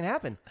going to fucking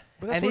happen.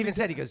 And he even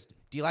said, he goes,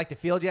 do you like the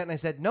field yet? And I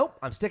said, nope,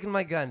 I'm sticking to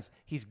my guns.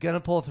 He's going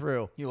to pull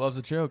through. He loves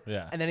a choke.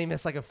 Yeah. And then he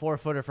missed like a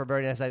 4-footer for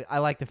birdie. And I said, I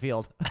like the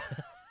field.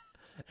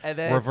 And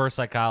then Reverse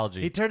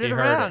psychology. he turned it heard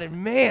around.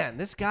 And man,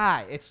 this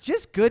guy, it's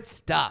just good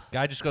stuff.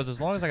 Guy just goes, as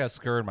long as I got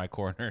Skur in my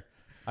corner,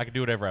 I can do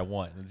whatever I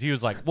want. And he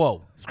was like,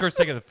 whoa, Skur's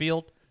taking the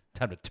field.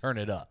 Time to turn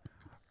it up.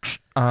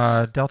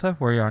 Delta,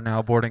 we are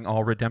now boarding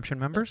all redemption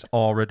members.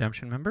 All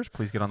redemption members,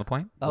 please get on the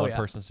plane. Oh, One yeah.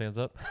 person stands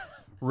up.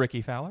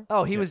 Ricky Fowler.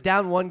 Oh, he was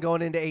down 1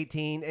 going into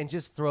 18 and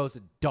just throws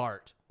a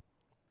dart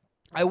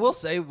I will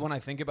say, when I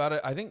think about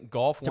it, I think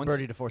golf, to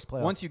birdie to force playoff.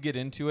 once you get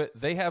into it,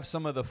 they have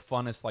some of the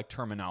funnest like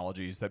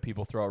terminologies that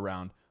people throw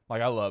around.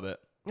 Like, I love it.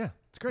 Yeah,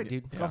 it's great,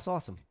 dude. Yeah. Golf's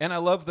awesome. And I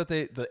love that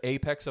the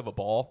apex of a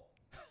ball.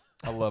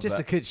 I love Just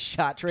that. a good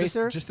shot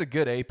tracer. Just a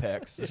good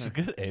apex. It's a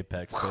good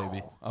apex,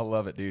 baby. I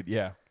love it, dude.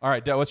 Yeah. All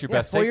right, Dad, what's your yeah,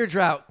 best? 4-year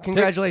drought.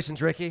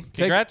 Congratulations, Ricky.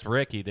 Congrats,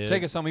 Ricky, dude.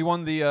 Take us home. He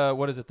won the,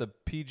 what is it, the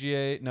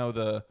PGA? No,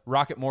 the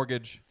Rocket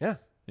Mortgage. Yeah,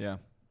 Yeah.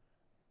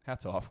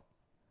 Hats off.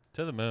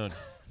 To the moon.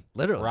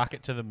 literally.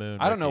 Rocket to the moon.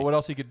 I don't know Ricky. what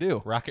else he could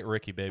do. Rocket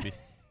Ricky, baby.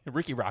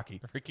 Ricky Rocky.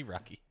 Ricky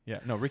Rocky. Yeah,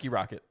 no, Ricky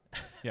Rocket.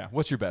 Yeah.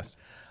 What's your best?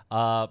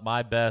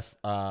 My best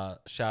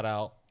shout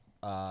out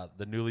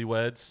the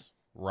newlyweds,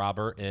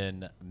 Robert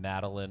and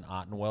Madeline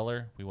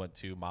Ottenweller. We went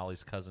to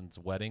Molly's cousin's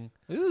wedding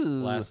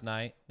Ooh. last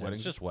night. And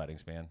Weddings? It's just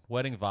weddings, man.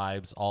 Wedding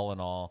vibes, all in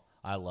all.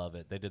 I love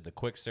it. They did the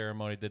quick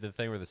ceremony. They did the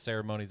thing where the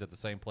ceremony's at the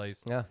same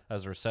place Yeah.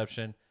 as the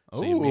reception.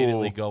 So you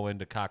immediately Ooh. go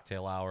into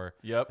cocktail hour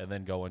Yep. and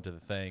then go into the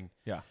thing.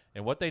 Yeah.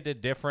 And what they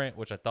did different,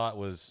 which I thought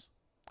was,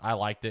 I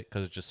liked it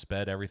because it just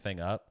sped everything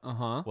up,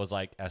 Uh-huh. was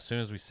like as soon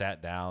as we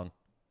sat down,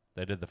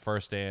 they did the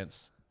first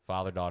dance,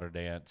 father-daughter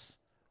dance,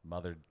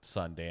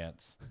 mother-son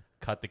dance,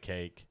 cut the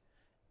cake,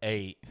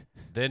 ate,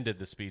 then did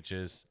the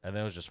speeches, and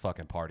then it was just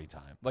fucking party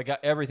time. Like,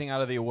 got everything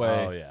out of the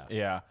way. Oh, yeah.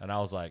 Yeah. And I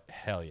was like,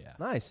 hell yeah.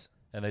 Nice.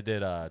 And they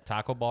did a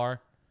taco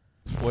bar,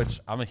 which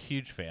I'm a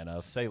huge fan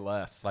of. Say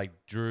less. Like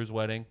Drew's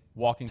wedding,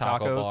 Walking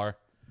taco tacos. bar.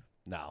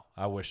 No,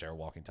 I wish they were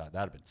walking taco.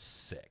 That'd have been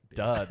sick, dude.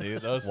 Duh,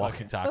 dude. Those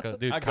Walking taco.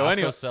 Dude, I'd go Costco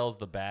anywhere. sells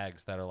the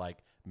bags that are like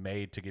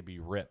made to be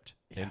ripped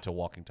into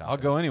walking tacos. I'll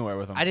go anywhere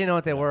with them. I didn't know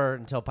what they were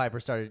until Piper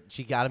started.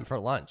 She got him for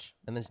lunch.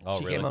 And then Oh,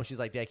 she really? came home. She's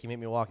like, Dad, can you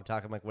make me walk and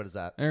talk? I'm like, what is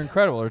that? They're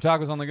incredible. They're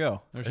tacos on the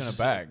go. They're just in a It's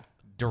bag.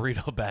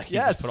 Dorito bag. You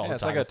Yes. just put all Yeah, the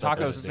it's like a stuff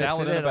taco in it.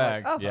 salad in Mix a it in.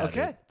 bag. I'm like, oh, Yeah,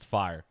 okay. dude, it's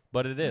fire.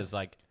 But it is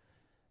like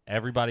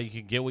everybody, you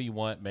can get what you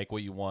want, make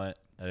what you want,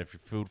 and if your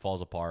food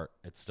falls apart,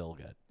 it's still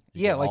good.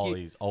 You Yeah, can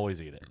like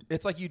always eat it.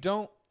 It's like you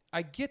don't.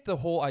 I get the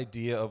whole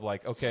idea of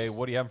like, okay,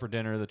 what do you have for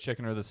dinner? The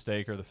chicken or the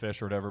steak or the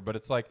fish or whatever. But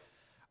it's like,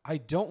 I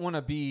don't want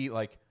to be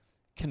like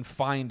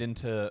confined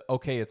into,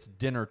 okay, it's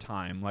dinner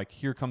time. Like,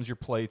 here comes your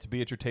plates.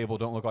 Be at your table.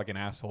 Don't look like an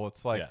asshole.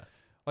 It's like, Yeah.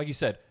 like you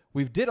said,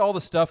 we've did all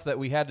the stuff that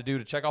we had to do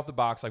to check off the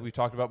box, like we've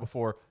talked about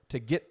before, to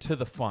get to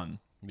the fun.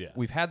 Yeah.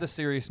 We've had the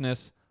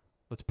seriousness.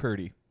 Let's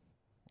pretty.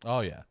 Oh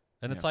yeah,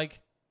 and it's Yeah.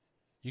 like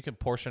you can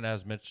portion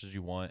as much as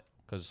you want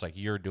because it's like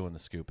you're doing the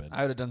scooping.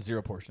 I would have done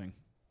zero portioning.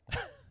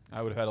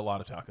 I would have had a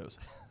lot of tacos.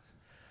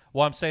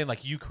 Well, I'm saying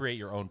like you create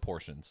your own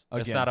portions.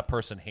 It's Again. not a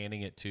person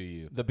handing it to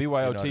you. The BYOT You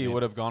know what I mean?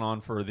 would have gone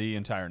on for the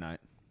entire night.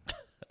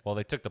 Well,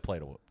 they took the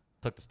plate away,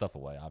 took the stuff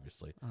away.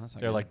 Obviously, that's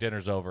not they're good. like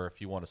dinner's over. If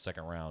you want a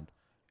second round,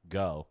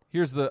 go.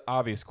 Here's the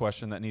obvious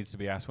question that needs to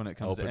be asked when it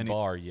comes Open to any.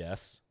 bar,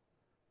 yes.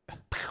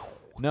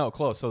 No,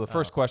 close. So the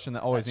first question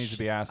that always needs to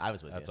be asked: I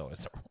was with That's you. always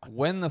number one.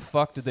 when the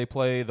fuck did they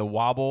play the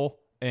wobble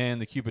and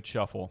the Cupid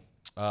shuffle?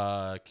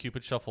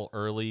 Cupid shuffle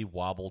early,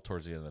 wobble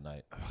towards the end of the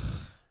night.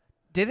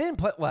 They didn't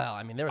put, well,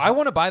 I mean, there was, I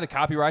want to buy the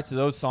copyrights to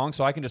those songs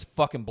so I can just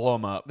fucking blow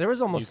them up. there was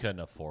You almost couldn't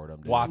afford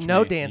them. Dude. Watch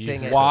no me.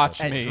 dancing You at, watch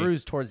at me.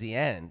 Drew's towards the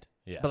end.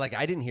 Yeah, But like,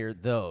 I didn't hear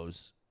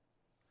those.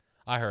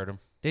 I heard them.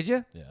 Did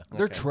you? Yeah,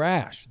 They're Okay.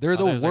 trash. They're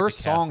the there's, like, the worst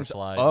Casper songs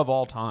slide. of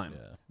all time.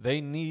 Yeah.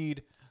 They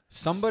need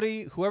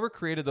somebody, whoever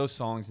created those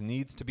songs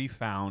needs to be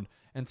found,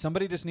 and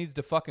somebody just needs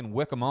to fucking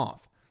wick them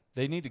off.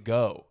 They need to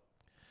go.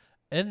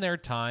 in their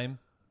time,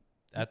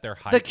 at their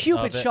height. The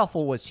Cupid of it,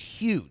 shuffle was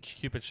huge.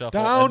 Cupid shuffle.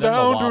 Down, and then the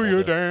down, wobble, do your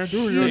dude. dance,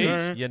 do your See?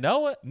 dance. You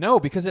know it. No,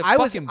 because it I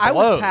was fucking I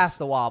blows. was past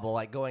the wobble,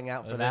 like going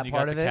out for And that then you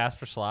part got of the it.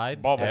 Casper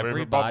slide. Bubble, baby,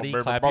 Everybody, bubble,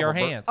 baby, clap your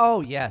bubble, hands.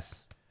 Oh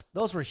yes,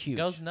 those were huge.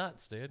 Goes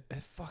nuts, dude.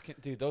 It fucking,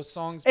 dude, those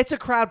songs. It's a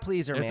crowd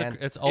pleaser, It's, man.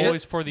 it's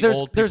always for the there's-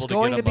 old there's people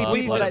going to to get be them up.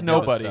 people let that them do the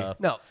nobody- stuff.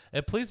 no,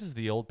 It pleases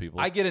the old people.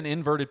 I get an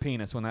inverted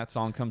penis when that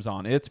song comes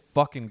on. It's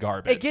fucking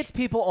garbage. it gets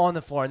people on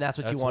the floor, and that's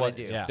what you That's want what-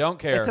 to do. yeah. Don't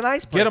care. It's an Get them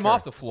icebreaker.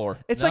 off the floor.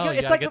 It's No, like you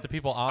it's gotta like get a, the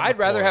people on. I'd the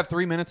rather floor. have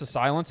 3 minutes of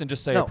silence and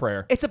just say no, a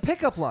prayer. It's a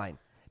pickup line.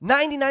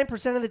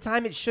 99% of the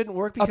time, it shouldn't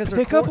work because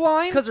pickup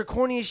line? because they're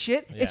corny as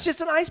shit. Yeah. It's just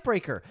an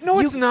icebreaker. No,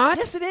 it's not.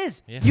 Yes, it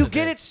is. Yes, you it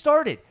get is. it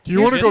started. Do you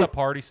Here's- wanna Get go- the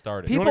party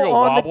started. People you want to go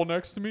on the- wobble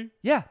next to me?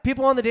 Yeah,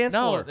 people on the dance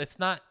No, floor. it's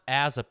not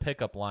as a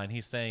pickup line.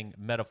 He's saying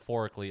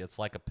metaphorically, it's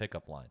like a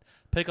pickup line.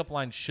 Pickup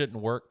lines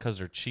shouldn't work because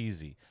they're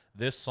cheesy.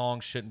 this song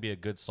shouldn't be a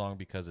good song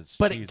because it's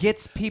But cheesy, it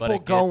gets people but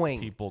it going.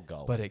 Gets people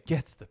going. But it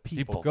gets the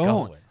people, People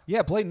going. going.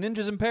 Yeah, play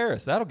Ninjas in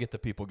Paris. That'll get the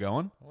people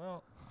going.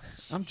 well,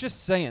 I'm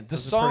just saying. The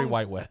this is a pretty songs,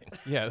 white wedding.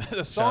 yeah, the Shout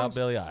out songs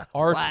Billy Idol.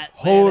 are Flat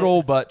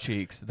total butt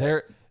cheeks.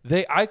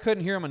 I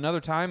couldn't hear them another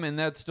time, and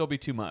that'd still be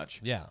too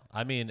much. Yeah,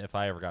 I mean, if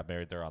I ever got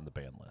married, they're on the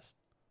band list.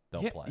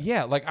 Don't play.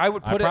 Yeah, like I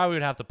would I put it. probably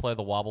would have to play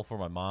the wobble for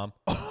my mom,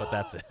 but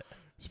that's it.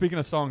 Speaking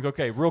of songs,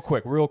 okay, real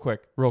quick.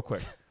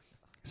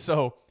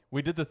 So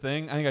we did the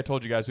thing. I think I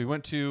told you guys. We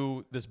went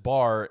to this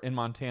bar in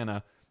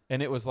Montana,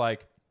 and it was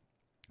like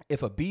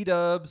if a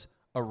B-Dubs,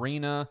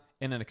 arena,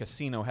 and in a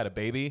casino had a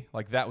baby,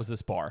 like that was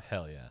this bar.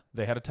 Hell yeah.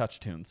 They had a touch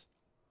tunes.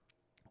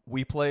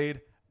 We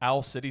played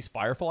Owl City's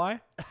Firefly.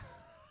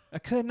 I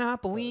could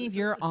not believe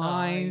your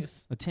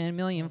eyes. The 10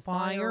 million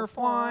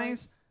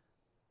fireflies.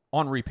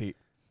 On repeat.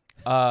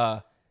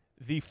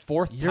 The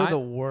fourth You're time. the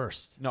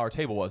worst. No, our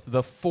table was.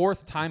 The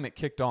fourth time it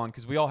kicked on,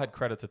 because we all had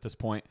credits at this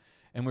point,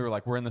 and we were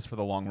like, we're in this for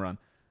the long run.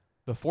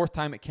 The fourth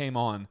time it came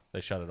on,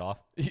 They shut it off.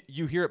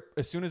 you hear it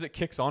as soon as it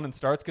kicks on and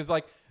starts, because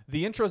like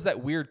the intro is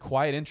that weird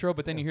quiet intro,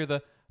 but then you hear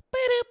the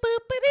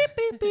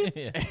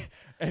Yeah.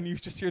 and you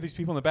just hear these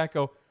people in the back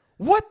go,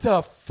 what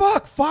the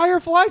fuck,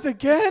 fireflies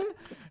again?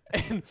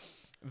 And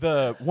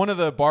one of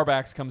the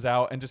barbacks comes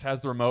out and just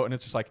has the remote, and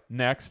it's just like,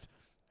 next.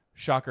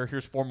 Shocker,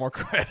 here's 4 more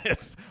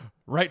credits.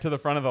 Right to the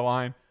front of the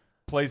line.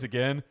 Plays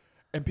again.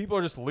 And people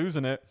are just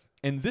losing it.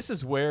 And this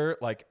is where,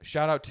 like,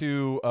 shout out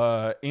to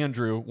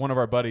Andrew, one of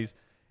our buddies.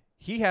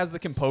 He has the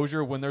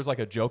composure when there's like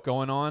a joke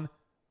going on.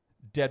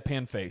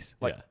 Deadpan face.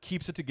 Like, Yeah.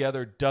 keeps it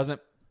together.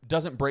 Doesn't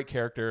break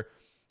character.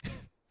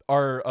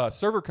 Our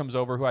server comes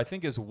over, who I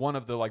think is one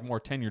of the like more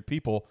tenured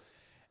people.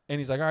 And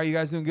he's like, all right, you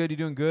guys doing good? You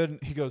doing good?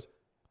 And he goes,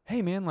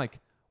 hey, man,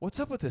 like, what's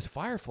up with this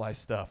Firefly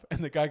stuff?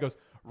 And the guy goes,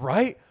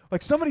 right?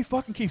 Like, somebody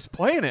fucking keeps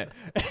playing it.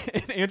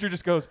 And Andrew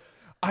just goes,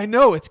 I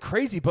know, it's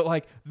crazy, but,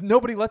 like,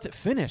 nobody lets it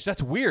finish.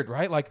 That's weird,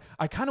 right? Like,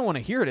 I kind of want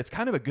to hear it. It's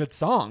kind of a good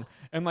song.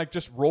 And, like,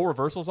 just roll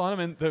reversals on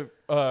him. And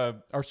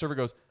our server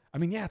goes, I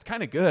mean, yeah, it's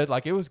kind of good.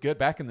 Like, it was good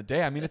back in the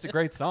day. I mean, it's a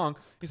great song.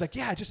 He's like,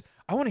 yeah,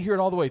 I want to hear it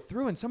all the way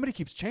through, and somebody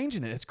keeps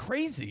changing it. It's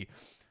crazy.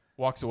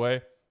 Walks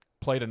away.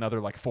 Played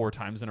another, like, 4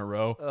 times in a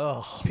row.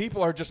 Ugh.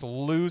 People are just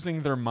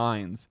losing their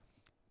minds.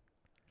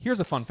 Here's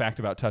a fun fact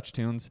about touch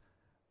tunes.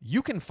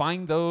 You can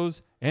find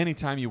those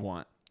anytime you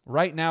want.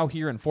 Right now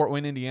here in Fort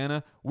Wayne,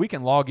 Indiana, we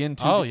can log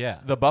into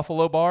the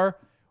Buffalo Bar.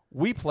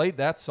 We played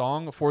that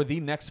song for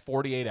the next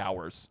 48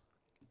 hours.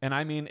 And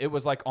I mean, it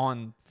was like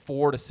on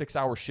 4 to 6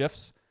 hour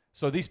shifts.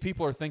 So these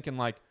people are thinking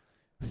like,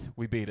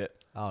 we beat it.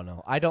 Oh,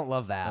 no. I don't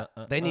love that.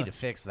 They need to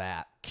fix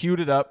that. Queued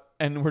it up,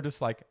 and we're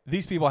just like,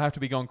 these people have to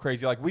be going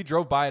crazy. Like, we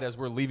drove by it as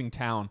we're leaving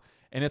town,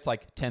 and it's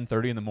like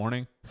 10:30 in the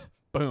morning.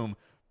 Boom.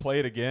 Play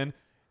it again.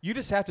 You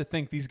just have to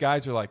think these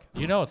guys are like...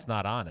 You know it's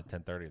not on at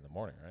 10:30 in the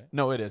morning, right?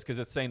 No, it is, because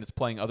it's saying it's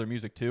playing other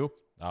music too.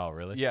 Oh,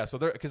 really? Yeah, so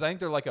they're... Because I think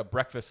they're like a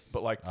breakfast,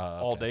 but like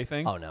all-day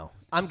thing. Oh, no.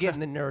 I'm getting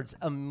the nerds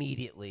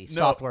immediately.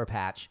 Software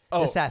patch.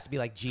 Oh. This has to be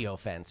like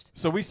geo-fenced.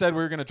 So we said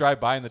we were going to drive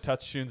by, and the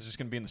touch tunes is just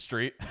going to be in the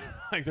street.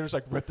 Like, they're just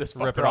like, rip this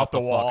Rip fucker it off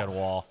the wall. fucking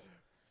wall.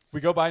 We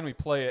go by and we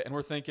play it, and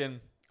we're thinking,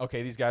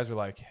 okay, these guys are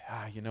like,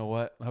 you know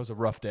what? That was a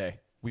rough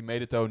day. We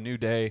made it, though. New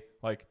day.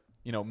 Like,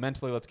 you know,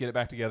 mentally, let's get it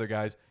back together,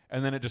 guys.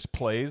 And then it just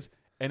plays.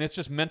 And it's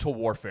just mental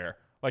warfare.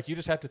 Like, you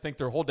just have to think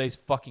their whole day's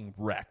fucking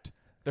wrecked.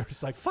 They're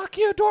just like, fuck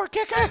you, door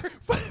kicker.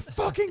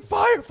 Fucking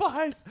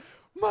fireflies.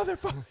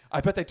 Motherfucker.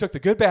 I bet they took the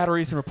good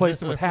batteries and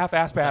replaced them with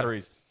half-ass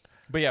batteries.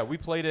 But, yeah, we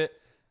played it.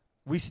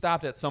 We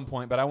stopped at some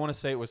point, but I want to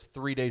say it was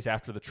 3 days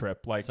after the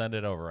trip. Like, Send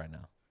it over right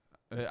now.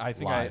 I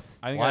think Live.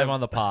 I think Live on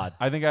the pod.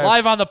 I think I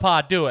Live on the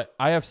pod. Do it.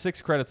 I have 6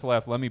 credits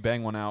left. Let me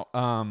bang one out.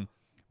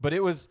 But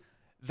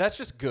that's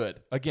just good.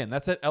 Again,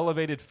 that's that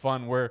elevated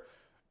fun where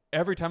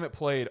every time it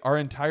played, our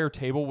entire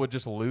table would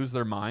just lose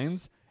their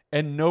minds,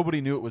 and nobody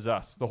knew it was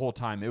us the whole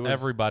time. It was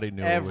Everybody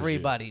knew.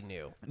 Everybody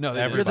knew. No,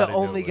 You're Everybody the knew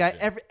only it was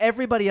guy. you.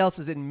 Everybody else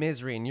is in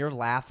misery, and you're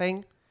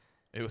laughing.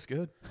 it was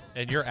good.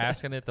 And you're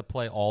asking it to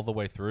play all the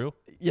way through.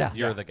 Yeah.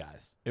 You're the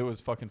guys. It was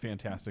fucking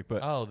fantastic.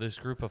 But Oh, this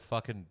group of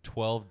fucking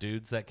 12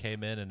 dudes that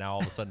came in, and now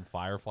all of a sudden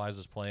Fireflies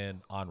is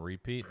playing on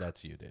repeat.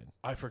 That's you, dude.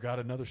 I forgot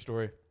another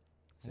story.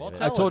 Well, it.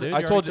 tell I told it, you- dude. I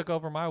You told already you- took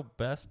over my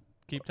best.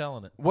 Keep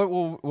telling it. What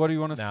do you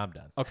want to? Now I'm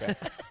done. Okay.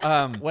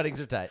 Weddings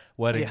are tight.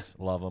 Weddings,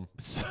 love them.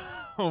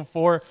 So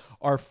for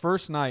our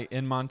first night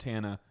in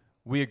Montana,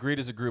 we agreed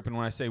as a group, and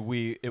when I say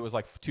we, it was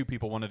like 2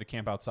 people wanted to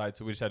camp outside,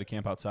 so we just had to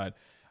camp outside.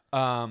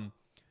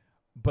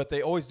 But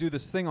they always do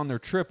this thing on their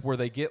trip where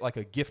they get like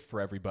a gift for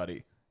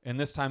everybody, and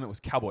this time it was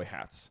cowboy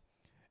hats.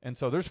 And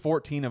so there's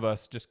 14 of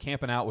us just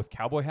camping out with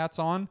cowboy hats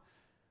on.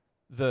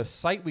 The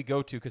site we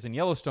go to, because in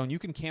Yellowstone you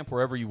can camp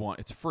wherever you want,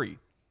 it's free,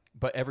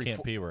 but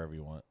Can't pee wherever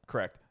you want.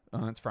 correct,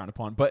 it's frowned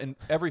upon. But in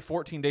every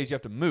 14 days you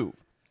have to move.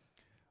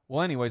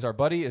 Well, anyways, our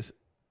buddy is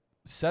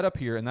set up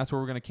here, and that's where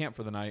we're going to camp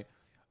for the night.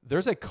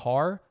 There's a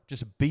car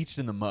just beached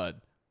in the mud.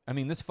 I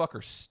mean, this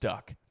fucker's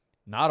stuck.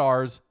 Not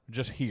ours,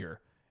 just here.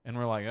 And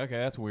we're like, okay,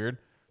 that's weird.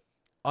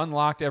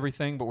 Unlocked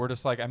everything, but we're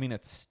just like, I mean,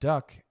 it's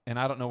stuck, and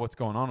I don't know what's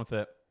going on with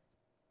it.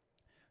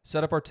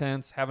 set up our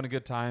tents, having a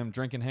good time,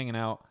 drinking, hanging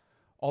out.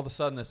 All of a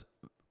sudden, this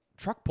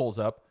truck pulls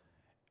up,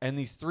 and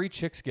these 3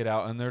 chicks get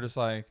out, and they're just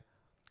like,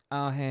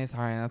 "Oh, hey,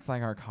 sorry, that's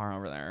like our car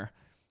over there."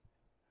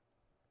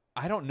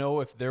 I don't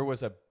know if there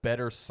was a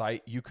better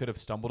sight you could have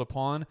stumbled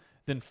upon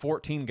than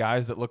 14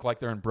 guys that look like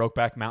they're in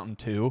Brokeback Mountain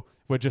 2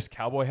 with just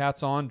cowboy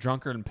hats on,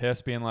 drunkard and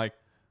pissed, being like,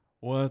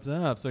 "What's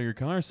up? So your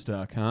car's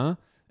stuck, huh?"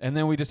 And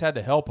then we just had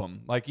to help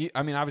them. Like,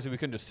 I mean, obviously we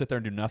couldn't just sit there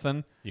and do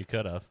nothing. You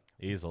could have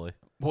easily,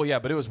 Well, yeah,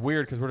 but it was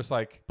weird because we're just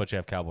like, but you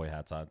have cowboy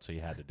hats on, so you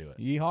had to do it.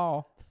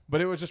 yeehaw.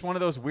 But it was just one of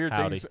those weird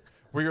Howdy. things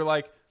where you're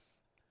like,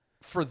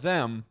 for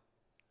them,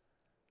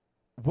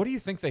 what do you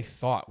think they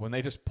thought when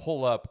they just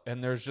pull up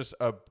and there's just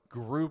a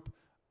group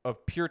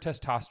of pure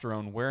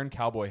testosterone wearing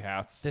cowboy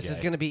hats? This is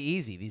Gay. going to be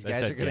easy. These They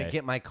guys said are going to gay.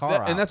 get my car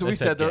out. And that's what They we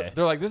said said. gay.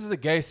 They're like, this is the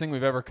gayest thing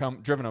we've ever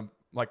come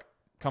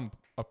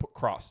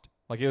across.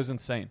 Like, it was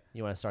insane.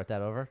 You want to start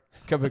that over?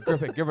 Give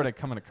it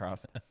coming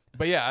across.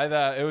 But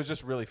yeah, it was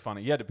just really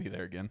funny. You had to be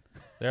there again.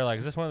 They're like,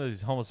 is this one of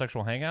these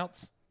homosexual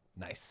hangouts?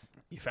 Nice.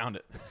 You found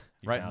it.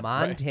 You Right. found it.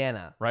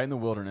 Montana. Right in the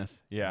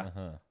wilderness. Yeah.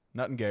 Uh-huh.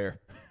 Nothing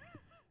gayer.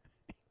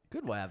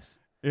 Good WABs.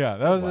 Yeah,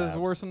 that was his Labs.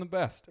 worst and the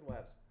best. Good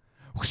WABs.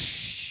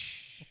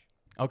 Whoosh.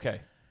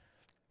 Okay.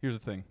 Here's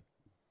the thing.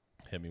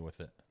 Hit me with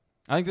it.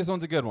 I think this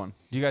one's a good one.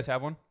 Do you guys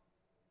have one?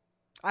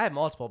 I have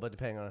multiple, but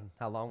depending on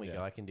how long we Yeah.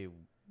 go, I can do.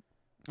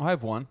 I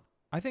have one.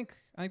 I think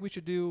we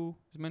should do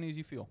as many as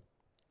you feel.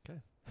 Okay.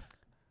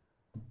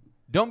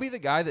 Don't be the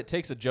guy that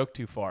takes a joke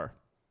too far.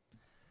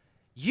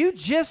 You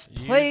just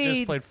You played,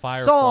 just played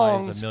Fireflies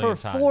songs a million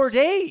for times. 4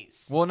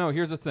 days. Well, no,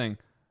 here's the thing.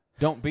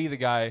 Don't be the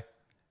guy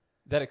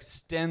that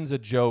extends a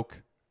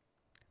joke.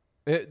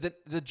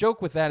 The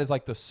joke with that is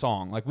like the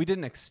song. Like, we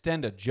didn't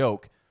extend a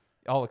joke.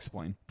 I'll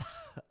explain.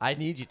 I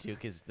need you to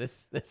because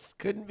this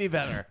couldn't be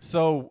better.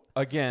 So,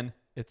 again,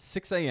 it's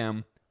 6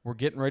 a.m. We're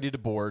getting ready to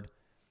board.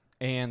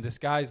 And this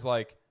guy's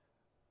like,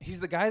 he's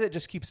the guy that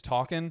just keeps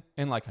talking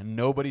and like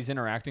nobody's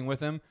interacting with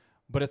him.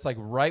 But it's like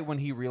right when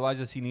he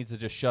realizes he needs to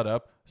just shut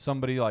up,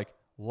 somebody like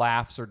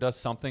laughs or does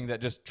something that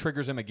just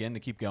triggers him again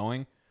to keep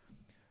going.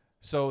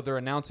 So they're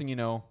announcing,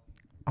 All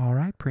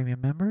right,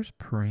 premium members,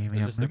 premium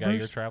Is this the members. guy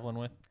you're traveling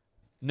with?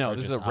 no, Or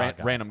this is just a a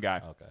guy? random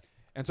guy. Okay.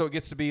 And so it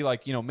gets to be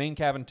like, main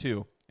cabin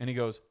 2. And he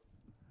goes,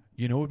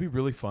 it would be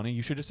really funny.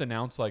 You should just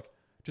announce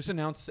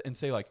and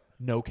say like,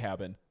 no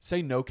cabin.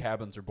 Say no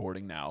cabins are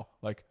boarding now.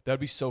 Like, that'd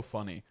be so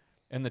funny.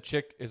 And the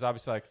chick is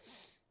obviously like,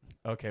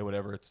 okay,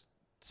 whatever. It's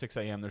 6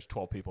 a.m. There's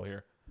 12 people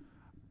here.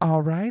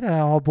 All right,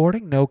 all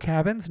boarding. No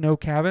cabins, no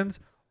cabins.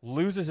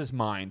 Loses his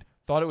mind.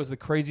 Thought it was the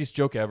craziest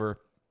joke ever.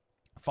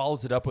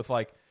 Follows it up with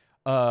like,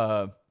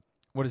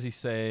 what does he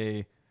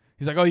say?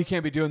 He's like, oh, you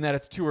can't be doing that.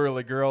 It's too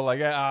early, girl. Like,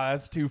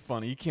 that's too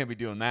funny. You can't be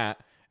doing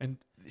that. And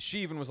she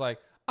even was like,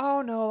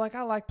 oh, no, like,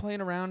 I like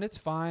playing around. It's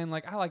fine.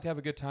 Like, I like to have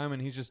a good time.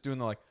 And he's just doing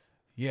the like,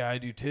 yeah, I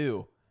do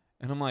too.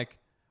 And I'm like,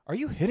 are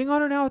you hitting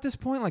on her now at this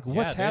point? Like,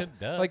 what's Yeah, dude,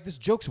 happening? duh. Like, this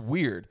joke's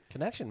weird.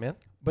 Connection, man.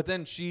 But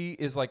then she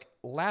is like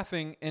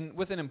laughing. And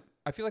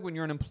I feel like when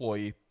you're an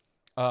employee,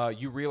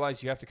 you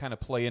realize you have to kind of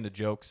play into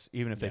jokes,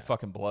 even if they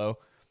fucking blow.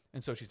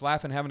 And so she's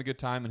laughing, having a good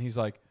time. And he's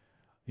like,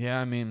 yeah,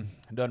 I mean,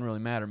 it doesn't really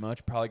matter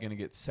much. Probably going to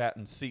get sat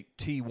in seat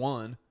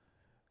T1.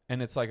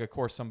 And it's like, of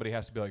course, somebody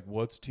has to be like,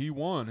 what's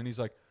T1? And he's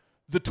like,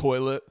 the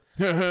toilet,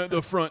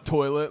 the front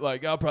toilet.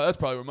 Like, that's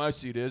probably where my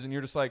seat is. And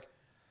you're just like,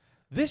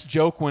 this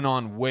joke went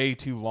on way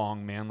too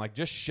long, man. Like,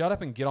 just shut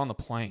up and get on the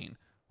plane.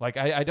 Like,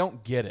 I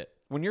don't get it.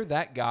 When you're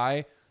that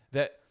guy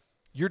that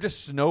you're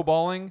just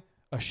snowballing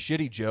a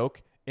shitty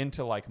joke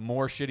into, like,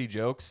 more shitty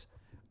jokes,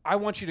 I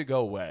want you to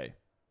go away.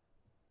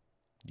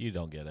 You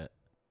don't get it.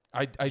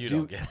 I You do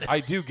don't get it.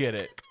 I do get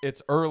it.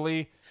 It's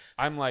early.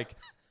 I'm, like,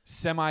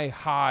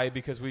 semi-high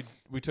because we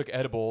took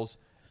edibles.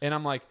 And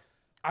I'm like,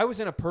 I was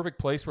in a perfect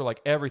place where,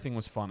 like, everything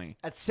was funny.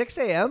 At 6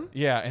 a.m.?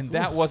 Yeah, and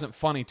that wasn't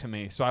funny to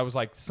me. So I was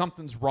like,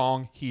 something's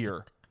wrong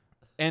here.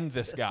 End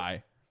this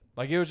guy.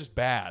 Like, it was just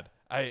bad.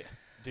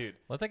 Dude.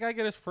 Let that guy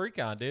get his freak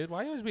on, dude. Why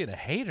are you always being a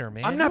hater,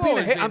 man? I'm not You being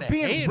a always hater. I'm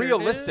being hater,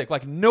 realistic. dude.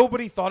 Like,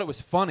 nobody thought it was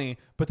funny,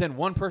 but then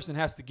one person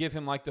has to give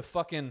him, like,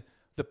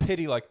 the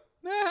pity, like,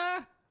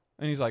 nah.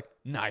 And he's like,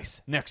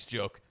 nice. Next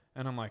joke.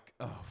 And I'm like,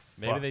 oh, fuck.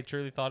 Maybe they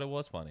truly thought it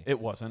was funny. It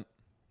wasn't.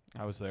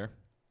 I was there.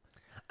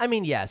 I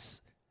mean,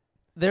 yes.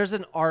 There's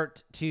an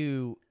art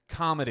to,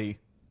 Comedy.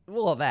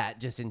 well,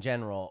 that just in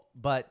general,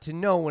 but to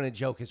know when a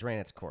joke has ran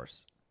its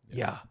course.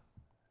 Yeah.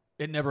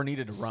 It never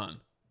needed to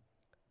run.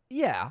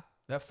 Yeah.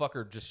 That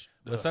fucker just.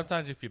 But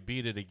sometimes if you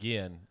beat it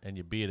again and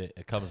you beat it,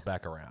 it comes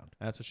back around.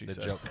 That's what she The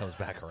said. joke comes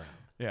back around.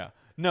 Yeah.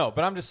 No,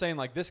 but I'm just saying,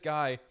 like, this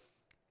guy,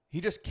 he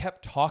just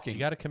kept talking. You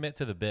got to commit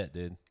to the bit,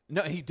 dude.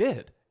 No, he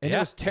did. And Yeah, it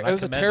was, and I it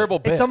was a commend terrible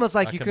it. bit. It's almost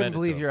like I you commend couldn't it to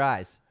believe him. your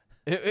eyes.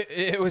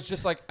 It was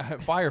just like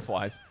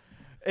fireflies.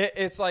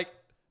 It's like,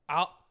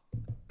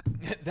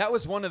 that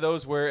was one of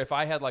those where if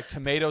I had like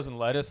tomatoes and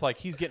lettuce, like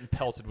he's getting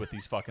pelted with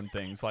these fucking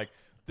things. Like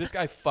this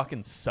guy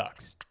fucking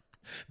sucks.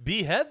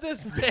 Behead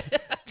this man.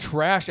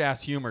 Trash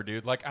ass humor,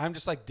 dude. Like I'm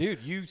just like,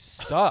 dude, you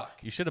suck.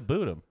 You should have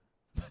booed him.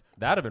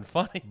 That'd have been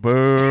funny.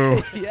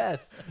 Boo.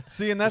 Yes.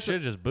 See, and You that's should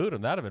have just booed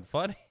him. That'd have been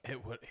funny.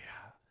 it would. Yeah.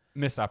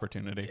 Missed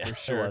opportunity for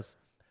sure. It was.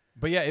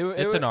 But yeah,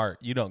 It's an art.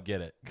 You don't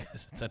get it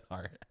because it's an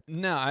art.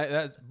 No,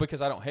 that's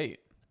because I don't hate.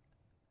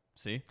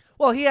 See,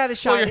 Well, he had a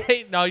shot. Well, you're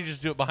hating. No, you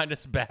just do it behind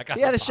his back.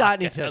 He had a shot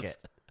and he took it.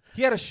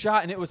 he had a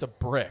shot and it was a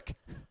brick.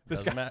 This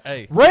Doesn't guy, matter.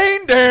 Hey,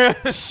 rain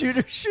dance, Shoot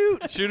or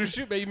shoot. shoot or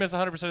shoot, but you miss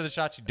 100% of the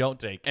shots you don't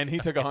take. and he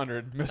took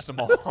 100, missed them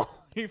all.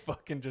 He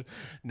fucking just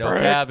No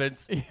brick.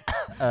 cabins.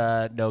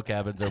 No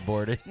cabins are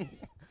boarded.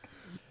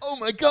 Oh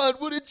my God,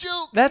 what a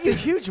joke! That's a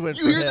huge win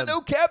You for hear him. the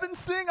no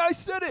cabins thing? I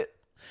said it.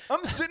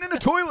 I'm sitting in a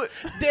toilet.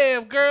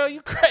 Damn, girl,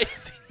 you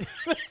crazy.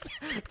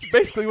 It's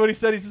basically what he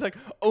said. He's just like,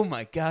 oh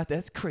my God,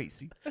 that's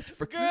crazy. That's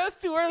freaking, Girl, it's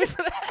too early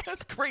for that.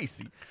 that's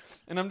crazy.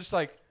 And I'm just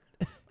like,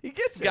 he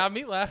gets it. Got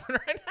me laughing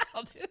right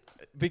now, dude.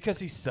 Because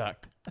he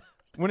sucked.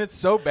 When it's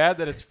so bad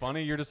that it's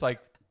funny, you're just like,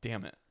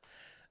 damn it.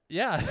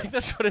 Yeah, I think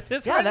that's what it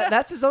is. Yeah, right now.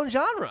 that's his own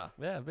genre.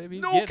 Yeah, baby.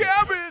 No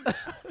cabin.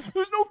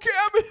 There's no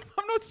cabin.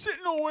 I'm not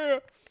sitting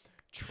nowhere.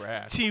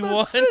 Trash.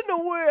 T1. Sitting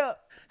nowhere.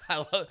 I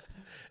love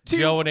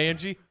Joe and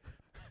Angie.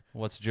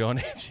 What's Joe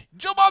and Angie?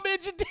 Joe, Mom,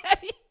 Angie,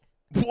 Daddy.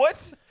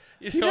 What?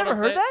 You never what I'm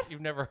heard saying? that?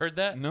 You've never heard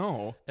that?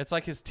 No. It's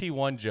like his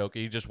T1 joke.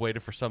 And he just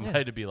waited for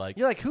somebody to be like,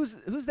 You're like, who's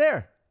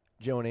there?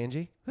 Joe and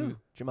Angie. Who?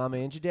 Your mama,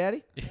 Angie,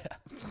 daddy? yeah,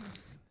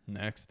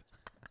 Next.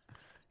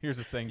 Here's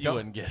the thing. you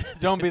wouldn't get it.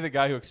 Don't be the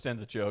guy who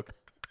extends a joke.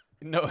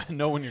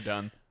 Know when you're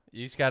done.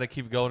 You just got to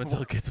keep going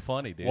until it gets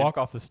funny, dude. Walk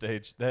off the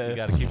stage. You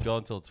got to keep going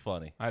until it's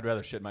funny. I'd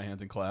rather shit my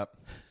hands and clap.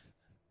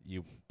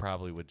 You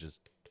probably would just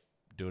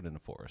do it in the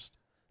forest.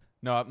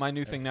 No, my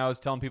new thing now is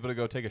telling people to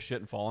go take a shit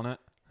and fall in it.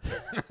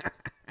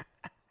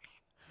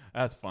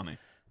 That's funny.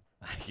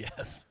 I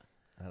guess.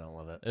 I don't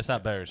love it. It's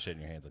not better than shit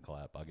in your hands and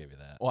clap. I'll give you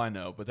that. Well, I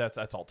know, but that's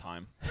all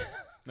time.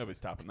 Nobody's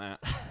topping that.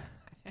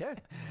 Okay.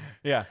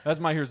 Yeah, that's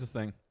my here's this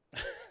thing.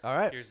 All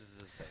right. Here's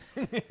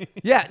the thing.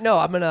 Yeah, no,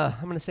 I'm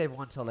gonna save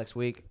one till next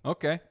week.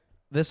 Okay.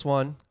 This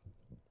one,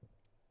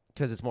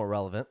 because it's more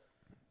relevant.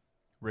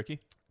 Ricky?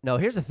 No,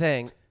 here's the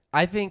thing.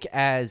 I think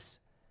as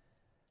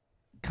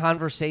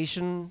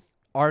conversation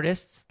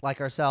artists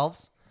like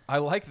ourselves, I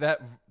like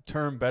that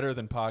term better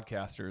than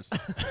podcasters.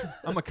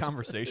 I'm a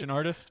conversation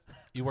artist.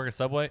 You work at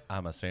Subway?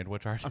 I'm a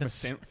sandwich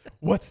artist. I'm a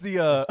What's the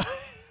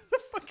the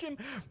fucking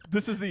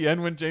this is the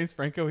end when James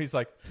Franco, he's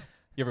like,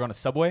 you ever gone to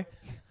Subway?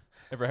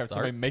 Ever have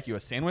somebody art. make you a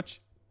sandwich?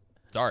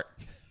 It's art.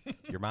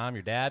 Your mom,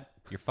 your dad,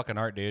 you're fucking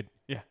art, dude.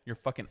 Yeah, you're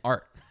fucking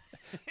art.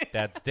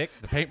 Dad's stick,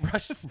 the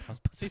paintbrushes,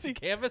 pussies and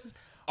canvas,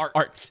 art.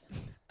 Art.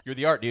 You're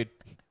the art, dude.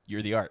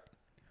 You're the art.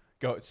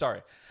 Go.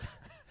 Sorry.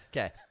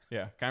 okay.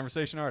 Yeah,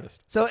 conversation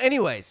artist. So,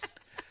 anyways,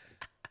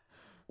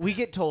 we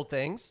get told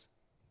things,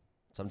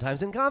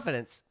 sometimes in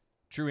confidence.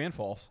 True and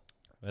false.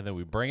 And then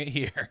we bring it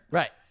here.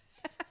 Right.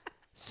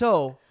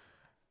 So,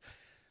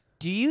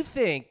 do you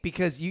think,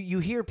 because you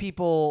hear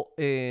people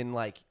in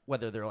like,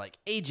 whether they're like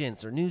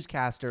agents or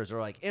newscasters or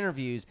like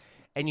interviews,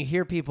 and you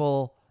hear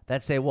people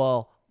that say,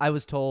 well, I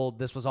was told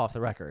this was off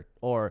the record,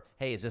 or,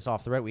 hey, is this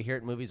off the record? We hear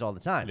it in movies all the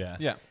time. Yeah.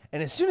 Yeah.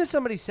 And as soon as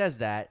somebody says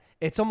that,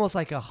 it's almost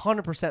like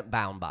 100%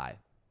 bound by.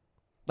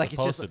 Like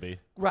Supposed it's just to be.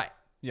 Right.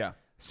 Yeah.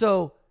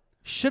 So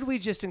should we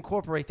just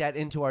incorporate that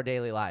into our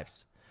daily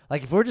lives?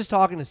 Like if we're just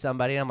talking to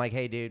somebody and I'm like,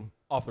 hey, dude,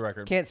 Off the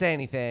record. can't say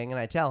anything, and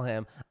I tell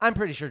him, I'm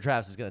pretty sure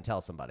Travis is going to tell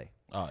somebody.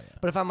 Oh, yeah.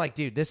 But if I'm like,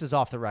 dude, this is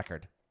off the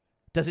record,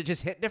 does it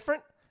just hit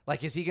different?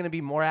 Like, is he going to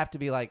be more apt to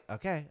be like,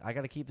 okay, I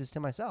got to keep this to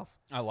myself?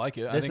 I like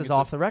it. I This think is it's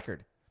off the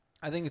record.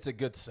 I think it's a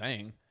good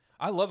saying.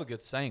 I love a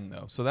good saying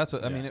though. So that's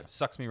what I mean. It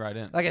sucks me right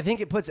in. Like, I think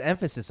it puts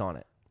emphasis on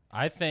it.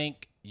 I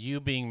think you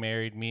being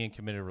married, me in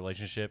committed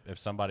relationship, if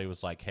somebody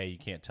was like, hey, you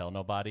can't tell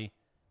nobody,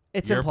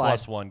 It's your implied.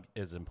 plus one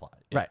is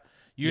implied. Right.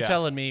 You're Yeah.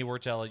 telling me, you're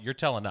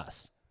telling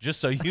us. Just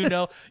so you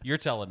know, you're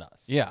telling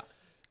us. Yeah.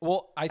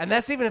 Well, And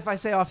that's even if I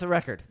say off the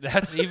record.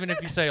 That's even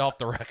if you say off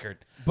the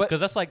record. But- Because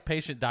that's like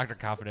patient-doctor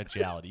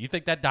confidentiality. You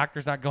think that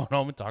doctor's not going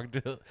home and talking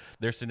to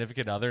their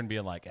significant other and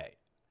being like, hey,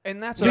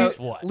 and that's Guess what.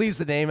 what? Leaves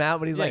the name out,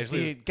 but he's Yeah, like, just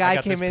leave- dude, I guy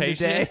got came this in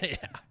patient. today.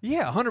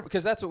 Yeah, 100.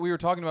 Because that's what we were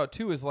talking about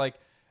too. Is like,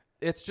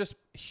 it's just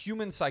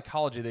human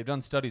psychology. They've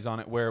done studies on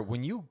it where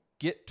when you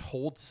get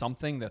told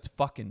something that's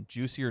fucking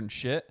juicier than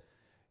shit,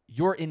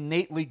 you're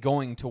innately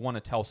going to want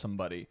to tell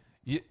somebody.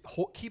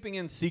 Keeping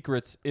in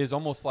secrets is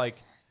almost like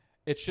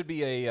it should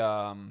be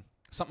a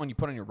something you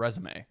put on your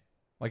resume.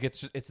 Like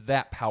it's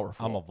that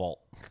powerful. I'm a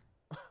vault.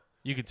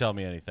 You can tell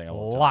me anything. I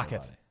won't tell Lock it.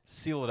 anybody.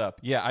 Seal it up.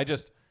 Yeah, I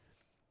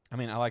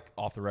like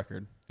off the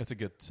record. It's a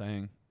good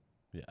saying.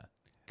 Yeah.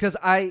 Because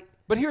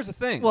But here's the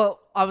thing. well,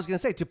 I was going to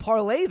say, to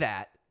parlay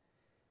that,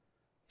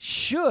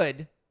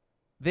 should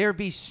there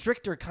be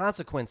stricter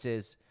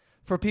consequences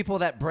for people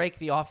that break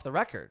the off the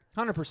record?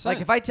 100%. Like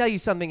if I tell you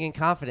something in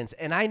confidence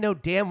and I know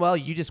damn well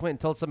you just went and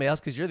told somebody else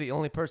because you're the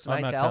only person I'm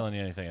I not tell. telling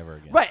you anything ever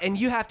again. Right, and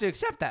you have to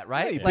accept that,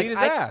 right? Yeah, you like beat his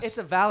ass. It's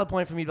a valid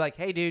point for me to be like,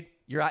 hey, dude,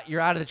 you're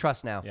out of the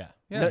trust now. Yeah.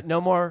 Yeah.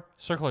 No more.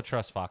 Circle of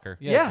trust, fucker.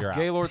 Yeah. You're out.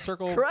 Gaylord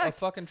Circle Correct. of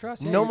fucking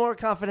trust. No more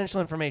confidential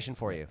information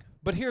for you.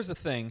 But here's the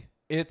thing.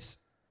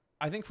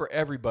 I think for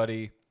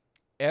everybody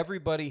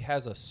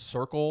has a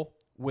circle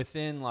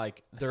within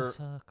like their It's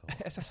a circle.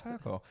 it's a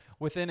circle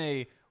within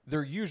a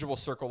their usual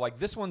circle. Like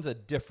this one's a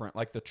different,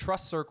 like the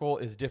trust circle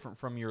is different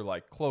from your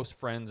like close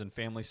friends and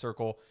family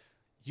circle.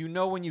 You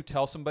know when you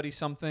tell somebody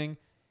something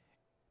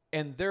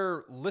and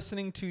they're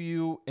listening to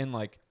you and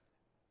like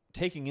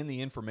taking in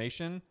the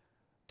information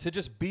to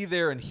just be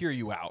there and hear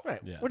you out. Right.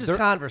 Yeah. We're just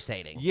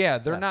conversating. Yeah,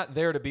 they're Yes. not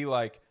there to be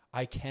like,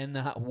 I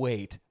cannot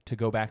wait to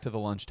go back to the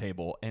lunch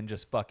table and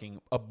just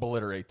fucking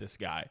obliterate this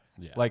guy.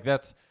 Yeah. Like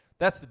that's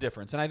the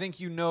difference. And I think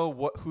you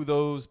know who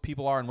those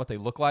people are and what they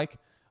look like.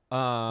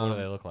 What do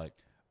they look like?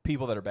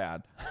 People that are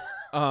bad.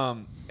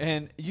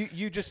 And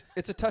you just,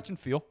 it's a touch and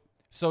feel.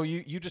 So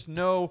you just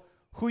know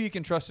who you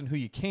can trust and who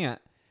you can't.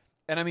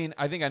 And I mean,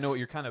 I think I know what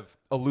you're kind of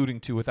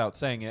alluding to without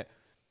saying it.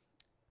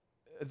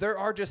 There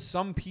are just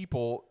some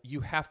people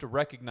you have to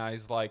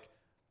recognize, like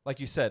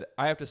you said,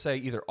 I have to say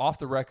either off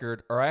the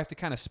record or I have to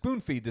kind of spoon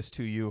feed this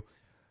to you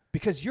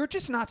because you're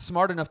just not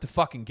smart enough to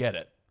fucking get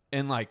it.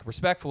 And like,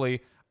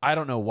 respectfully, I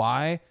don't know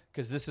why,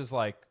 because this is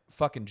like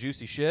fucking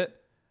juicy shit.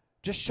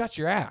 Just shut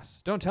your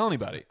ass. Don't tell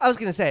anybody. I was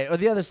going to say, or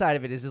the other side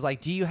of it is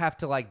like, do you have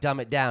to like dumb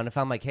it down if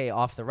I'm like, hey,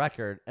 off the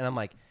record, and I'm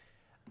like,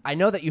 I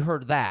know that you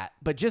heard that,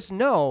 but just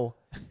know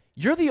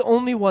you're the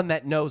only one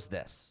that knows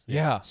this.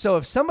 Yeah. So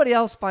if somebody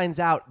else finds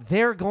out,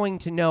 they're going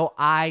to know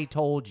I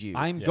told you.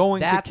 I'm going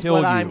That's to kill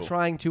what you. I'm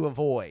trying to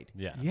avoid.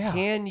 Yeah. Yeah.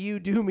 Can you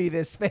do me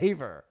this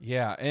favor?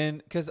 Yeah, and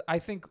because I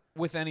think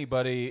with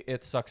anybody,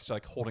 it sucks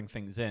like holding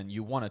things in.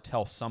 You want to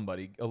tell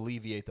somebody,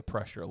 alleviate the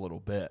pressure a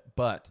little bit,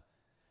 but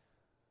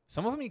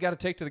some of them you got to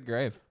take to the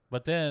grave.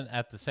 But then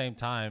at the same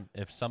time,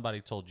 if somebody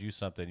told you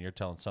something, you're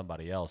telling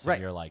somebody else, Right.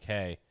 and you're like,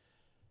 hey,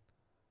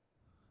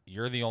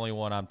 you're the only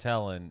one I'm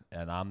telling,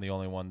 and I'm the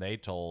only one they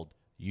told.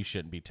 You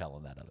shouldn't be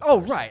telling that other Oh,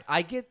 person. right.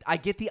 I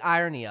get the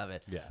irony of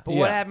it. Yeah. But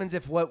what Yeah. happens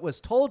if what was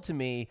told to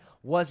me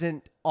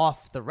wasn't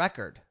off the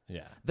record?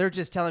 Yeah. They're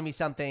just telling me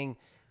something,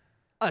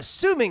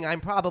 assuming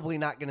I'm probably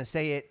not going to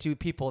say it to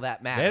people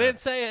that matter. They didn't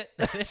say it.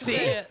 They didn't See,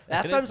 say it. They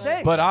that's didn't what I'm say saying.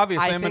 it. But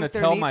obviously, I I'm going to think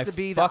there tell needs my to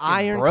be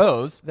fucking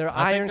bros. They're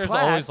I think there's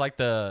ironclad. always like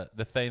the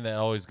thing that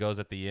always goes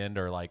at the end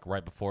or like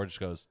right before it just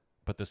goes,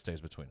 but this stays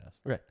between us.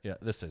 Right. Yeah,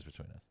 this stays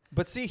between us.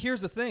 But see,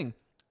 here's the thing.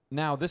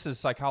 Now, this is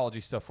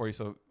psychology stuff for you,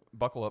 so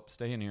buckle up,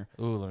 stay in here.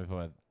 Ooh, let me put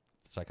my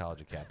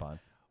psychology cap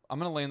on. I'm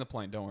going to lay in the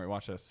plane. Don't worry.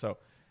 Watch this. So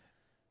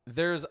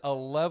there's a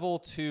level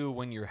to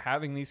when you're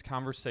having these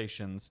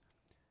conversations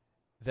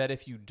that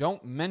if you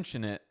don't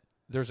mention it,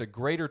 there's a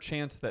greater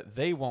chance that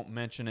they won't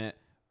mention it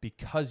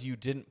because you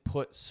didn't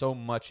put so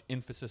much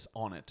emphasis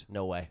on it.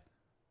 No way.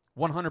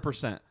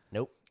 100%.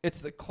 Nope. It's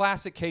the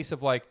classic case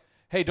of like,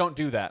 hey, don't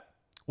do that.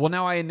 Well,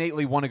 now I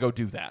innately want to go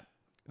do that.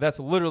 That's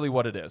literally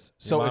what it is.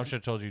 So So mom if, should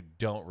have told you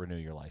don't renew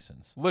your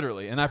license.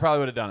 literally, and I probably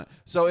would have done it.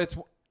 So it's,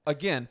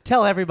 again,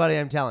 Tell everybody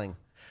I'm telling.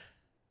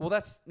 well,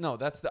 that's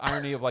the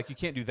irony of like, you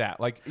can't do that.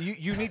 Like,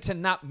 you need to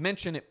not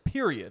mention it,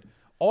 period.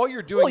 All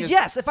you're doing Well, is,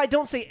 yes. If I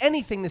don't say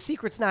anything, the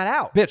secret's not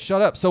out. bitch,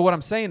 shut up. So what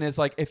I'm saying is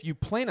like, if you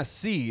plant a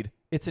seed,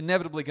 it's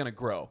inevitably going to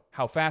grow.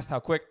 How fast, how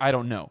quick, I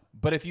don't know.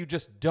 But if you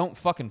just don't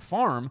fucking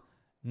farm,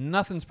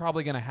 nothing's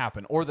probably going to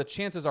happen. Or the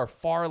chances are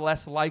far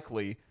less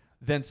likely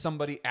than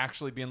somebody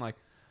actually being like,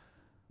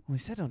 well, he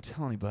said don't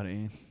tell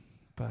anybody,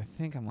 but I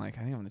think I'm going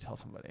to tell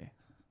somebody. It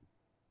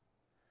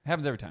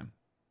happens every time.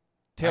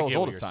 Tale I as get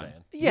old what as you're time.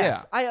 saying. Yes,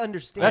 Yeah. I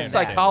understand. That's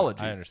that.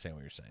 psychology. I understand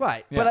what you're saying.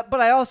 Right. Yeah. But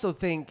I also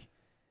think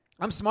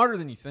I'm smarter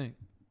than you think.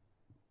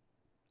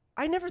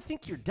 I never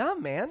think you're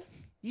dumb, man.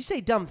 You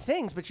say dumb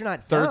things, but you're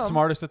not Third dumb.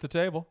 smartest at the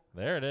table.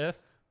 There it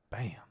is.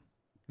 Bam.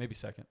 Maybe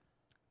second.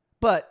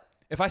 But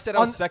If I said I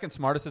was second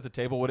smartest at the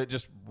table, would it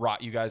just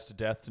rot you guys to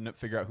death to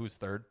figure out who's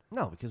third?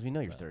 no, because we know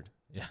you're third.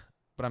 Yeah.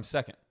 But I'm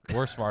second.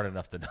 We're smart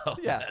enough to know.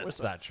 Yeah,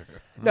 That's not true.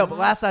 No, but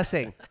last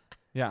thing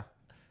Yeah.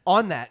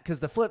 on that, because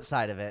the flip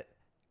side of it,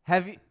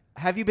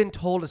 have you been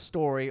told a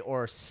story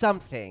or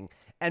something,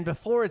 and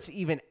before it's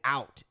even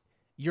out,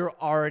 you're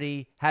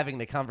already having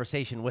the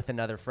conversation with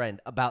another friend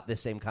about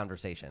this same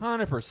conversation?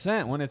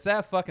 100%. When it's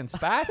that fucking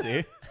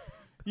spicy,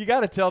 you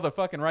got to tell the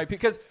fucking right.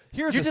 Because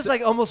here's You're the just thi-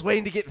 like almost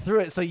waiting to get through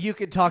it so you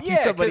could talk to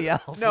Yeah, somebody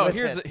 'cause- else. No, with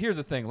here's it. here's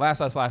the thing. Last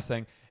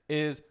thing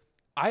is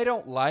I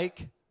don't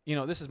like,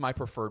 this is my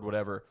preferred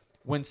whatever.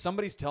 When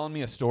somebody's telling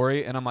me a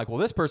story and I'm like, well,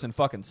 this person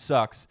fucking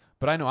sucks,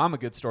 but I know I'm a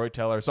good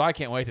storyteller, so I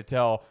can't wait to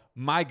tell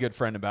my good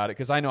friend about it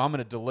because I know I'm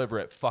going to deliver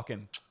it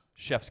fucking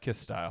chef's kiss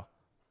style.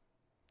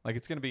 Like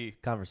it's going to be,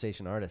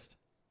 conversation artist.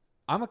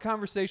 I'm a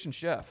conversation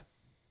chef.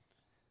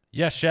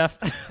 Yes, chef.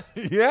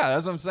 Yeah,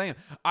 that's what I'm saying.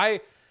 I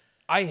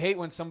hate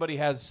when somebody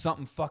has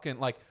something fucking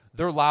like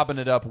they're lobbing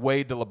it up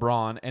Wade to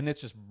LeBron and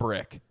it's just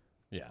brick.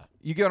 Yeah.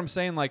 You get what I'm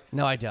saying? Like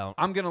No, I don't.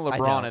 I'm going to I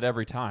LeBron don't. it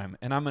every time,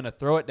 and I'm going to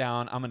throw it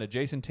down. I'm going to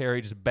Jason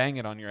Terry, just bang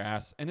it on your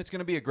ass, and it's going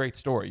to be a great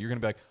story. You're going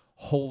to be like,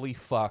 holy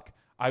fuck,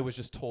 I was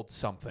just told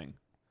something.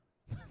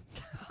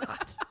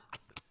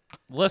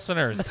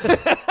 Listeners,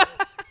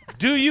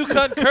 do you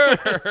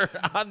concur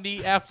on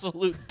the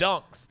absolute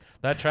dunks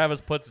that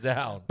Travis puts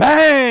down?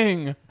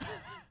 Bang!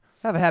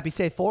 Have a happy,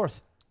 safe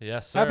 4th.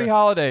 Yes, sir. Happy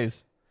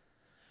holidays.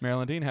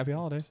 Marilyn Dean, happy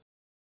holidays.